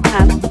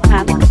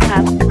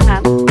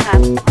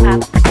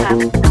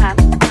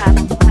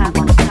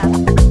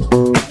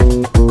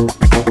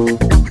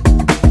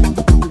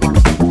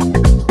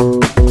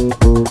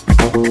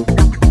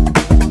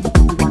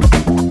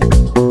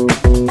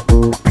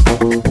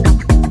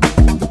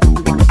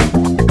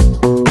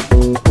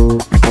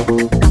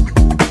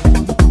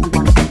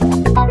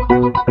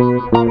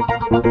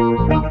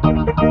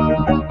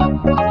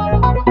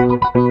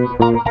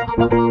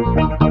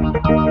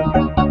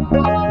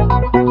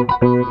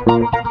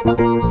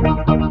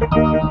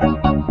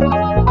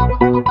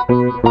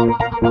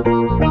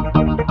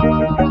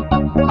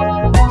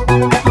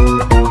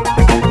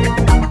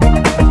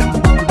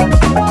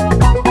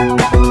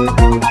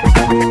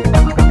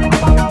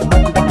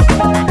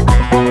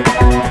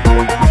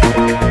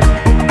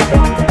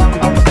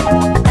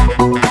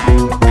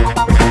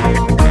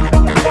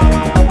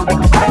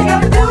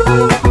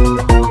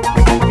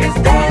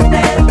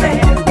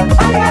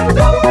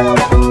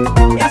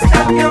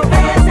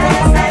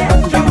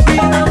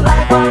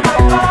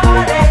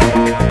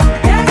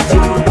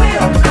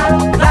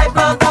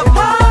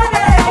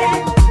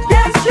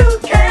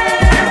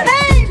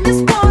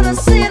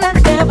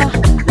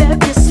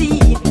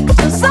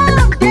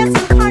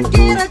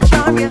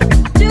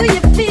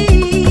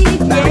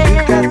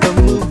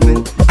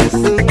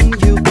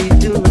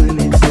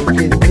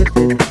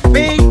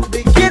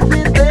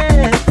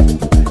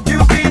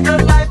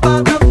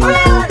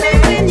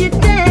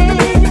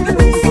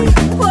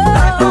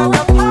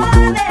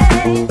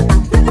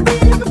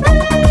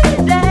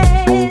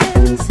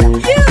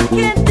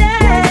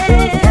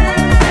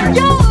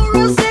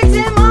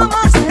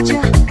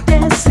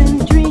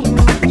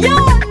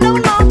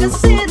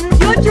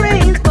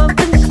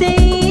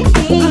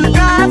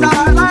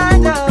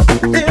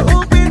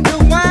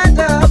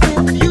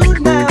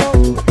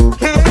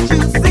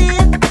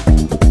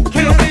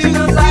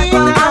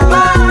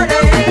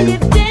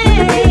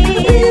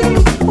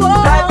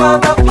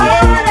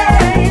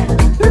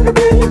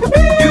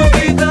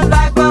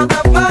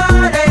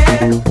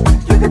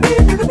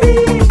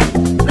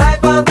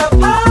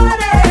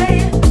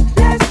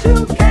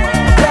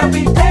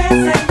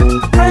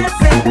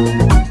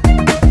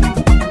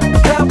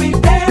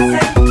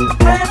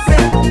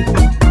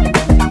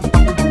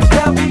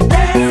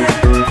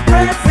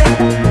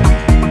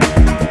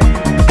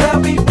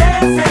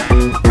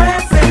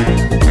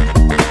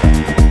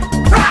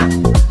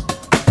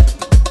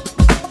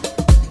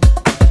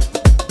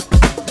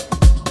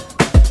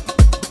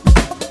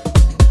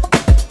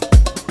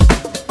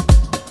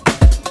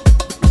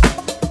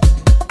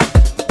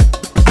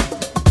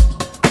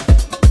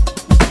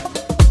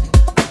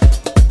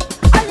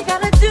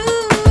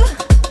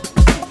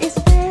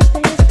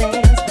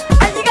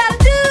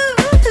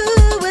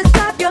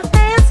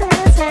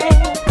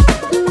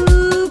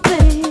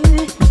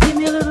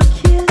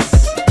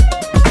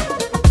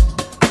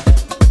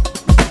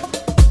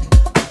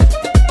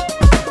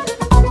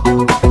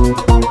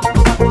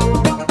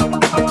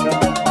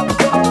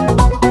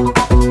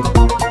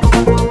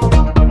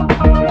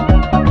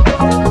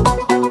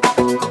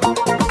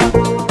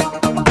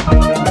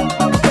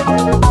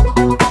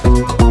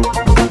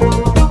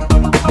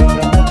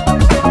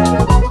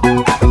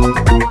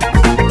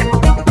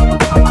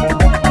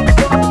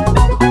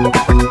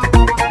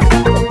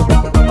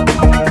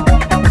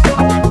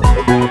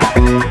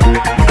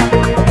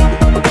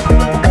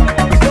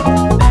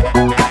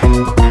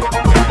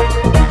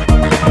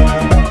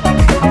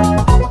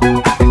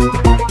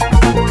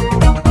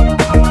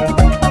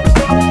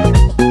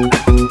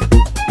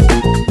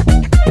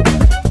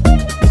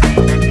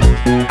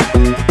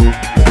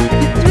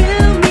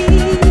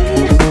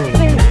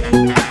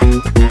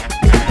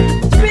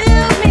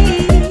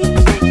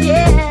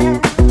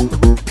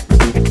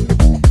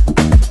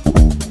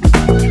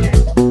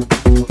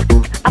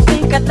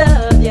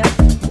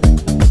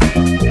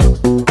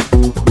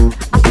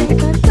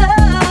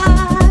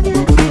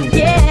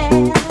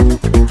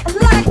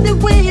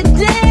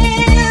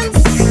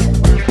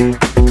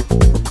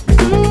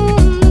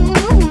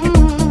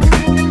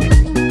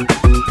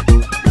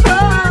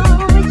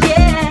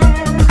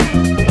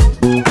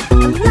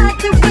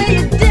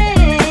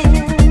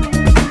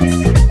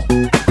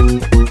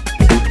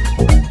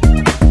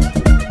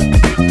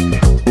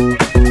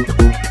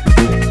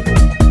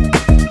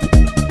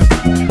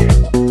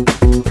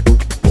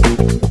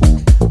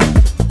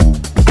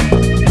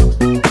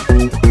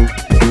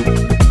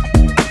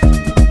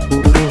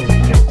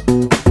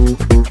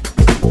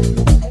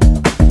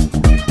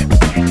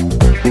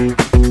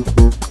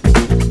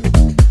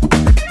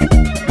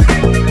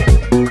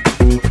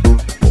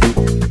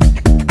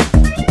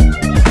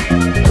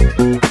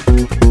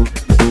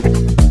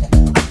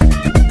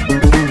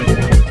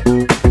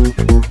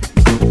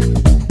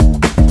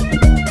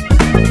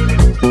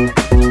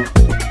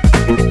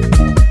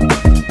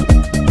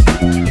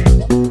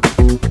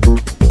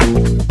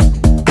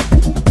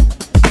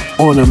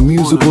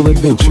 musical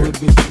adventure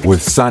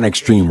with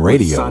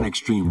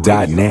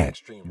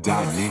SonicStreamRadio.net.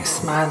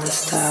 Smile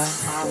style,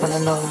 wanna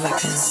know if I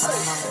can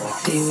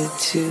be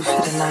with you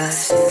for the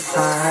night.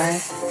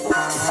 Alright,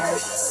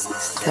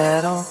 is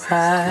that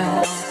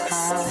alright,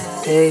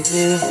 baby?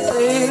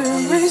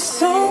 There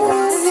is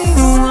only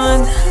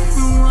one.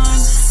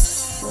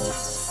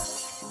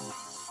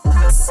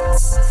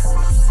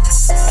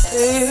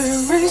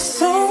 There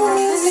is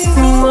only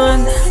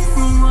one.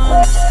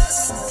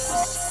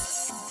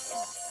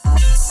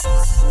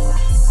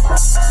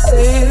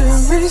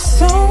 There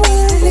is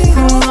only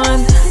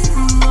one.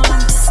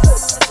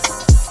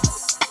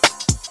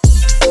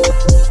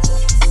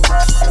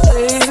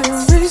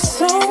 There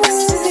is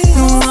only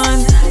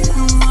one.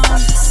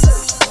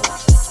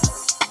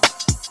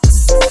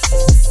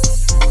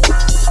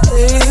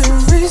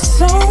 There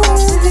is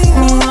only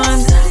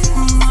one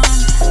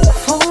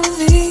for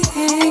me.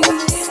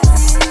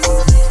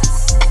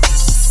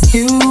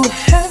 You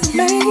have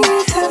made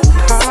a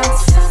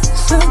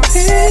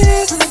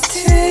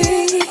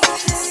possibility.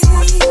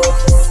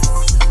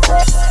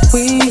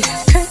 We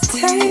could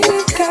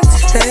take a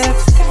step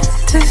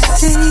to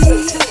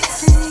see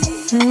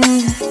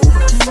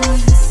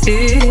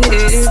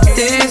if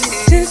this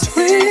is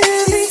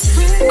really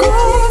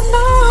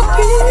gonna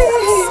be.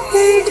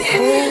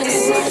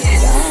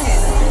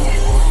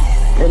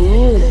 The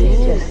music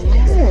just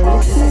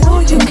turns.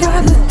 All you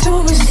gotta do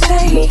is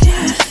say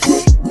yes.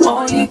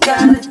 All you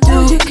gotta do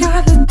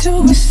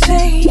is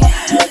say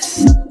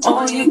yes.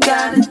 All you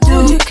gotta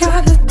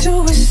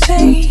do is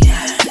say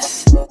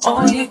yes.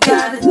 All you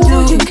gotta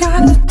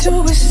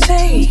do is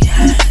say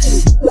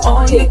yes.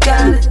 All you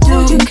gotta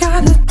do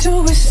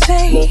is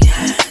say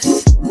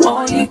yes.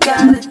 All you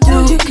gotta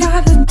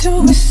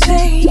do is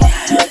say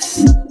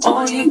yes.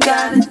 All you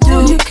gotta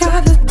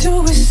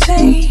do is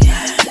say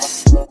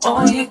yes.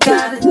 All you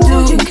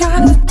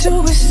gotta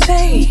do is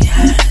say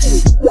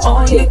yes.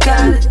 All you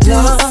gotta do.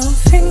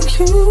 Loving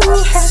you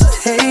has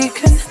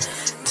taken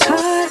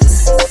time,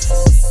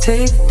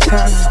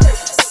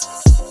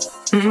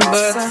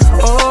 but I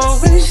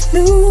always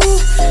knew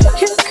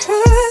you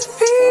could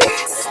be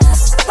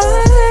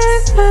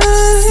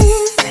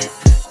mine.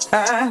 I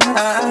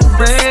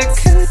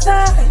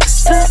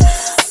recognize the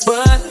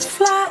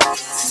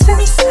butterflies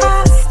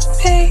inside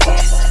me.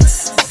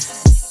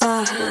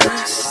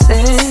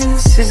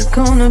 Sense is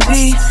gonna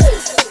be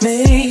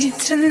made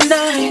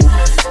tonight.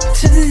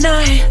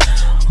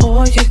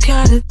 All you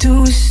gotta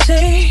do is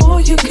say, all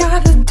you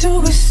gotta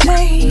do is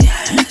say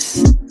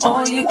yes.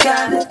 All you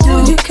gotta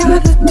do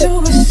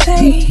is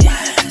say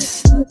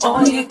yes.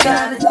 All you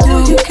gotta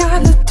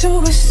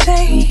do is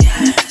say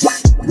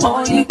yes.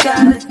 All you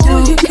gotta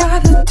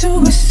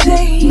do is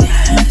say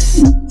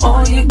yes.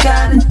 All you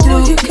gotta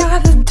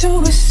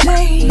do is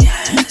say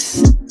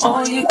yes.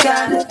 All you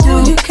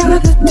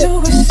gotta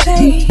do is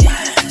say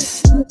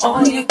yes.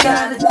 All you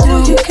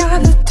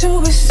gotta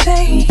do is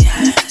say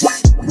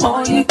yes.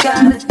 All you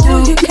gotta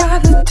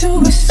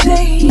do is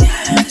say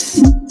yes.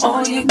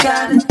 All you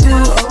gotta do,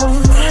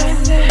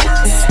 alright, yeah,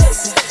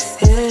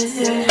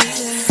 yeah.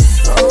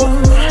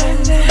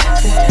 Alright, yeah,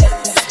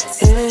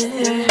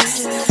 yeah.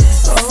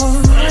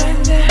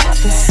 Alright, yeah, yeah.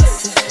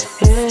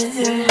 Alright, yeah,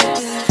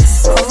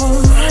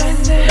 yeah.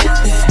 Alright, yeah,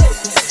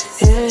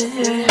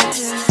 yeah.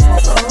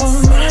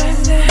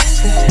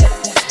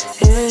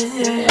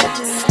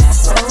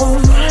 Alright,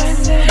 yeah,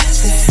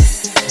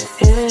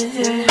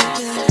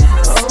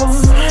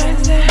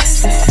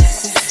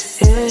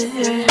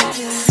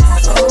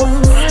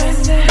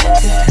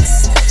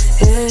 yeah.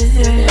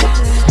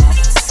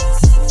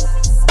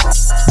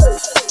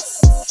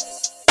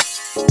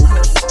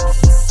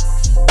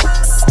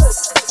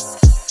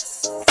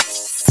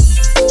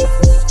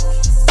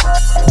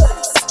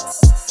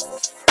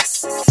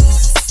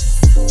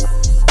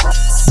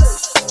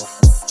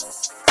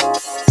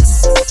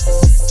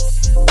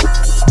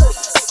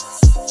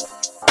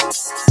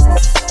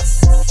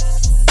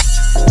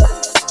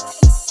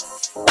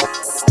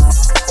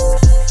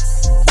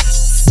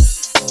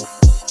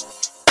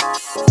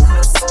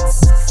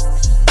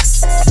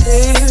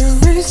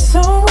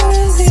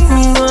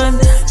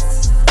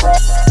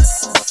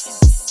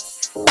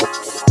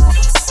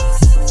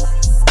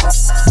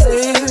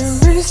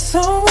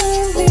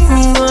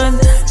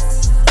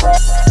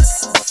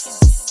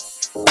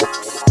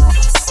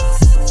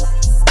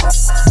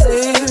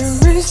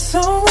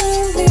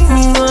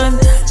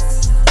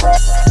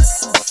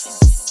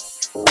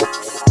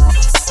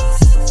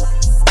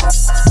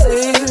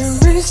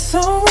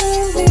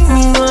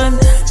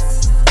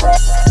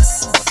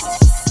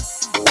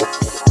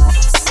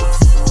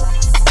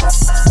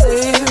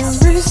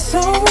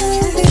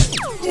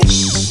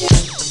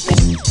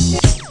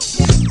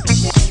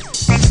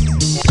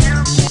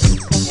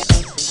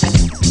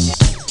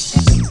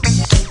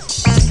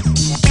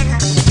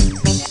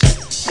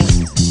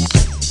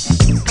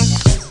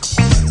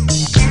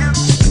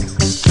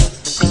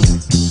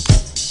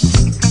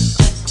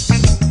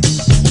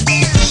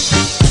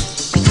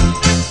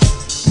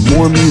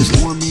 More music,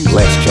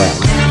 less chat.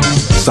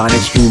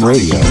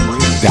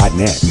 SonicStreamRadio.net.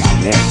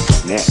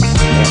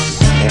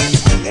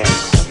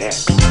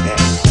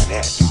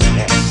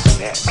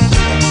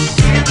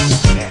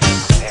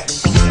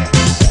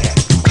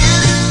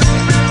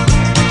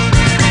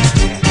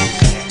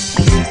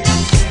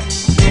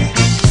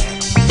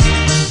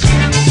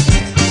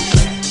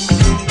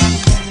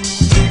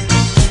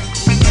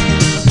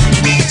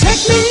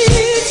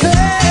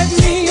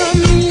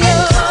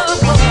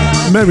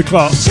 Mary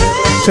Clark,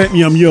 Take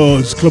Me I'm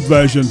Yours, club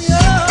version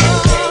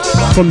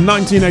from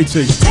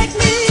 1980.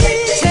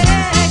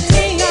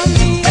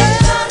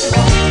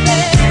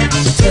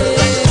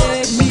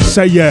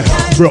 Say yeah,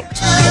 Brooke.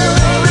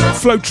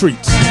 Flow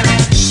Treats.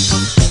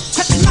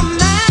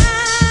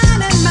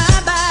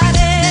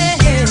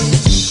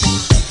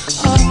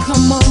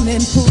 Come on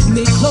and put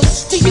me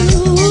close to you.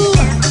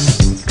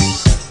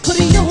 Put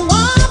your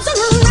arms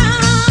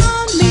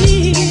around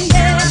me,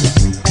 yeah.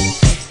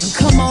 And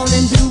come on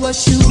and do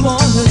what you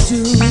wanna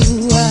do.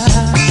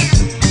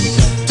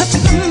 Touch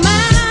my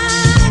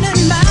mind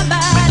and my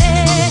body.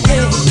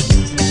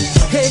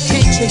 Hey,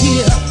 can't you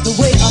hear the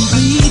way I'm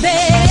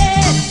breathing?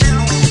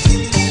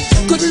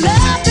 Good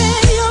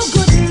loving, your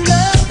good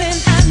loving,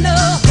 I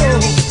know.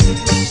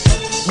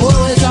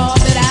 Oh, it's all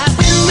that I've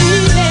been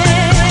needing.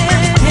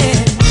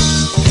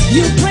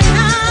 You bring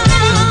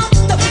out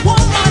the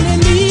woman in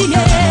me,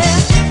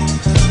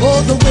 yeah. Oh,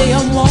 the way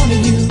I'm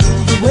wanting you,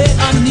 the way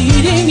I'm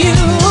needing you.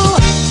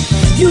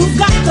 You've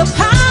got the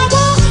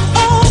power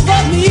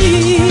over me.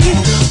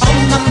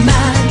 All my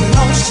mind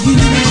belongs to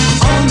you.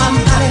 All my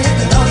body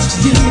belongs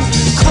to you.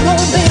 Come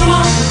on, baby,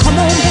 come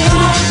on, baby.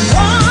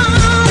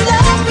 Oh,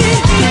 love me.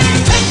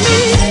 Take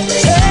me, I'm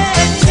yours.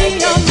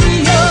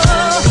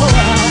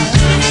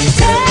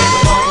 Take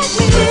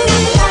me,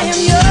 I am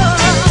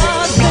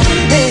yours,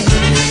 baby.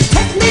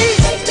 Take me,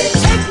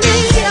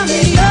 I'm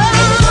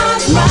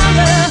yours, my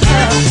love.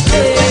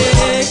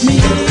 Take me,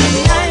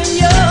 I am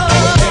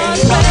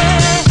yours,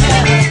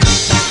 baby.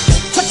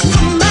 Touch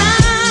my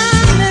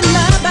mind and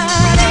my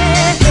body.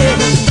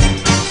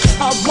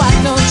 Oh, why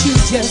don't you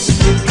just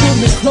pull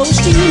me close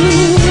to you?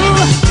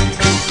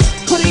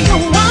 Put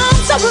your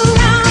arms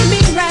around me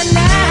right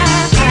now.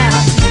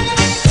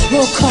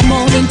 Oh, come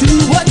on and do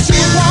what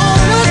you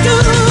wanna do.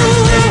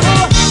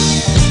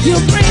 You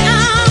bring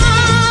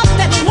out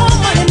that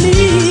woman in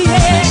me,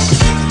 yeah.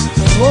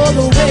 Oh,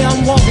 the way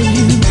I'm wanting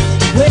you,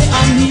 the way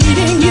I'm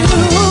needing you.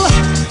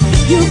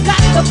 You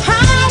got the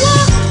power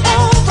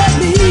over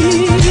me.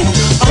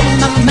 All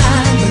my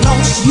mind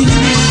belongs to you.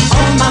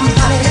 All my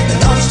body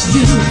belongs to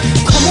you.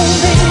 Come on,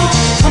 baby.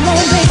 Come on,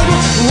 baby.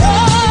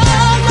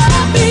 Whoa.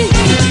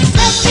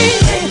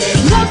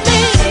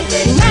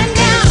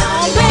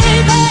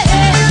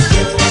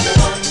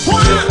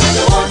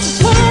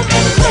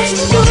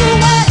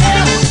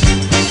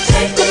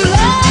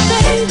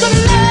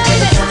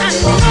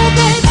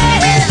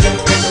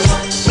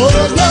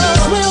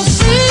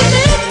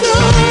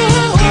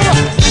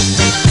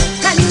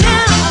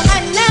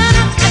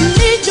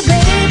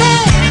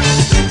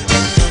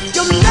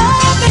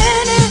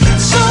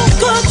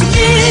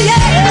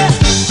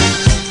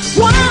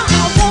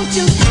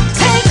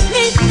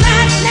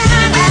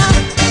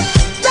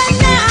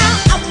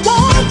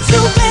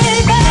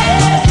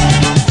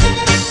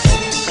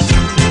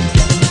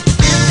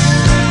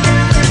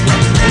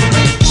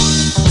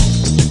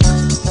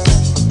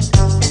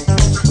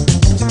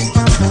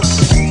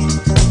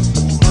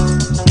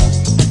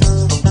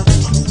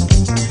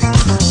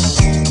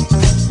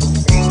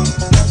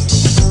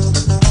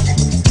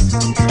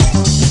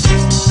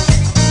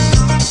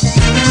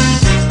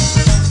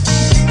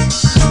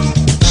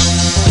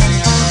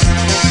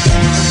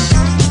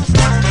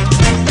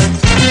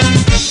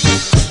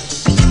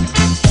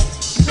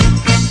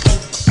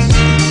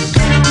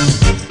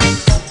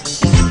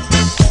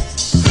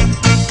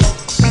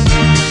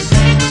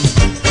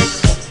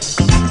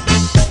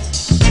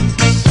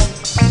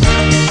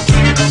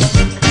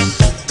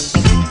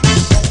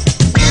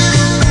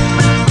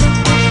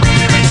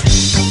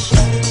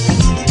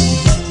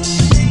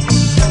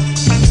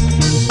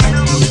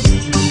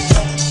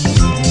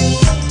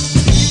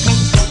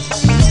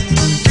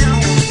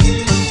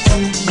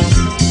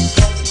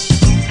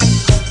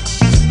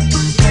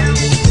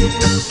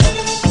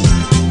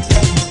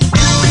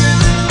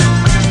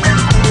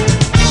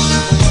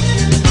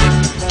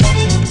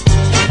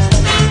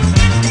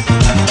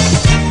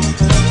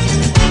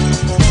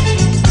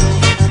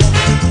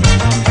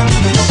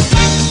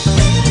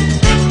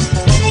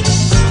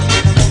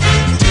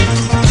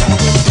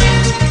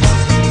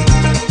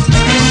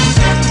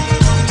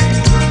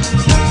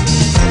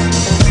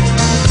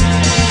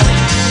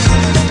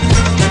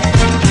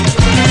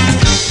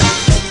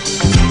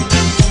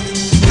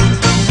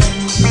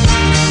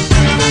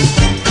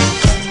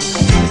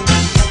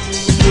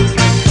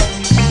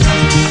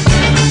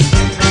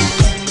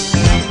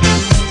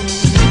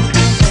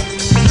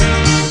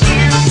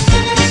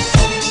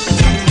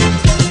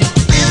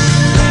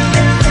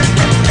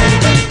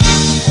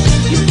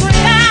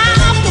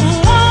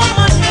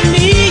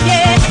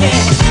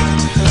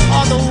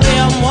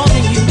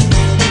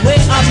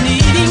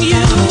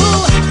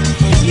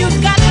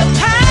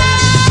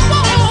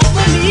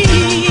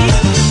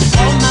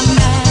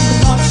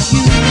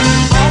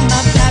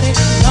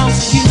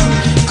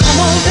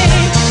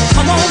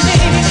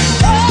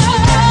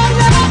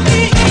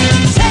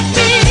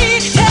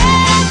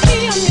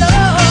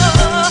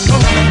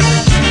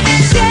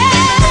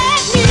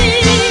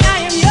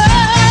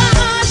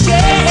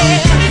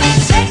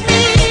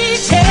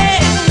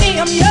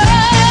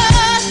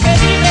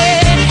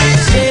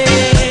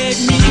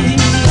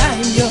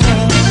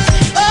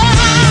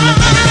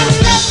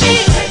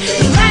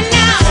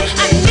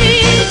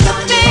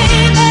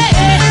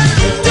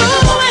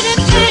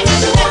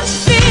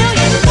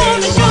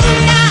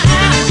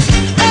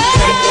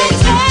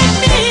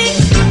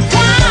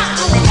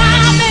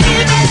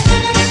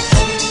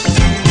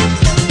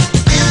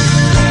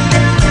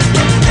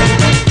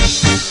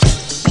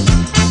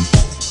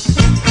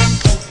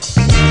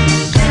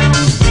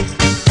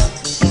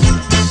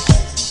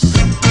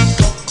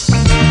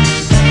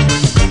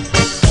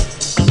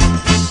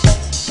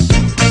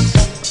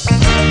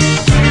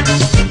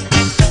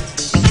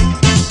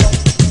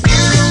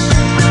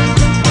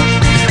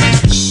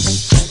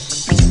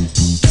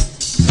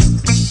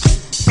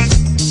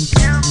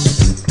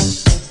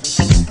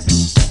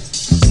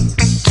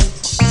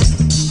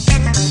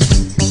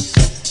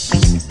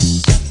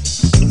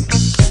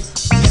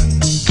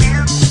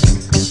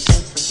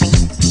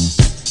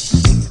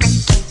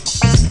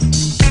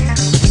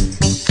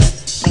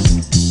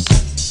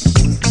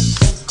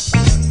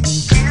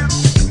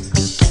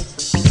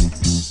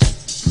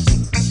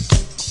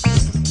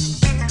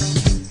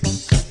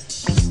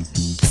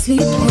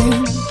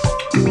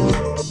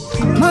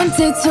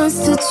 Wednesday turns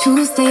to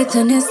Tuesday,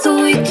 then it's the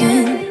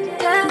weekend.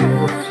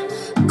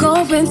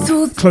 Going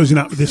through Closing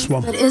out with this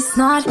one. but it's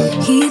not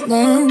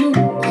healing.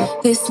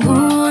 This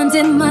wound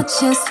in my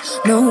chest,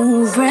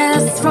 no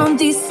rest from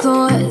these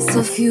thoughts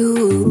of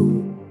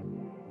you.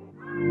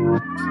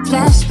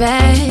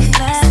 Flashback,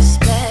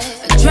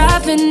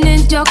 driving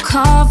in your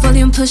car,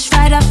 volume pushed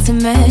right up to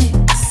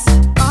max.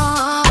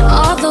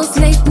 All those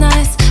late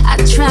nights, I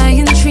try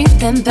and treat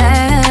them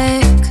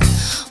back,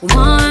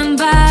 one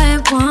by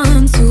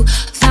one, to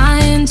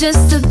find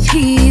just a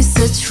piece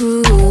of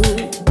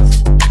truth.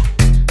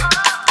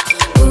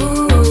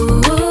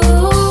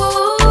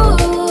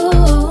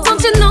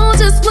 Don't you know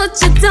just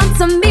what you done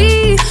to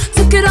me?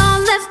 Took it all,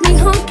 left me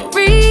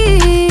hungry.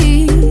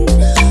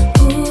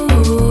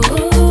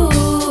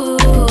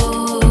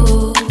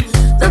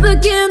 The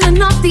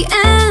beginning of the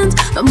end,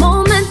 the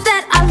moment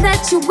that I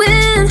let you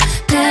in,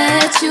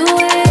 let you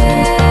in.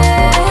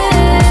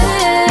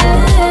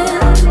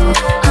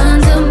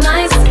 Under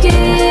my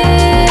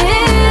skin,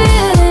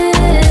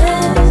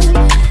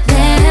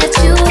 let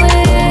you in.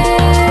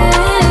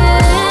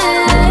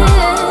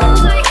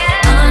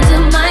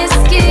 Under my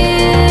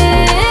skin,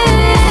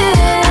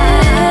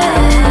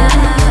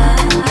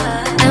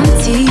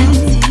 empty.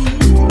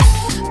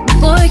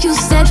 Boy, you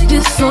said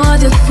before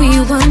that we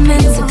were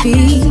meant to be.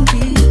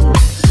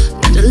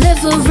 Your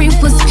delivery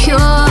was pure,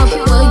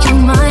 but were you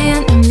my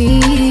enemy?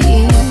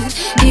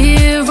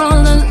 Here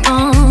all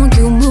along,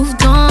 you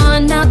moved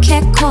on, now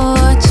can't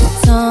caught your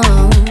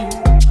tongue.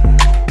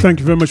 Thank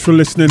you very much for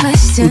listening.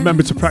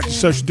 Remember to practice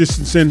social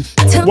distancing.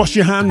 Wash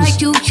your hands.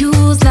 Like you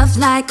use love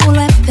like a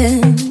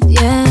weapon,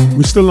 yeah.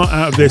 We're still not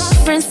out of this.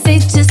 Friends say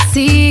to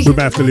see We're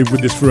about to live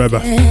with this forever.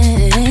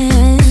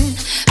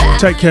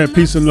 Take care,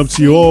 peace and love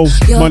to you all.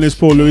 My name is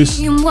Paul Lewis,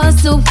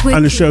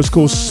 and the show's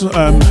called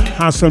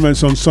House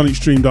Elements on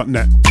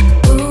sonicstream.net.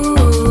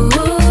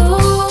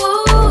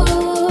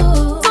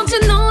 Don't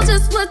you know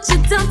just what you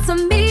done to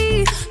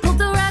me? Pulled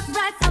the rug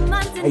right from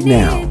underneath Right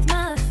now,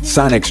 my feet.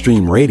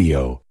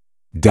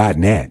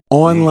 sonicstreamradio.net.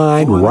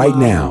 Online right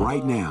now,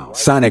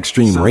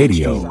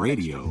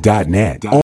 sonicstreamradio.net.